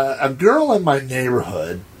a girl in my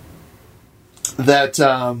neighborhood that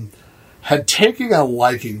had taken a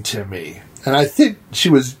liking to me. And I think she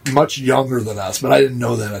was much younger than us, but I didn't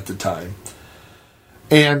know that at the time.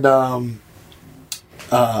 And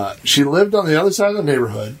she lived on the other side of the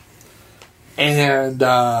neighborhood. And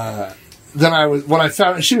then when I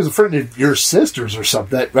found out, she was a friend of your sister's or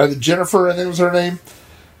something. Rather Jennifer, I think was her name.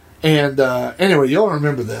 And anyway, you'll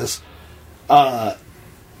remember this.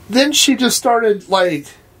 Then she just started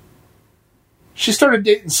she started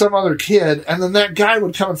dating some other kid, and then that guy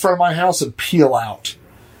would come in front of my house and peel out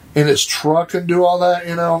in his truck and do all that,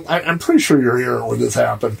 I'm pretty sure you're here when this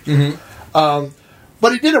happened.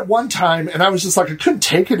 But he did it one time, and I was just like, I couldn't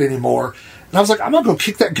take it anymore. And I was like, I'm going to go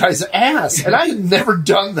kick that guy's ass. And I had never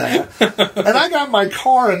done that. And I got in my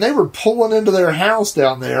car, and they were pulling into their house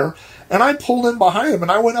down there. And I pulled in behind him,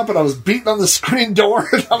 and I went up, and I was beating on the screen door.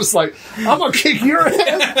 And I was like, I'm going to kick your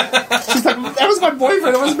ass. She's like, that was my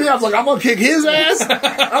boyfriend. It wasn't me. I was like, I'm going to kick his ass.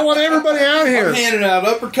 I want everybody out here. I'm handing out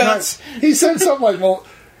uppercuts. He said something like, well,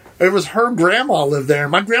 it was her grandma lived there.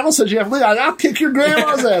 My grandma said, "You have to leave." I'll kick your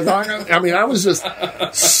grandma's ass. I mean, I was just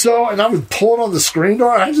so, and I was pulling on the screen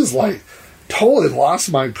door. I just like totally lost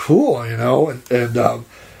my cool, you know, and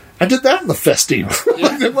I did that in the Festive.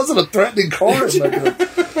 It wasn't a threatening car.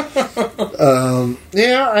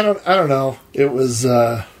 Yeah, I don't know. It was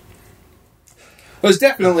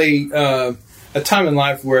definitely a time in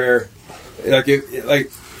life where,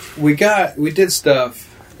 we did stuff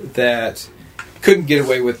that couldn't get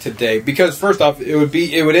away with today, because first off, it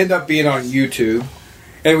would end up being on YouTube,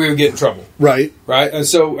 and we would get in trouble. Right. And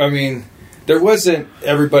so, I mean, there wasn't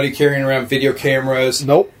everybody carrying around video cameras.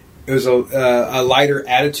 Nope. It was a lighter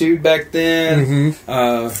attitude back then,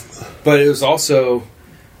 but it was also,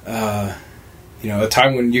 a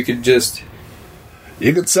time when you could just.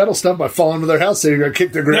 You could settle stuff by falling to their house, so you're going to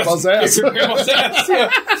kick their grandma's ass. Kick their grandma's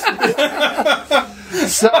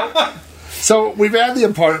ass. So we've had the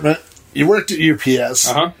apartment. You worked at UPS.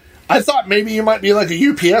 Uh-huh. I thought maybe you might be like a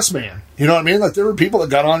UPS man. You know what I mean? Like there were people that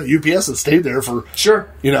got on at UPS and stayed there for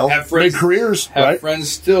have friends, big careers, have right?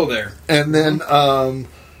 friends still there, and then all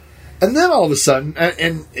of a sudden,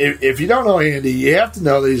 and if you don't know Andy, you have to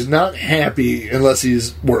know that he's not happy unless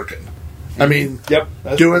he's working. I mean,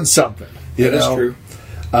 doing something. That is true.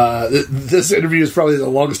 This interview is probably the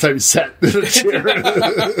longest time he sat in a chair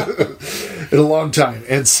in a long time.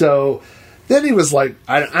 And so then he was like,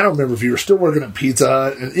 I don't remember if you were still working at Pizza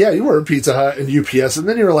Hut. And yeah, you were at Pizza Hut and UPS. And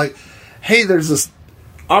then you were like, hey, there's this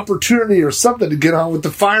opportunity or something to get on with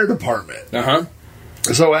the fire department. Uh-huh.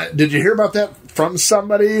 So did you hear about that from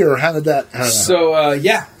somebody, or how did that happen? So, I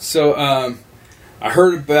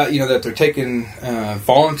heard about, that they're taking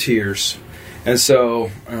volunteers. And so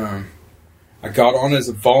I got on as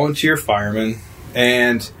a volunteer fireman,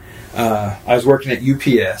 and I was working at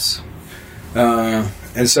UPS. And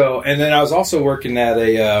then I was also working at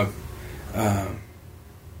at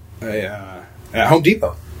Home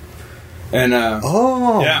Depot. And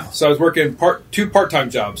so I was working two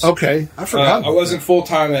part-time jobs. Okay, I forgot. I wasn't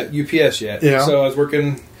full-time at UPS yet. Yeah. So I was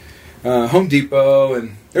working Home Depot,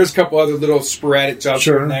 and there's a couple other little sporadic jobs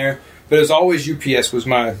here and there. But it was always UPS was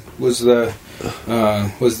the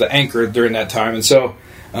anchor during that time. And so,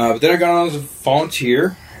 but then I got on as a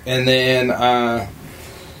volunteer, and then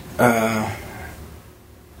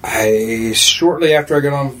shortly after I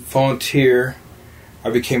got on volunteer, I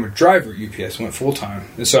became a driver at UPS, went full time,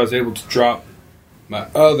 and so I was able to drop my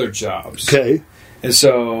other jobs. Okay, and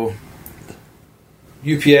so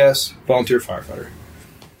UPS, volunteer firefighter.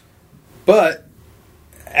 But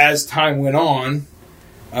as time went on,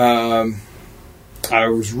 I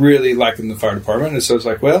was really liking the fire department, and so I was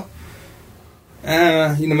like, well,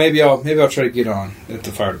 maybe I'll try to get on at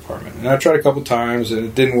the fire department. And I tried a couple times, and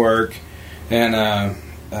it didn't work. And I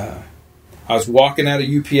was walking out of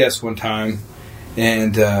UPS one time,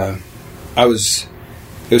 and it was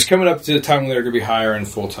coming up to the time when they were going to be hiring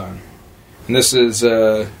full time, and this is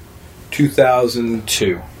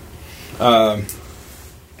 2002.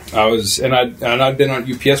 I'd been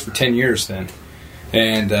on UPS for 10 years then.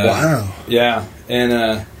 And wow. Yeah.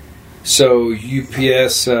 And so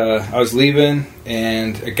UPS, I was leaving,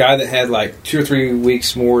 and a guy that had like 2 or 3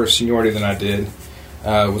 weeks more seniority than I did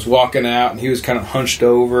was walking out, and he was kind of hunched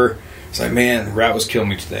over. It's like, man, the rat was killing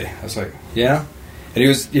me today. I was like, yeah. And he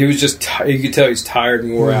was just you could tell he's tired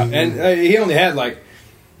and wore out. And he only had like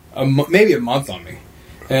maybe a month on me.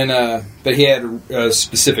 And but he had a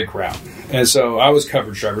specific route, and so I was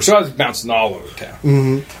coverage driver, so I was bouncing all over town.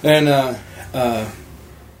 Mm-hmm. And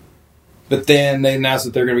but then they announced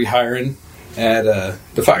that they're going to be hiring at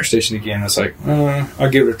the fire station again. I was like, I'll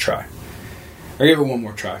give it a try. I'll give it one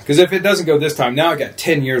more try, because if it doesn't go this time, now I got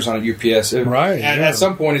 10 years on a UPS. At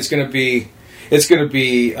some point, it's going to be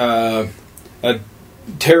a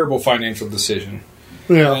terrible financial decision.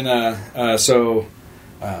 Yeah. And so.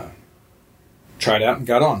 Tried out and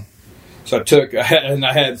got on. So I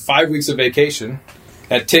had 5 weeks of vacation.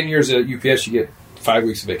 At 10 years at UPS, you get 5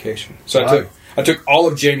 weeks of vacation. So I took all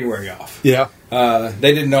of January off. Yeah.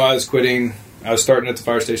 They didn't know I was quitting. I was starting at the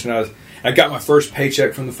fire station. I got my first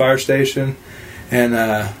paycheck from the fire station, and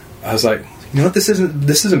I was like, you know what, this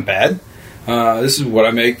isn't bad. This is what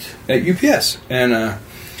I make at UPS. And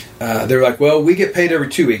they were like, well, we get paid every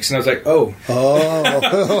 2 weeks. And I was like, oh.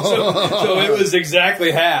 So it was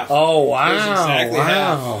exactly half. Oh, wow. It was exactly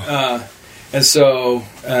half. And so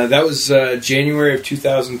that was January of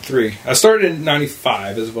 2003. I started in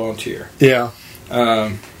 95 as a volunteer. Yeah.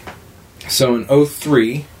 So in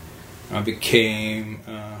 2003, I became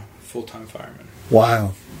a full-time fireman.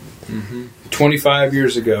 Wow. Mm-hmm. 25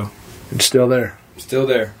 years ago. And still there. Still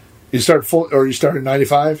there. You started in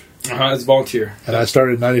 95? As a volunteer. And I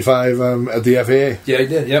started in 95 at the FAA. Yeah, you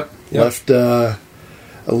did. Yep. Left a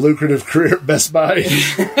lucrative career at Best Buy.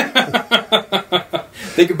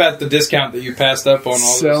 Think about the discount that you passed up on all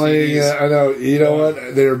selling. those CDs. I know. You know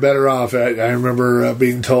what? They were better off. I remember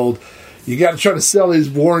being told, you got to try to sell these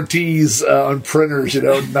warranties on printers, in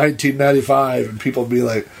 1995. And people would be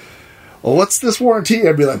like, well, what's this warranty?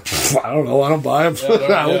 I'd be like, I don't know. I don't buy them.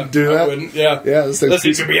 I wouldn't do that. I wouldn't, yeah. This thing Unless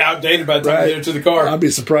it could be outdated by the time you get it to the car. I'd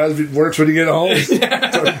be surprised if it works when you get home. I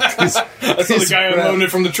saw the guy unloading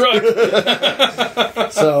it from the truck.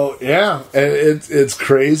 So, yeah. And it's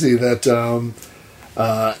crazy that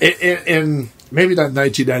in maybe not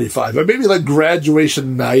 1995, but maybe like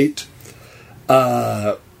graduation night.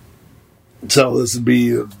 So this would be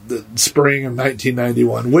the spring of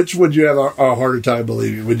 1991. Which would you have a harder time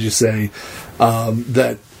believing? Would you say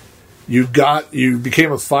that you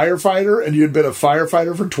became a firefighter and you had been a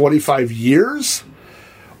firefighter for 25 years,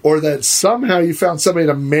 or that somehow you found somebody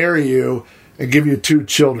to marry you and give you 2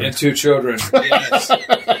 children? And 2 children. Yes.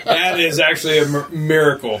 That is actually a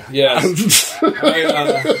miracle. Yes.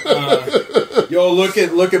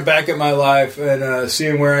 Looking back at my life and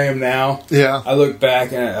seeing where I am now. Yeah. I look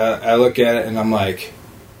back and I look at it and I'm like,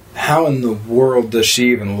 how in the world does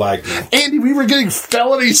she even like me? Andy, we were getting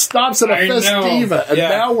felony stops at a Festiva, and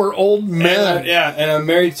now we're old men. And I'm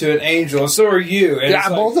married to an angel, and so are you. And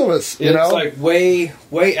both of us. It's like way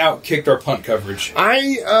outkicked our punt coverage.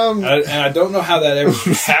 And I don't know how that ever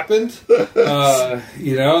happened.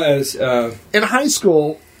 In high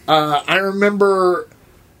school, I remember,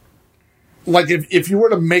 like, if you were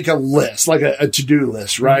to make a list, like a to-do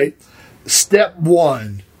list, right? Mm-hmm. Step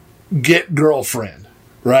 1, get girlfriend.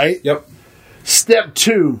 Right? Yep. Step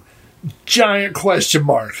 2, giant question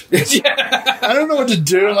mark. I don't know what to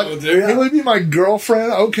do. Like, hey, will you be my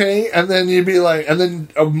girlfriend? Okay. And then you'd be like, and then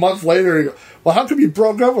a month later, you go, well, how come you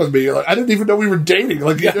broke up with me? You're like, I didn't even know we were dating.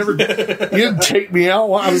 Like, you didn't take me out.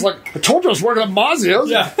 Well, I was like, I told you I was working at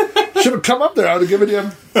Mazio's. Yeah. Should have come up there. I would have given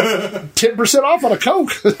you 10% off on a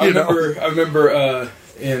Coke. I remember,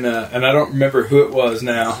 and I don't remember who it was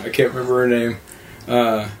now. I can't remember her name.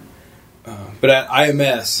 But at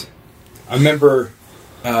IMS, I remember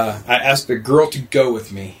I asked a girl to go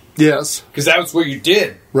with me. Yes. Because that was what you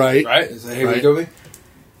did. Right. Right? I said, hey, will you go with me?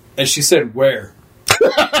 And she said, where?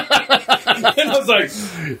 And I was like,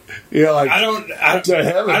 I don't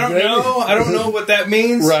know. I don't know what that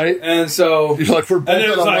means. Right. And so you're like, we're both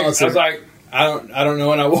I was like, I don't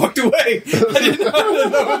know, and I walked away. I didn't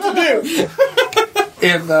know what to do.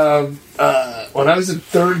 And when I was in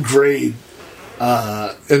 3rd grade,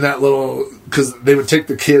 in that little, because they would take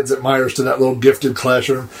the kids at Myers to that little gifted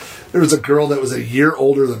classroom, there was a girl that was a year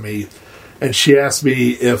older than me, and she asked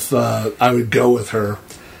me if I would go with her.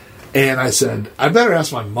 And I said, I better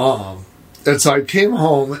ask my mom. And so I came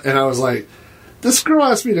home, and I was like, this girl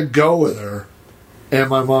asked me to go with her. And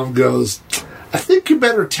my mom goes, I think you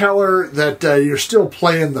better tell her that you're still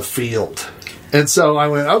playing the field. And so I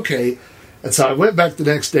went, okay. And so I went back the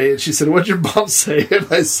next day, and she said, what'd your mom say? And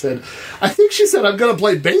I said, I think she said I'm going to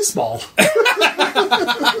play baseball.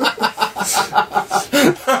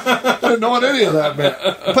 I didn't know what any of that meant.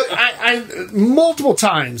 But I multiple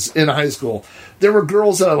times in high school, there were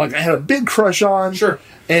girls that I had a big crush on. Sure.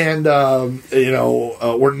 And,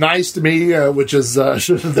 were nice to me, which is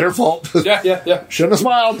their fault. Yeah. Shouldn't have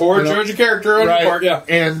smiled. Poor judge of character on your part, yeah.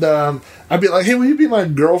 And I'd be like, hey, will you be my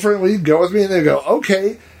girlfriend? Will you go with me? And they'd go,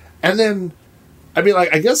 okay. And then I'd be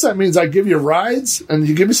like, I guess that means I give you rides and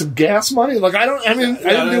you give me some gas money. Like, I didn't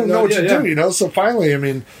even know what to do, So finally,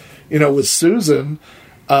 with Susan,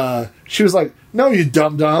 she was like, no, you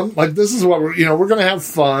dum-dum. Like, this is what we're going to have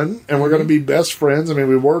fun and we're going to be best friends. I mean,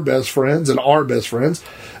 we were best friends and are best friends.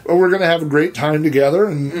 But we're going to have a great time together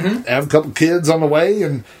and have a couple kids on the way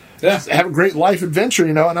and have a great life adventure,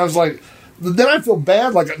 And I was like, then I feel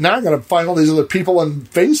bad. Like, now I got to find all these other people on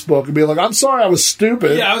Facebook and be like, I'm sorry I was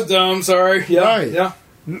stupid. Yeah, I was dumb. Sorry. Yeah. Right. Yeah.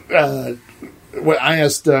 I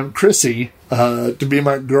asked Chrissy to be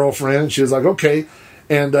my girlfriend. And she was like, okay.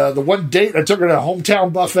 And the one date, I took her to a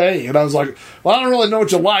hometown buffet. And I was like, well, I don't really know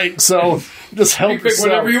what you like, so just help pick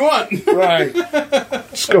whatever you want. Right.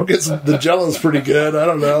 Just go get the Jello's pretty good. I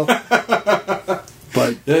don't know.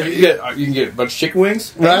 But you can get a bunch of chicken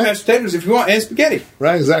wings, and mashed potatoes if you want, and spaghetti.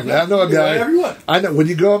 Right, exactly. I know a guy. Whatever you want. I know when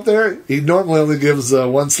you go up there, he normally only gives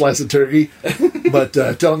one slice of turkey, but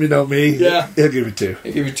tell him you know me. Yeah, he'll give you 2.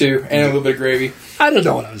 He'll give you 2 and a little bit of gravy. I don't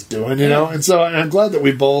know what I was doing, and so I'm glad that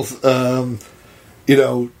we both,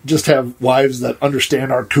 just have wives that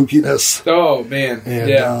understand our kookiness. Oh man,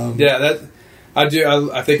 and, that I do.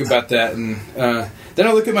 I think about that, and Then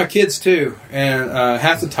I look at my kids too, and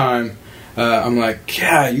half the time I'm like,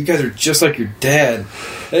 yeah, you guys are just like your dad.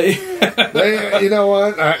 You know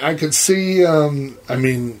what? I could see.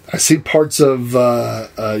 I see parts of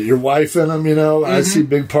your wife in them. You know, I see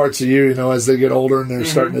big parts of you. You know, as they get older and they're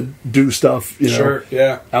starting to do stuff. You know, Sure,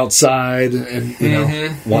 yeah. outside and you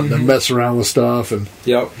know, wanting to mess around with stuff. And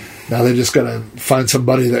Yep. now they just got to find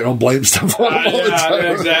somebody that don't blame stuff on them all the time.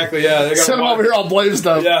 Yeah, exactly. Yeah, they gotta Send them over here. I'll blame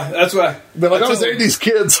stuff. Yeah, that's why. But like, I was 80s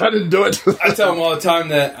kids. I didn't do it. I tell them all the time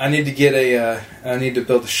that I need to get I need to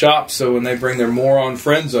build a shop so when they bring their moron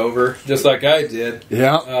friends over, just like I did,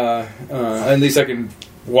 Yeah. at least I can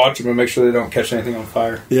watch them and make sure they don't catch anything on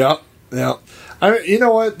fire. Yeah. Yeah. You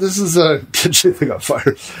know what? This is a catch anything on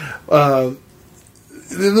fire.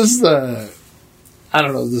 This is I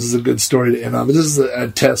don't know if this is a good story to end on, but this is a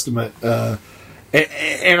testament. And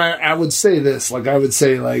I would say this, like I would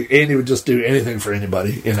say, like Andy would just do anything for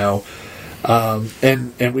anybody, you know.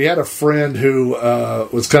 And we had a friend who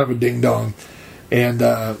was kind of a ding dong, and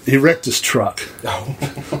he wrecked his truck.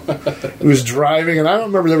 He was driving, and I don't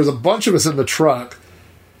remember. There was a bunch of us in the truck.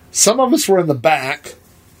 Some of us were in the back.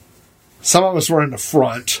 Some of us were in the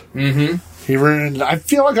front. Mm-hmm. I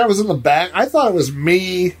feel like I was in the back. I thought it was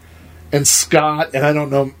me and Scott, and I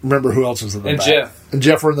don't remember who else was in the back. Jeff. And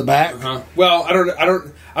Jeff were in the back. Uh-huh. Well, I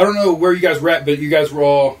don't know where you guys were at, but you guys were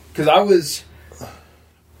all, because I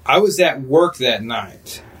was at work that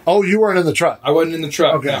night. Oh, you weren't in the truck. I wasn't in the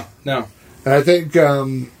truck. Okay. No. And I think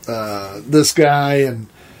this guy and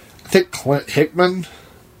I think Clint Hickman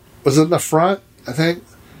was in the front. I think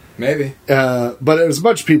Maybe. but it was a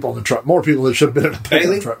bunch of people in the truck. More people that should have been in the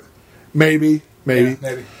Bailey? truck. Maybe. Yeah,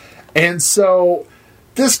 maybe. And so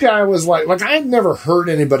this guy was like I had never heard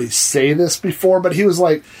anybody say this before, but he was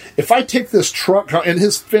like, if I take this truck, and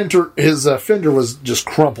his fender was just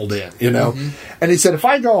crumpled in, you know, and he said, if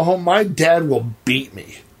I go home, my dad will beat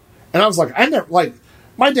me. And I was like,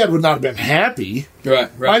 my dad would not have been happy.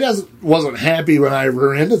 Right. My dad wasn't happy when I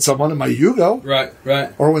rear-ended someone in my Yugo.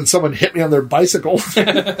 Right. Or when someone hit me on their bicycle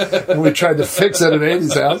and we tried to fix it at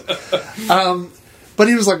Andy's house. But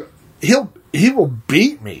he was like, he will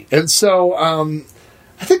beat me. And so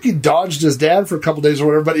I think he dodged his dad for a couple days or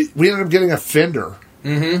whatever, but we ended up getting a fender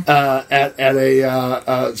at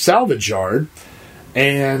a salvage yard,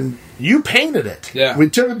 and you painted it. Yeah. We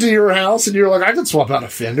took it to your house, and you were like, I could swap out a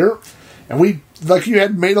fender. And you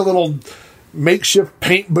had made a little makeshift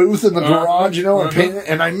paint booth in the garage, you know, and painted it.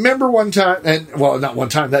 And I remember one time, not one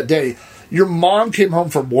time, that day, your mom came home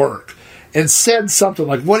from work and said something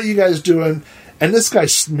like, what are you guys doing? And this guy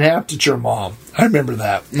snapped at your mom. I remember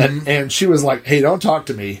that. And she was like, hey, don't talk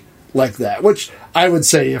to me like that. Which I would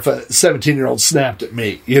say if a 17-year-old snapped at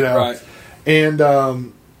me, you know. Right.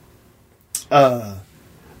 And,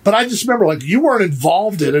 but I just remember, like, you weren't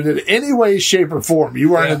involved in it in any way, shape, or form. You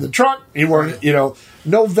weren't in the truck. You weren't, you know,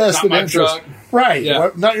 no vested Not my interest. truck. Right. Yeah.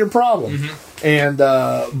 Not your problem. And,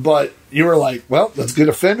 but you were like, well, let's get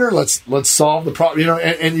a fender. Let's solve the problem. You know,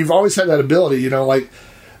 and you've always had that ability, you know, like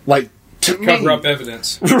to Cover up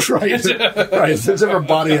evidence. right. There's never a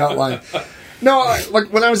body outline. No,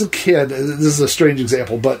 like when I was a kid, this is a strange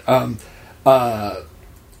example, but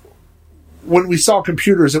when we saw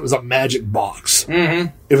computers, it was a magic box. Mm-hmm.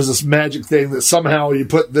 It was this magic thing that somehow you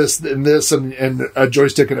put this and this and a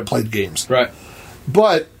joystick and it played games. Right.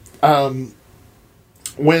 But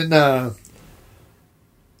when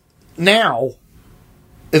now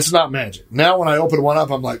it's not magic. Now when I open one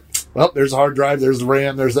up, I'm like, well, there's a hard drive, there's the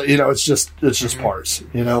RAM, there's the, you know, it's just parts,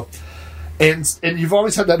 you know. And you've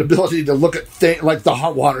always had that ability to look at like the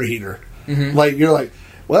hot water heater. Mm-hmm. Like you're like,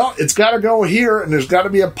 well, it's got to go here, and there's got to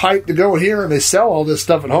be a pipe to go here, and they sell all this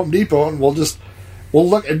stuff at Home Depot, and we'll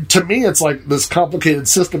look. And to me, it's like this complicated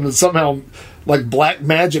system that somehow, like black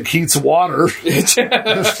magic, heats water, and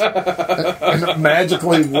it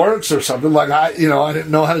magically works or something. Like I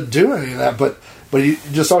didn't know how to do any of that, but you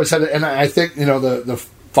just always had it. And I think the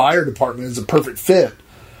fire department is a perfect fit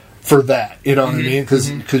for that. You know what I mean?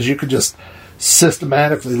 Because you could just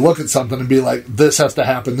systematically look at something and be like, this has to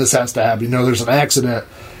happen, this has to happen. You know, there's an accident,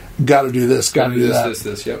 got to do this, got to do that.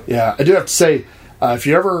 This, yep. Yeah, I do have to say, if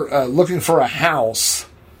you're ever looking for a house,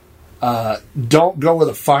 don't go with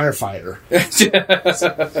a firefighter.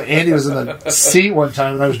 Andy was in the seat one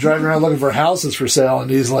time, and I was driving around looking for houses for sale,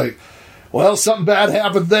 and he's like, well, something bad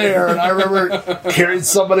happened there, and I remember carried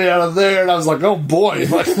somebody out of there, and I was like, oh boy.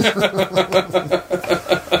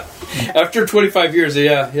 After 25 years,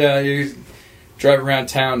 yeah, you drive around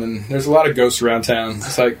town, and there's a lot of ghosts around town.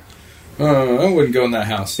 It's like, I wouldn't go in that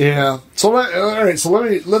house. Yeah. So all right. So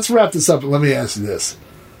let's wrap this up, and let me ask you this.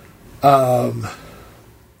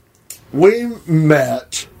 We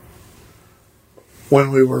met when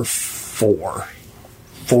we were 4 or 5.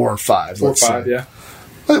 4 or let's 5, say. yeah.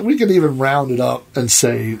 But we could even round it up and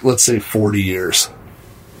say, let's say 40 years.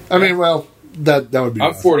 I mean, well, that would be.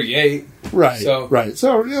 I'm 48. Right. So, right.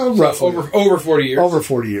 So, so roughly. over 40 years. Over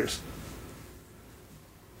 40 years.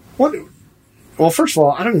 What? Well, first of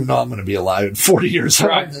all, I don't even know I'm going to be alive in 40 years.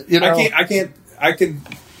 Right. You know? I can.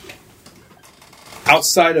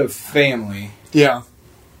 Outside of family, Yeah.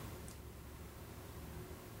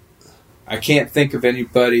 I can't think of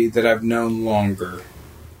anybody that I've known longer.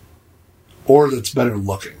 Or that's better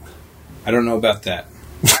looking. I don't know about that.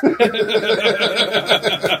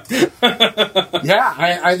 Yeah,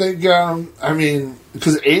 I think, I mean,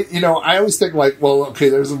 because, I always think like, well, okay,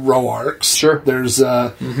 there's the Roarks. Sure. There's,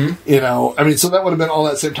 I mean, so that would have been all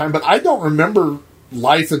that same time. But I don't remember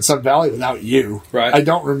life in Sun Valley without you. Right. I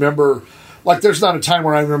don't remember, like, there's not a time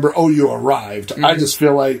where I remember, oh, you arrived. I just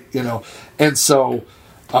feel like, and so.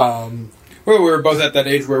 Well, we were both at that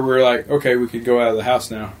age where we were like, okay, we could go out of the house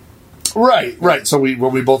now. Right. So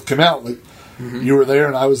when we both came out, like, you were there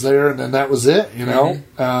and I was there, and then that was it, And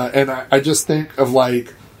I just think of,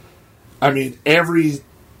 like, I mean,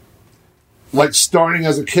 starting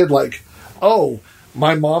as a kid, like, oh,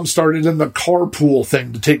 my mom started in the carpool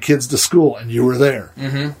thing to take kids to school, and you were there.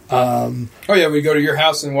 Oh yeah, we'd go to your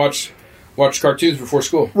house and watch cartoons before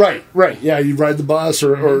school. Right. Yeah, you'd ride the bus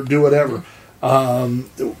or do whatever. When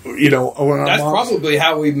That's probably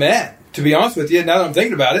how we met. To be honest with you, now that I'm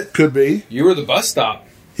thinking about it, could be. you were the bus stop.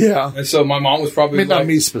 Yeah. And so my mom was probably Not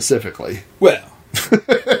me specifically. well,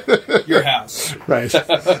 your house. Right.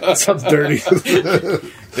 Sounds dirty.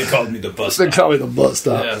 They called me the bus They stop. call me the bus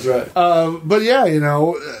stop. Yeah, that's right. But yeah,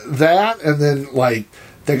 that, and then, like,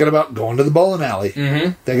 thinking about going to the bowling alley.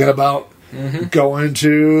 Thinking about going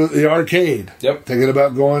to the arcade. Yep. Thinking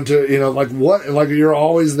about going to, like you're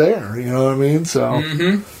always there. You know what I mean? So.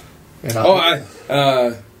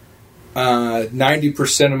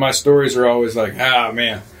 90% of my stories are always like,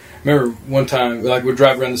 man. I remember one time, like, we'd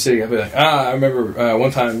drive around the city. I'd be like, I remember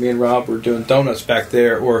one time me and Rob were doing donuts back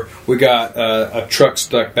there, or we got a truck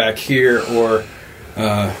stuck back here, or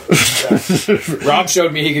Rob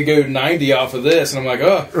showed me he could go 90 off of this, and I'm like,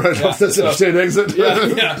 oh. Right off this interstate exit.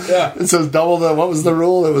 Yeah. It says double the, what was the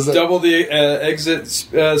rule? It was double the exit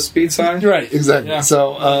speed sign. Right, exactly. Yeah.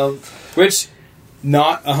 So, which,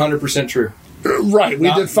 not 100% true. Right,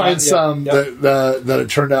 we did find some that it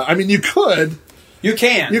turned out. I mean, you could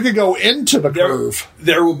go into the curve.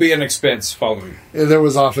 There will be an expense following. There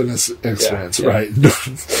was often this expense, right?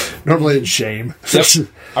 Normally in shame. Yep.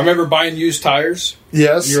 I remember buying used tires.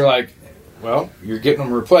 Yes, you're like, well, you're getting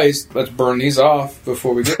them replaced. Let's burn these off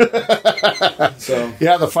before we get them. So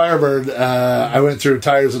yeah, the Firebird. I went through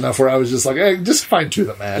tires enough where I was just like, hey, just find two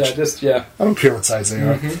that match. I don't care what size they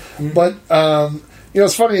are. But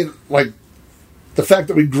it's funny, like, the fact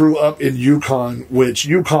that we grew up in Yukon, which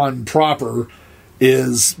Yukon proper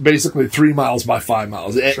is basically 3 miles by 5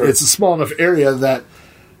 miles. Sure. It's a small enough area that,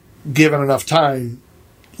 given enough time,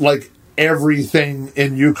 like, everything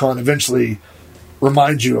in Yukon eventually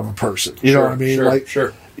reminds you of a person. You know what I mean?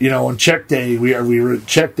 On Check Day, we were at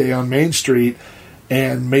Check Day on Main Street,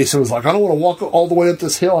 and Mason was like, I don't want to walk all the way up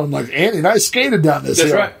this hill. And I'm like, Andy and I skated down this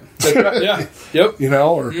hill. That's right. Yeah. Yep.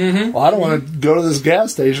 Well, I don't want to go to this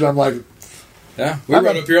gas station. I'm like, yeah, we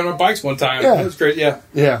rode up here on our bikes one time. Yeah. It was great. Yeah.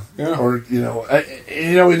 Or we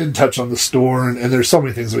didn't touch on the store, and there's so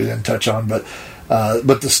many things we didn't touch on, but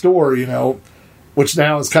the store, which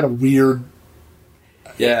now is kind of weird.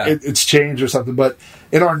 Yeah, it's changed or something. But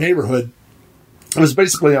in our neighborhood, it was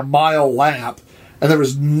basically a mile lap, and there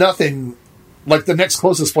was nothing. Like, the next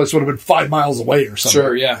closest place would have been 5 miles away or something.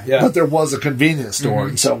 Sure, yeah. But there was a convenience store,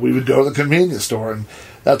 and so we would go to the convenience store, and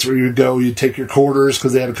that's where you would go. You'd take your quarters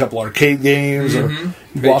because they had a couple arcade games, or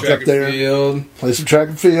you'd walk up there, play some track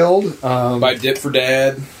and field. Buy dip for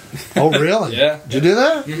Dad. Oh, really? Yeah. Did you do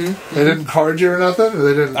that? They didn't card you or nothing? Or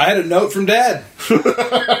they didn't? I had a note from Dad.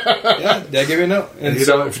 Yeah, Dad gave me a note. And if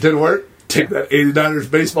it didn't work, take that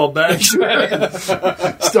 89ers baseball badge,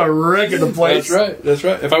 start wrecking the place. That's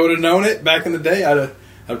right. If I would have known it back in the day, I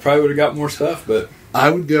probably would have got more stuff. But I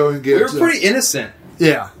would go and get. We were pretty innocent.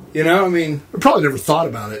 Yeah, I mean, I probably never thought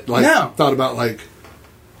about it. Thought about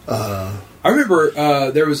I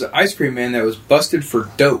remember there was an ice cream man that was busted for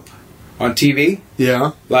dope on TV.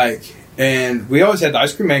 Yeah, and we always had the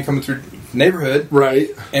ice cream man coming through the neighborhood, right?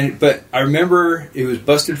 But I remember it was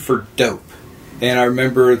busted for dope. And I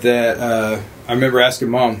remember that, I remember asking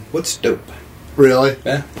Mom, what's dope? Really?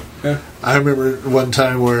 Yeah. I remember one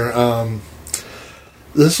time where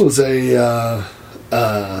this was there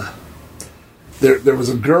was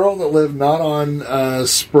a girl that lived not on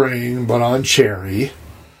Spring, but on Cherry.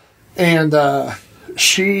 And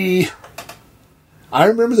I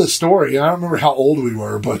remember the story. I don't remember how old we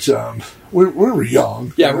were, but we were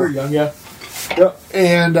young. Yeah, we were young, yeah. Yep.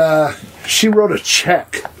 And she wrote a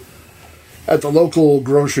check at the local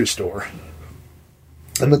grocery store.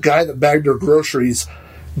 And the guy that bagged her groceries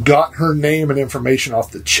got her name and information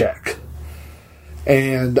off the check.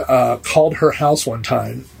 And called her house one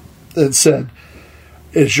time and said,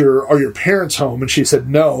 are your parents home? And she said,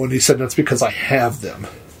 no. And he said, that's because I have them.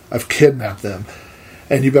 I've kidnapped them.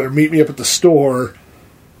 And you better meet me up at the store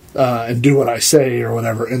and do what I say or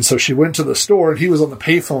whatever. And so she went to the store, and he was on the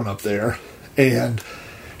payphone up there. And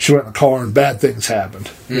she went in the car, and bad things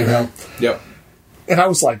happened. You know? Yep. And I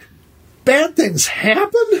was like, bad things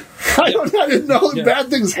happen? I didn't know that bad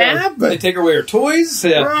things happen. They take away her toys?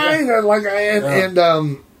 Yeah. Right.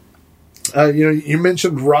 You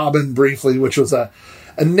mentioned Robin briefly, which was a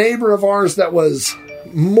neighbor of ours that was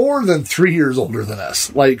more than 3 years older than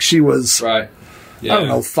us. Like, she was... Right. Yeah. I don't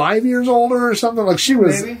know, 5 years older or something. Like, she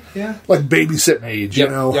was like babysitting age, you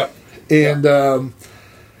know. Yep.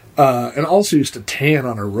 And also used to tan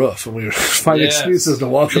on her roof, and we would find excuses to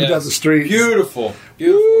walk him down the street. Beautiful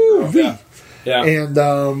girl. Yeah. Yeah. And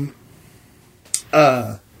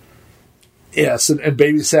and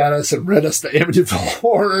babysat us and read us the Amityville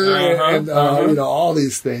Horror and all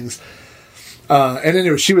these things. And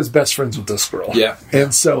anyway, she was best friends with this girl. Yeah.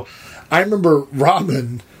 And so I remember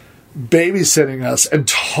Robin babysitting us and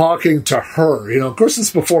talking to her. You know, of course,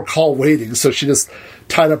 it's before call waiting, so she just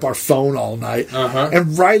tied up our phone all night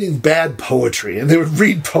and writing bad poetry. And they would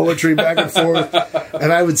read poetry back and forth,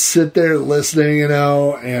 and I would sit there listening, you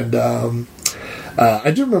know. And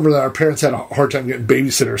I do remember that our parents had a hard time getting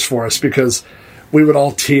babysitters for us because we would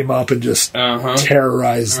all team up and just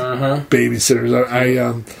terrorize babysitters.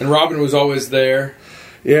 And Robin was always there.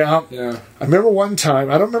 Yeah. Yeah. I remember one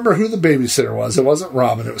time, I don't remember who the babysitter was. It wasn't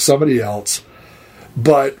Robin. It was somebody else.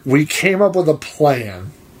 But we came up with a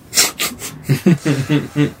plan.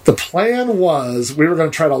 The plan was we were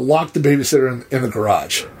going to try to lock the babysitter in the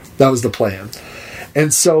garage. That was the plan.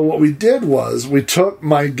 And so what we did was we took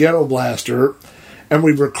my ghetto blaster and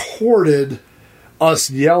we recorded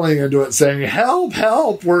us yelling into it saying, help,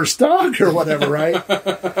 help, we're stuck, or whatever, right?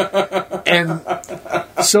 And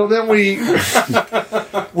so then we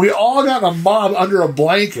all got in a mob under a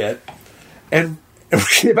blanket, and we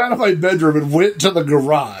came out of my bedroom and went to the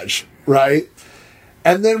garage, right?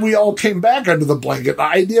 And then we all came back under the blanket. The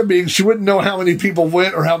idea being she wouldn't know how many people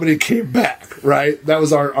went or how many came back, right? That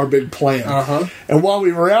was our big plan. And while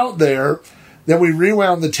we were out there, then we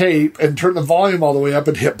rewound the tape and turned the volume all the way up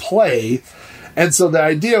and hit play. And so the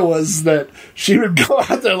idea was that she would go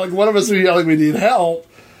out there, like one of us would be yelling, we need help.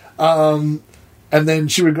 And then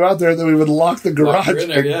she would go out there, and then we would lock the garage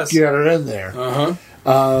and get her in there.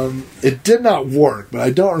 It did not work, but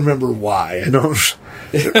I don't remember why. I don't.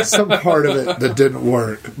 There was some part of it that didn't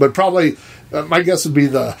work, but probably my guess would be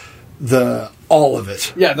the all of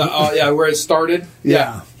it. Yeah, where it started.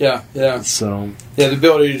 Yeah. So the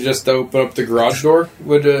ability to just open up the garage door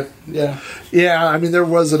would. Yeah, I mean there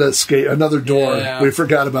was another door we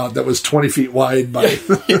forgot about that was 20 feet wide by 8 feet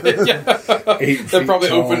that probably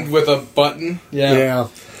tall. Opened with a button. Yeah.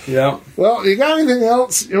 Well, you got anything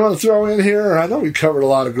else you want to throw in here? I know we covered a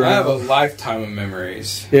lot of ground. I have a lifetime of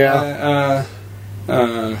memories. Yeah.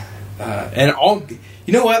 And all,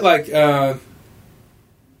 you know what? Like, I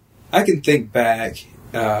can think back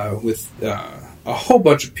with a whole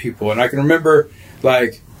bunch of people, and I can remember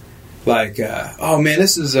like, oh man,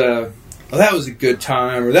 this is that was a good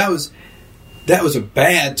time, or that was a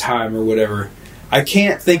bad time, or whatever. I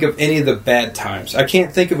can't think of any of the bad times. I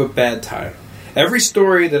can't think of a bad time. Every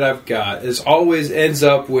story that I've got always ends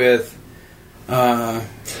up with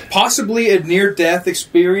possibly a near-death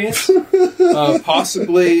experience,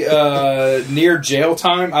 possibly near jail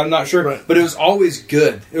time. I'm not sure, but it was always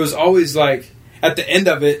good. It was always like at the end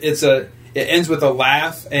of it, it ends with a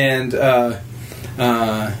laugh and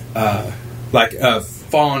like a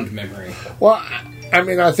fond memory. Well, I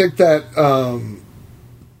mean, I think that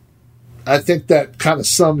kind of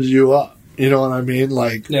sums you up. You know what I mean?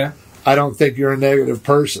 Like, I don't think you're a negative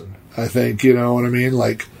person. I think, you know what I mean?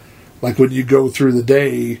 Like when you go through the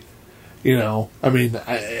day, you know, I mean,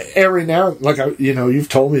 every now, you've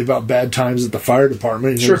told me about bad times at the fire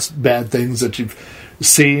department. You know, it's bad things that you've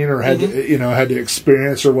seen or had to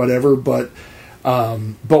experience or whatever. But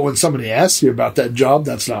when somebody asks you about that job,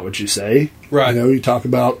 that's not what you say. Right. You know, you talk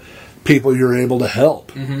about people you're able to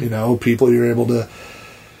help. You know, people you're able to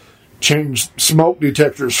change smoke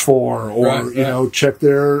detectors for, or you know, check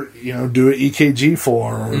their, you know, do an EKG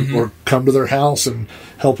for, or come to their house and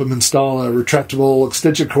help them install a retractable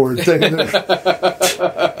extension cord thing.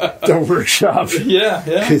 the workshop Yeah,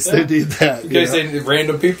 yeah. in case they need that. In case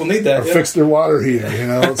random people need that. or fix their water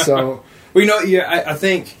heater, So Well, I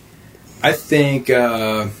think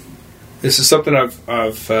this is something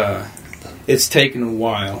I've it's taken a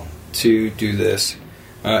while to do this,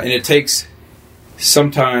 and it takes.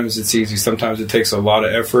 Sometimes it's easy. Sometimes it takes a lot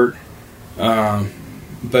of effort,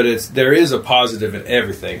 but there is a positive in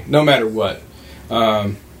everything, no matter what.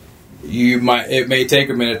 It may take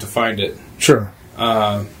a minute to find it, sure,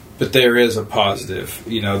 but there is a positive.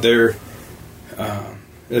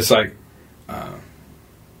 It's like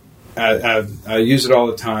I use it all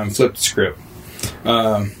the time. Flip the script.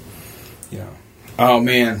 Oh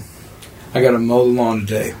man, I got to mow the lawn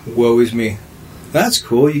today. Woe is me. That's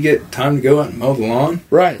cool. You get time to go out and mow the lawn.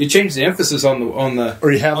 right? You change the emphasis on the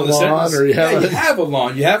Or you have a lawn, sentence. or you have you have a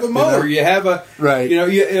lawn. You have a mower. You have a right.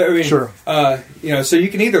 Sure. So you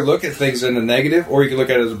can either look at things in a negative, or you can look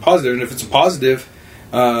at it as a positive. And if it's a positive,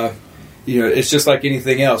 it's just like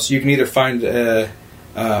anything else. You can either find a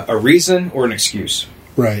reason or an excuse,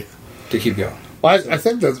 right, to keep going. Well, I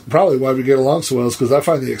think that's probably why we get along so well, is because I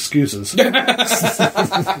find the excuses.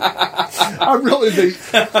 I'm really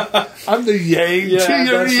I'm the yang to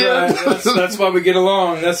your yin. Right. That's why we get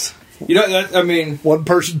along. One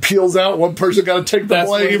person peels out, one person got to take the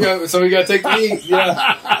blame. Somebody got to take the heat.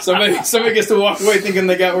 Yeah, somebody gets to walk away thinking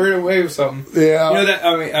they got away with something.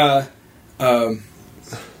 Yeah,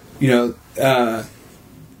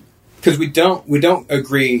 because we don't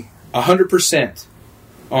agree 100%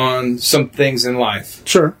 on some things in life.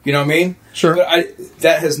 sure, You know what I mean? sure. But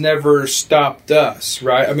that has never stopped us,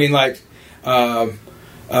 right? I mean, like, I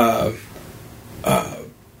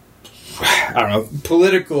don't know,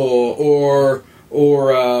 political or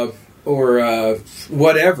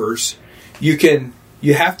whatever's.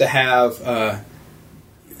 You have to have.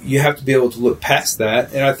 You have to be able to look past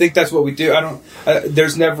that, and I think that's what we do.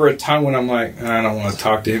 There's never a time when I'm like, I don't want to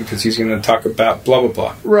talk to him because he's going to talk about blah blah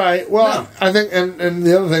blah. Right. Well, No. I think, and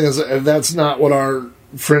the other thing is that's not what our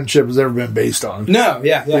friendship has ever been based on. No,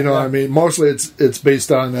 yeah. You know what I mean? Mostly it's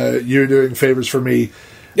based on you doing favors for me,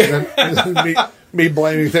 and then me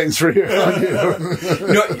blaming things for you. On you.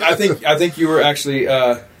 I think you were actually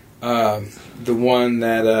the one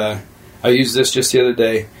that I used this just the other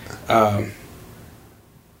day.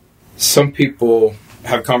 Some people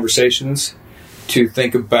have conversations to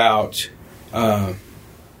think about.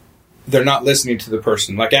 They're not listening to the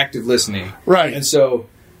person, like active listening, Right. And so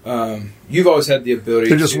you've always had the ability.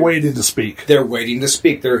 They're just waiting to speak. They're waiting to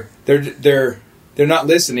speak. They're not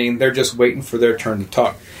listening. They're just waiting for their turn to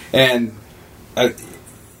talk. And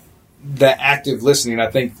that active listening, I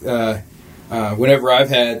think, whenever I've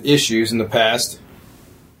had issues in the past,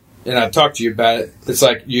 and I've talked to you about it, it's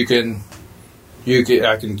like I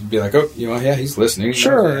can be like, oh, yeah, he's listening.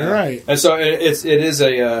 Sure, Yeah. right. And so it is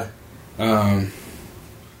a.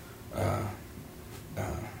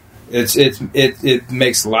 It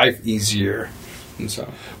makes life easier, and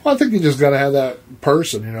so. Well, I think you just got to have that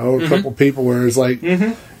person, a couple people where it's like,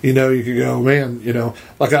 you could go, man,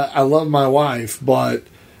 like I love my wife, but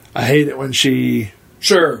I hate it when she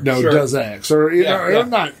Sure. does X or or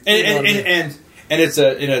not. And it's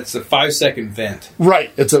a 5-second vent.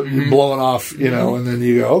 Right. It's you're blowing off, and then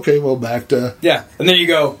you go, okay, well, back to And then you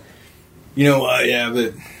go,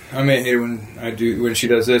 but I may hate it when she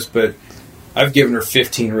does this, but I've given her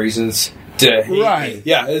 15 reasons to hate me.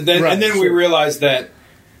 Yeah, and then we realize that,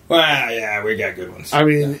 we got good ones. I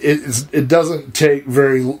mean, it doesn't take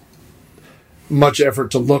very much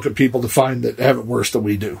effort to look at people to find that have it worse than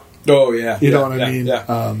we do. Oh yeah, you know what I mean.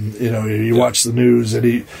 Yeah. You watch the news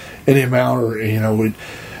any amount, or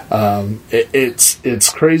it's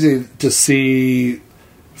crazy to see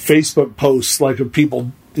Facebook posts like of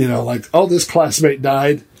people, like, oh, this classmate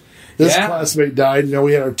died. This classmate died.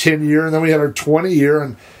 We had our 10 year, and then we had our 20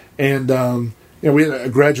 year, and we had a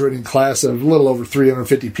graduating class of a little over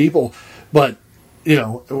 350 people, but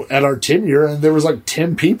at our 10 year, and there was like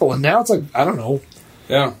 10 people, and now it's like, I don't know,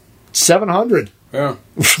 700. Yeah,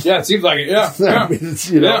 it seems like it. Yeah, I mean, it's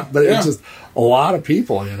it's just a lot of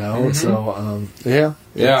people, So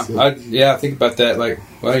I think about that. Like,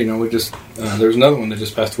 we just there's another one that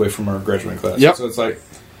just passed away from our graduating class. Yep. So it's like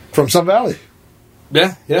from Sun Valley.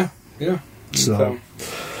 Yeah. So,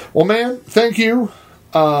 well, man, thank you.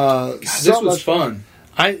 This was fun.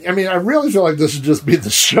 I mean, I really feel like this should just be the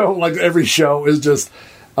show. Like every show is just.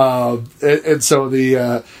 And so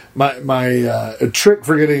the my trick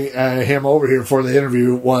for getting him over here for the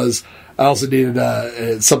interview was I also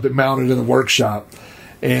needed something mounted in the workshop,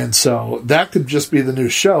 and so that could just be the new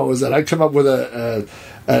show. Is that I come up with a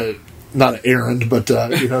not an errand, but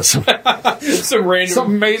some Some random.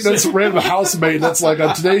 some maintenance, random house maintenance, like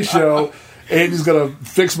on today's show. Andy's gonna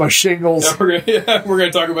fix my shingles. Yeah, we're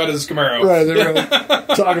gonna talk about his Camaro. Right, they're gonna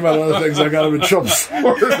talk about other things I got him in trouble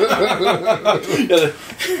for.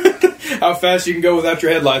 How fast you can go without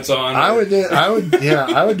your headlights on. I would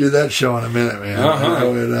do that show in a minute,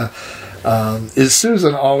 man. As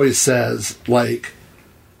Susan always says, like,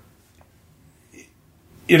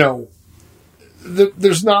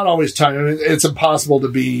 there's not always time. I mean, it's impossible to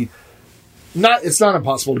be it's not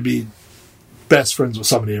impossible to be best friends with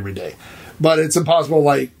somebody every day, but it's impossible.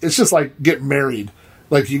 Like, it's just like getting married.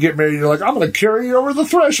 Like, you get married, you're like, I'm going to carry you over the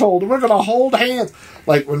threshold, and we're going to hold hands.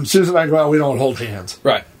 Like, when Susan and I go out, we don't hold hands.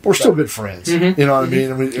 Right. We're still good friends. Mm-hmm. You know what I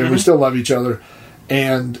mean? And we still love each other.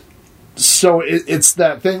 And so it's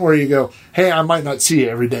that thing where you go, hey, I might not see you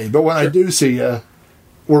every day, but when I do see you,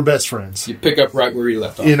 we're best friends. You pick up right where you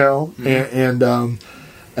left off.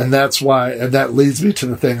 And that's why, and that leads me to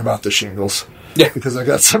the thing about the shingles. Yeah. Because I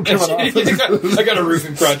got some coming off. I got a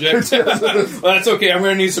roofing project. Well, that's okay. I'm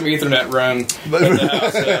going to need some Ethernet run at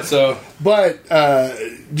the house. So. But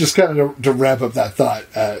just kind of to wrap up that thought,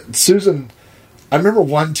 Susan, I remember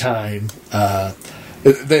one time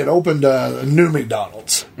they had opened a new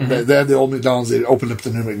McDonald's. Mm-hmm. They had the old McDonald's. They opened up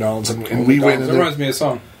the new McDonald's, and we went in That there. reminds me of a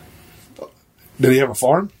song. Did he have a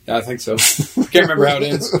farm? Yeah, I think so. Can't remember how it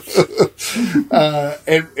ends.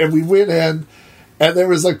 And we went in, and there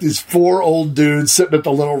was like these 4 old dudes sitting at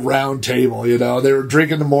the little round table. They were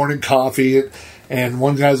drinking the morning coffee, and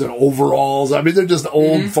one guy's in overalls. I mean, they're just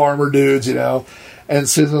old farmer dudes, And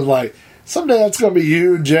Susan's like, someday that's going to be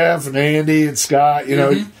you, Jeff, and Andy, and Scott.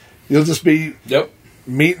 You'll just be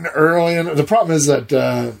meeting early. And the problem is that,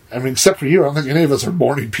 except for you, I don't think any of us are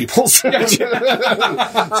morning people. So we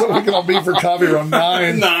can all meet for coffee around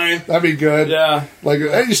 9. 9. That'd be good. Yeah. Like,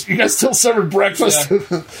 hey, you guys still serve breakfast?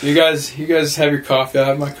 Yeah. You guys have your coffee. I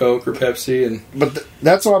have my Coke or Pepsi. But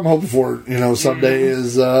that's what I'm hoping for. Someday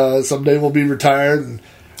is someday we'll be retired, and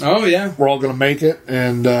oh yeah, we're all going to make it.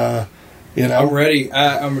 And I'm ready.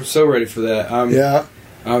 I'm so ready for that.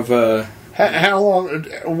 I've how long?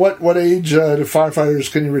 What age do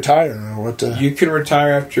firefighters can you retire? Or what? You can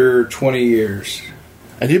retire after 20 years.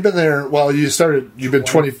 And you've been there. Well, you've been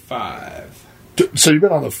 25. So you've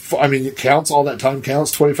been on it counts. All that time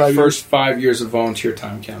counts. 25 years. First 5 years of volunteer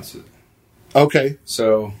time counts it. Okay.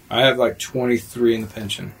 So I have like 23 in the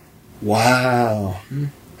pension. Wow. Mm-hmm.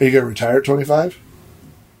 Are you going to retire at 25?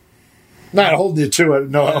 Not holding you to it.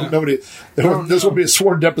 No, nobody. This will be a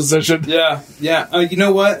sworn deposition. Yeah. You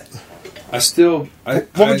know what? What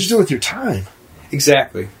would you do with your time?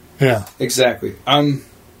 Exactly. Yeah. Exactly.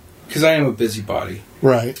 Because I am a busybody.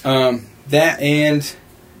 Right. That, and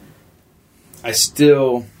I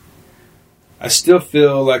still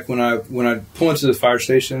feel like when I pull into the fire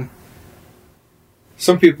station,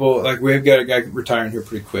 some people, like, we've got a guy retiring here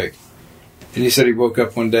pretty quick, and he said he woke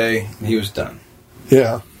up one day and he was done.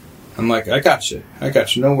 Yeah. I'm like, I got you,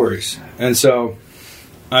 no worries. And so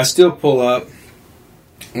I still pull up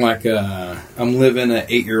like I'm living an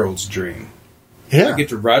 8-year-old's dream. Yeah. I get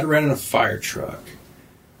to ride around in a fire truck.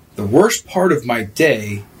 The worst part of my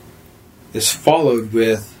day is followed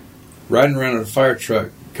with riding around in a fire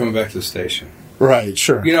truck coming back to the station. Right,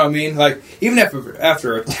 sure. You know what I mean? Like, even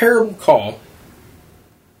after a terrible call,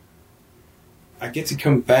 I get to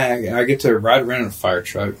come back and I get to ride around in a fire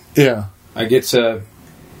truck. Yeah. I get to,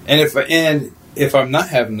 and if I'm not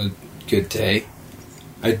having a good day,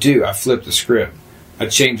 I flip the script. I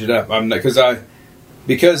change it up.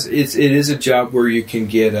 Because it is a job where you can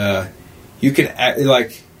get you can act,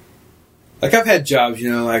 like I've had jobs,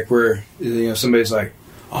 like where somebody's like,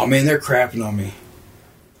 oh man, they're crapping on me.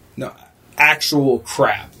 No, actual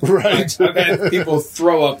crap. Right. Like, I've had people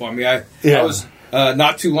throw up on me. I was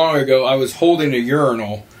not too long ago. I was holding a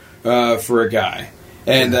urinal for a guy,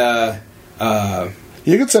 and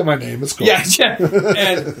you can say my name. It's cool. Yeah,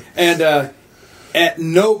 and at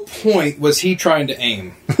no point was he trying to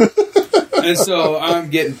aim. And so I'm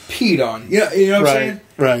getting peed on. You know what I'm saying?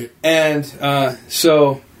 Right. And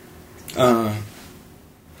so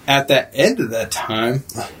at that end of that time,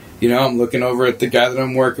 I'm looking over at the guy that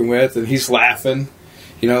I'm working with, and he's laughing.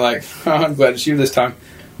 Like, oh, I'm glad it's you this time.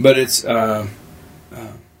 But it's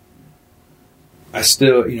I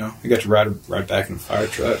still, I got to ride back in the fire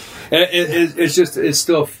truck. It's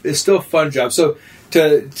still a fun job. So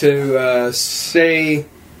to say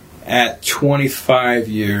at 25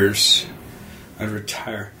 years I'd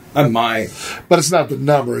retire, I might. But it's not the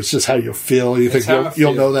number; it's just how you feel. You think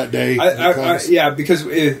you'll know that day.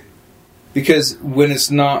 Because when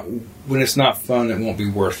it's not fun, it won't be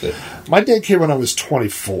worth it. My day came when I was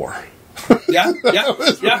 24. Yeah.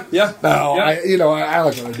 No, Yeah. I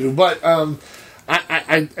like what I do, but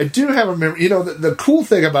I do have a memory. The cool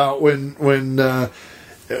thing about when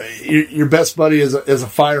your best buddy is a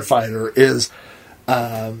firefighter is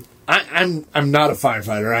I'm not a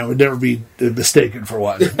firefighter. I would never be mistaken for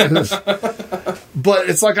one. But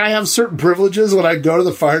it's like I have certain privileges when I go to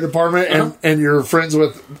the fire department and you're friends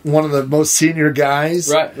with one of the most senior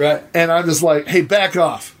guys. Right. And I'm just like, hey, back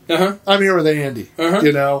off. I'm here with Andy.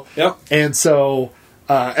 Yep. And so,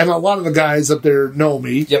 and a lot of the guys up there know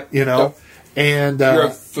me. Yep. Yep. And you're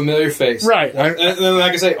a familiar face. Right. And then,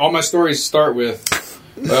 like I say, all my stories start with,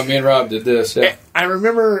 me and Rob did this. Yeah. I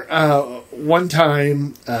remember one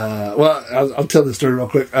time, I'll tell this story real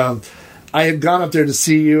quick. I had gone up there to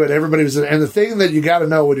see you, and everybody was. And the thing that you got to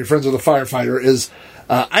know when you're friends with a firefighter is,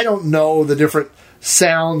 I don't know the different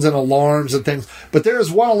sounds and alarms and things, but there is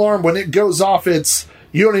one alarm when it goes off.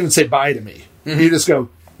 You don't even say bye to me. You just go,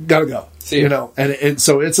 gotta go. See you. And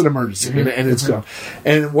so it's an emergency, and it's gone.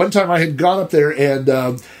 And one time I had gone up there,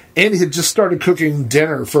 and Andy had just started cooking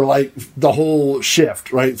dinner for like the whole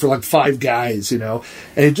shift, right? For like 5 guys, and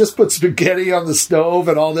he just put spaghetti on the stove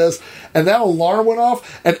and all this, and that alarm went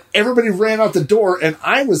off, and everybody ran out the door, and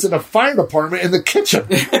I was in a fire department in the kitchen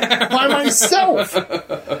by myself,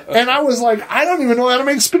 and I was like, I don't even know how to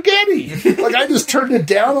make spaghetti. Like I just turned it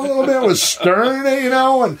down a little bit, was stirring it,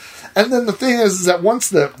 and then the thing is that once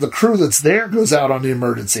the crew that's there goes out on the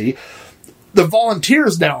emergency, the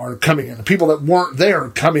volunteers now are coming in. The people that weren't there are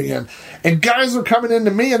coming in. And guys are coming in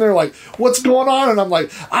to me, and they're like, what's going on? And I'm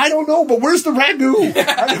like, I don't know, but where's the ragu?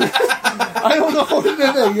 I don't know.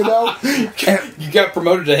 And, you got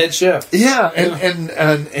promoted to head chef. Yeah,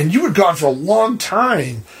 and you were gone for a long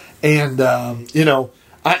time. And,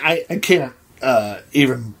 I can't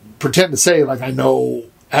even pretend to say, like, I know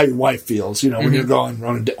how your wife feels, when you're gone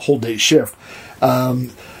on a whole day shift.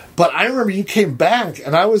 But I remember you came back,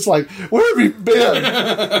 and I was like, where have you been?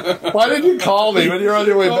 Why didn't you call me when you were on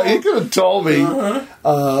your way back? You could have told me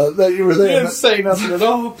that you were there. You didn't say nothing at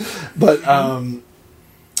all. But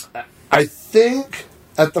I think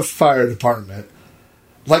at the fire department,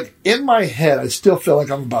 like in my head, I still feel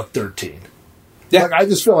like I'm about 13. Yeah. Like I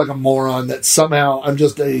just feel like a moron that somehow I'm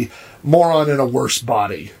just a moron in a worse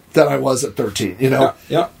body than I was at 13, Yeah.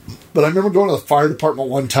 But I remember going to the fire department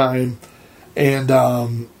one time, and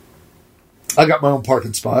I got my own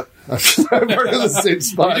parking spot. I park in the same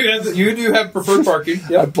spot. You do have preferred parking.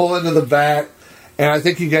 Yep. I pull into the back, and I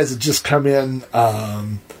think you guys had just come in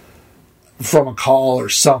from a call or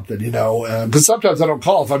something, because sometimes I don't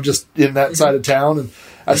call if I'm just in that side of town and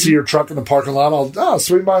I see your truck in the parking lot. I'll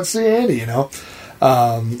swing by and see Andy, and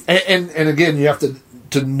again, you have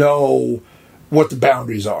to know what the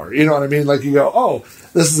boundaries are. You know what I mean? Like you go, oh,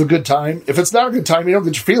 this is a good time. If it's not a good time, you don't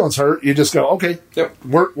get your feelings hurt. You just go, okay, yep.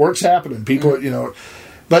 Work's happening. People,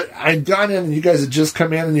 But I'd gone in, and you guys had just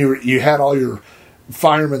come in, and you had all your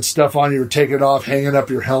fireman stuff on. You were taking it off, hanging up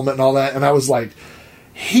your helmet and all that. And I was like,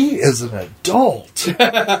 he is an adult. Like,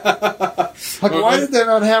 why did that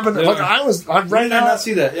not happen? Yeah. Like, I'm right now. I did not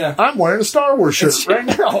see that. Yeah, I'm wearing a Star Wars shirt right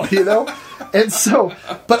now. And so,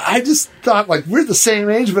 but I just thought, like, we're the same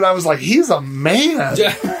age, but I was like, he's a man,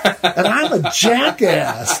 and I'm a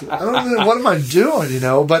jackass. I don't know, what am I doing,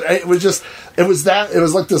 But it was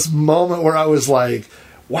like this moment where I was like,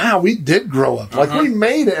 wow, we did grow up. Like, we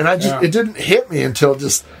made it, and it didn't hit me until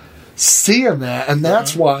just seeing that. And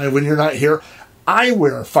that's why when you're not here, I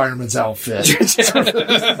wear a fireman's outfit.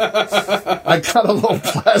 I got a little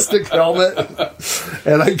plastic helmet,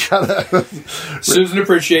 and I got a... Susan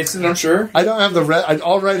appreciates it, I'm sure. I don't have the red.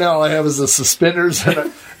 All right now, all I have is the suspenders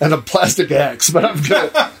and a plastic axe. But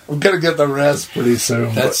I'm gonna get the rest pretty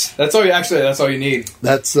soon. That's all you need.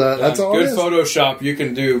 That's all. Good Photoshop you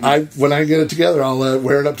can do. When I get it together, I'll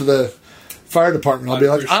wear it up to the fire department. I'll be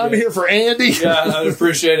like, I'm here for Andy. Yeah, I'd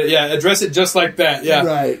appreciate it. Yeah, address it just like that. Yeah,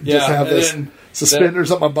 right. Yeah. Just have this.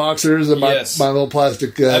 Suspenders on my boxers and my little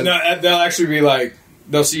plastic... and they'll actually be like...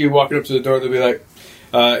 They'll see you walking up to the door. They'll be like,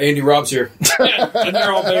 Andy Rob's here. And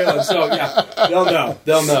they're all bailing. So, yeah,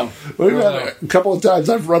 they'll know. A couple of times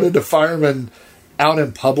I've run into firemen out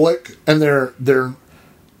in public, and they're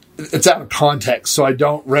it's out of context, so I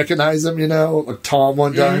don't recognize them, like Tom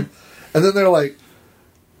one time. And then they're like,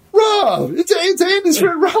 Rob! It's Andy's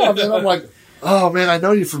friend Rob! And I'm like, oh, man, I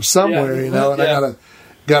know you from somewhere, and I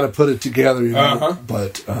gotta put it together,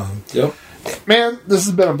 But man, this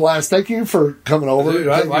has been a blast. Thank you for coming over. Dude,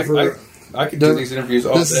 I could do these interviews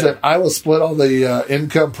all day. I will split all the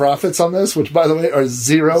income profits on this, which, by the way, are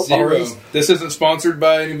zero. Always. This isn't sponsored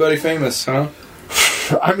by anybody famous, huh?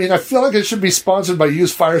 I mean, I feel like it should be sponsored by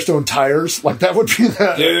used Firestone tires. Like, that would be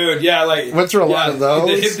the... Dude, yeah, like... Went through a lot of those.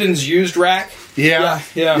 The Hibden's used rack. Yeah.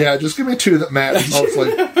 Just give me two that match,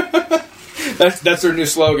 mostly. That's their new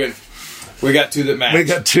slogan. We got two that match. We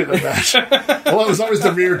got two that match. Well, it was always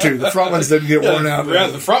the rear two. The front ones didn't get worn out. Yeah,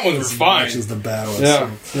 the front ones were fine. Which is the bad ones. Yeah,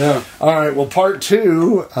 yeah. All right, well, part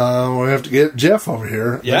 2, we have to get Jeff over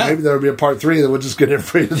here. Yeah. Maybe there will be a part 3 that we'll just get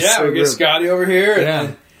everybody to Yeah, we'll get Scotty over here.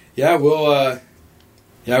 Yeah. And, we'll...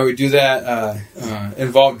 we do that.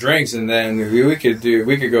 Involve drinks, and then we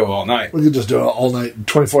could go all night. We could just do an all night,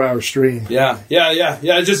 24-hour stream. Yeah.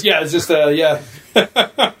 It's just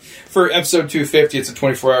for episode 250, it's a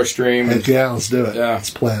 24-hour stream. Heck yeah, let's do it. Yeah, let's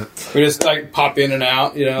plan it. We just like pop in and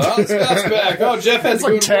out. Oh, Scott's back. Oh, Jeff has it's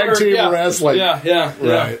like tag team wrestling. Yeah.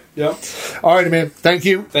 Right. Yeah. All right, man. Thank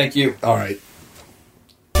you. Thank you. All right.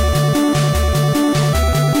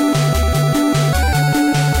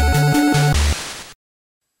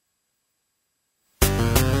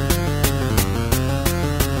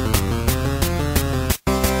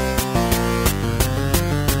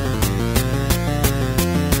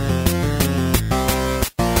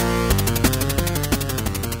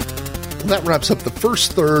 That wraps up the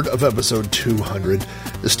first third of episode 200.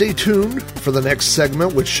 Stay tuned for the next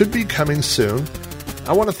segment, which should be coming soon.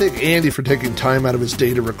 I want to thank Andy for taking time out of his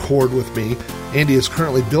day to record with me. Andy is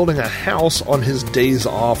currently building a house on his days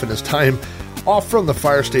off, and his time off from the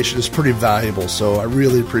fire station is pretty valuable, so I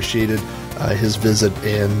really appreciated his visit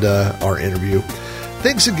and our interview.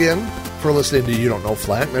 Thanks again for listening to You Don't Know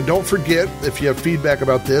Flat. And don't forget, if you have feedback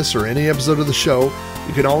about this or any episode of the show,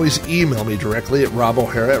 you can always email me directly at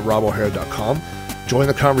robohara@robohara.com. Join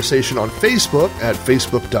the conversation on Facebook at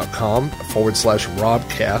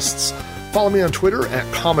facebook.com/robcasts. Follow me on Twitter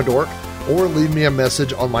at Commodore, or leave me a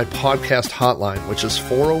message on my podcast hotline, which is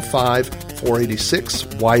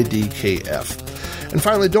 405-486-YDKF. And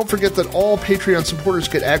finally, don't forget that all Patreon supporters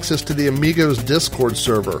get access to the Amigos Discord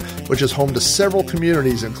server, which is home to several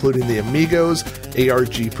communities, including the Amigos,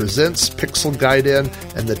 ARG Presents, Pixel Gaiden,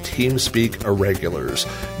 and the TeamSpeak Irregulars.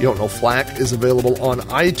 You Don't Know Flack is available on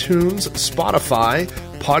iTunes, Spotify,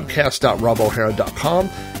 podcast.robohara.com,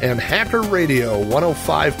 and Hacker Radio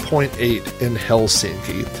 105.8 in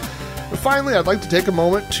Helsinki. And finally, I'd like to take a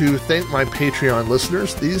moment to thank my Patreon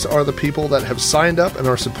listeners. These are the people that have signed up and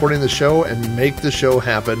are supporting the show and make the show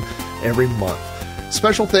happen every month.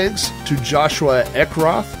 Special thanks to Joshua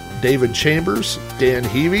Eckroth, David Chambers, Dan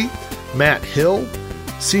Heavey, Matt Hill,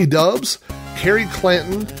 C-Dubs, Carrie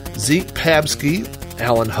Clanton, Zeke Pabsky,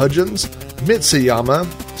 Alan Hudgens, Mitsuyama,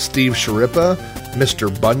 Steve Sharippa,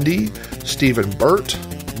 Mr. Bundy, Stephen Burt,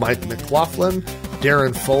 Mike McLaughlin,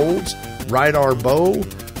 Darren Folds, Rydar Bow,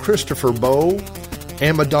 Christopher Bow,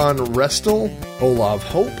 Amadon Restel, Olav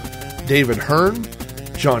Hope, David Hearn,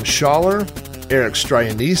 John Schaller, Eric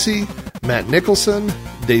Stryanisi, Matt Nicholson,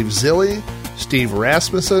 Dave Zilli, Steve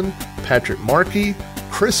Rasmussen, Patrick Markey,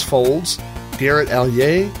 Chris Folds, Garrett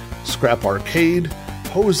Allier, Scrap Arcade,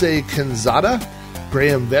 Jose Quinzada,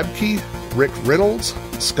 Graham Vebke, Rick Reynolds,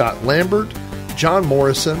 Scott Lambert, John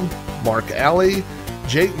Morrison, Mark Alley,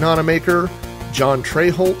 Jake Nonamaker, John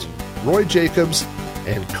Treholt, Roy Jacobs,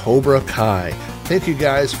 and Cobra Kai. Thank you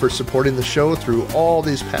guys for supporting the show through all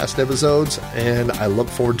these past episodes, and I look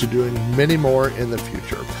forward to doing many more in the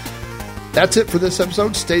future. That's it for this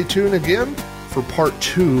episode. Stay tuned again for part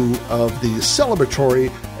 2 of the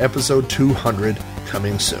celebratory episode 200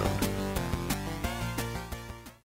 coming soon.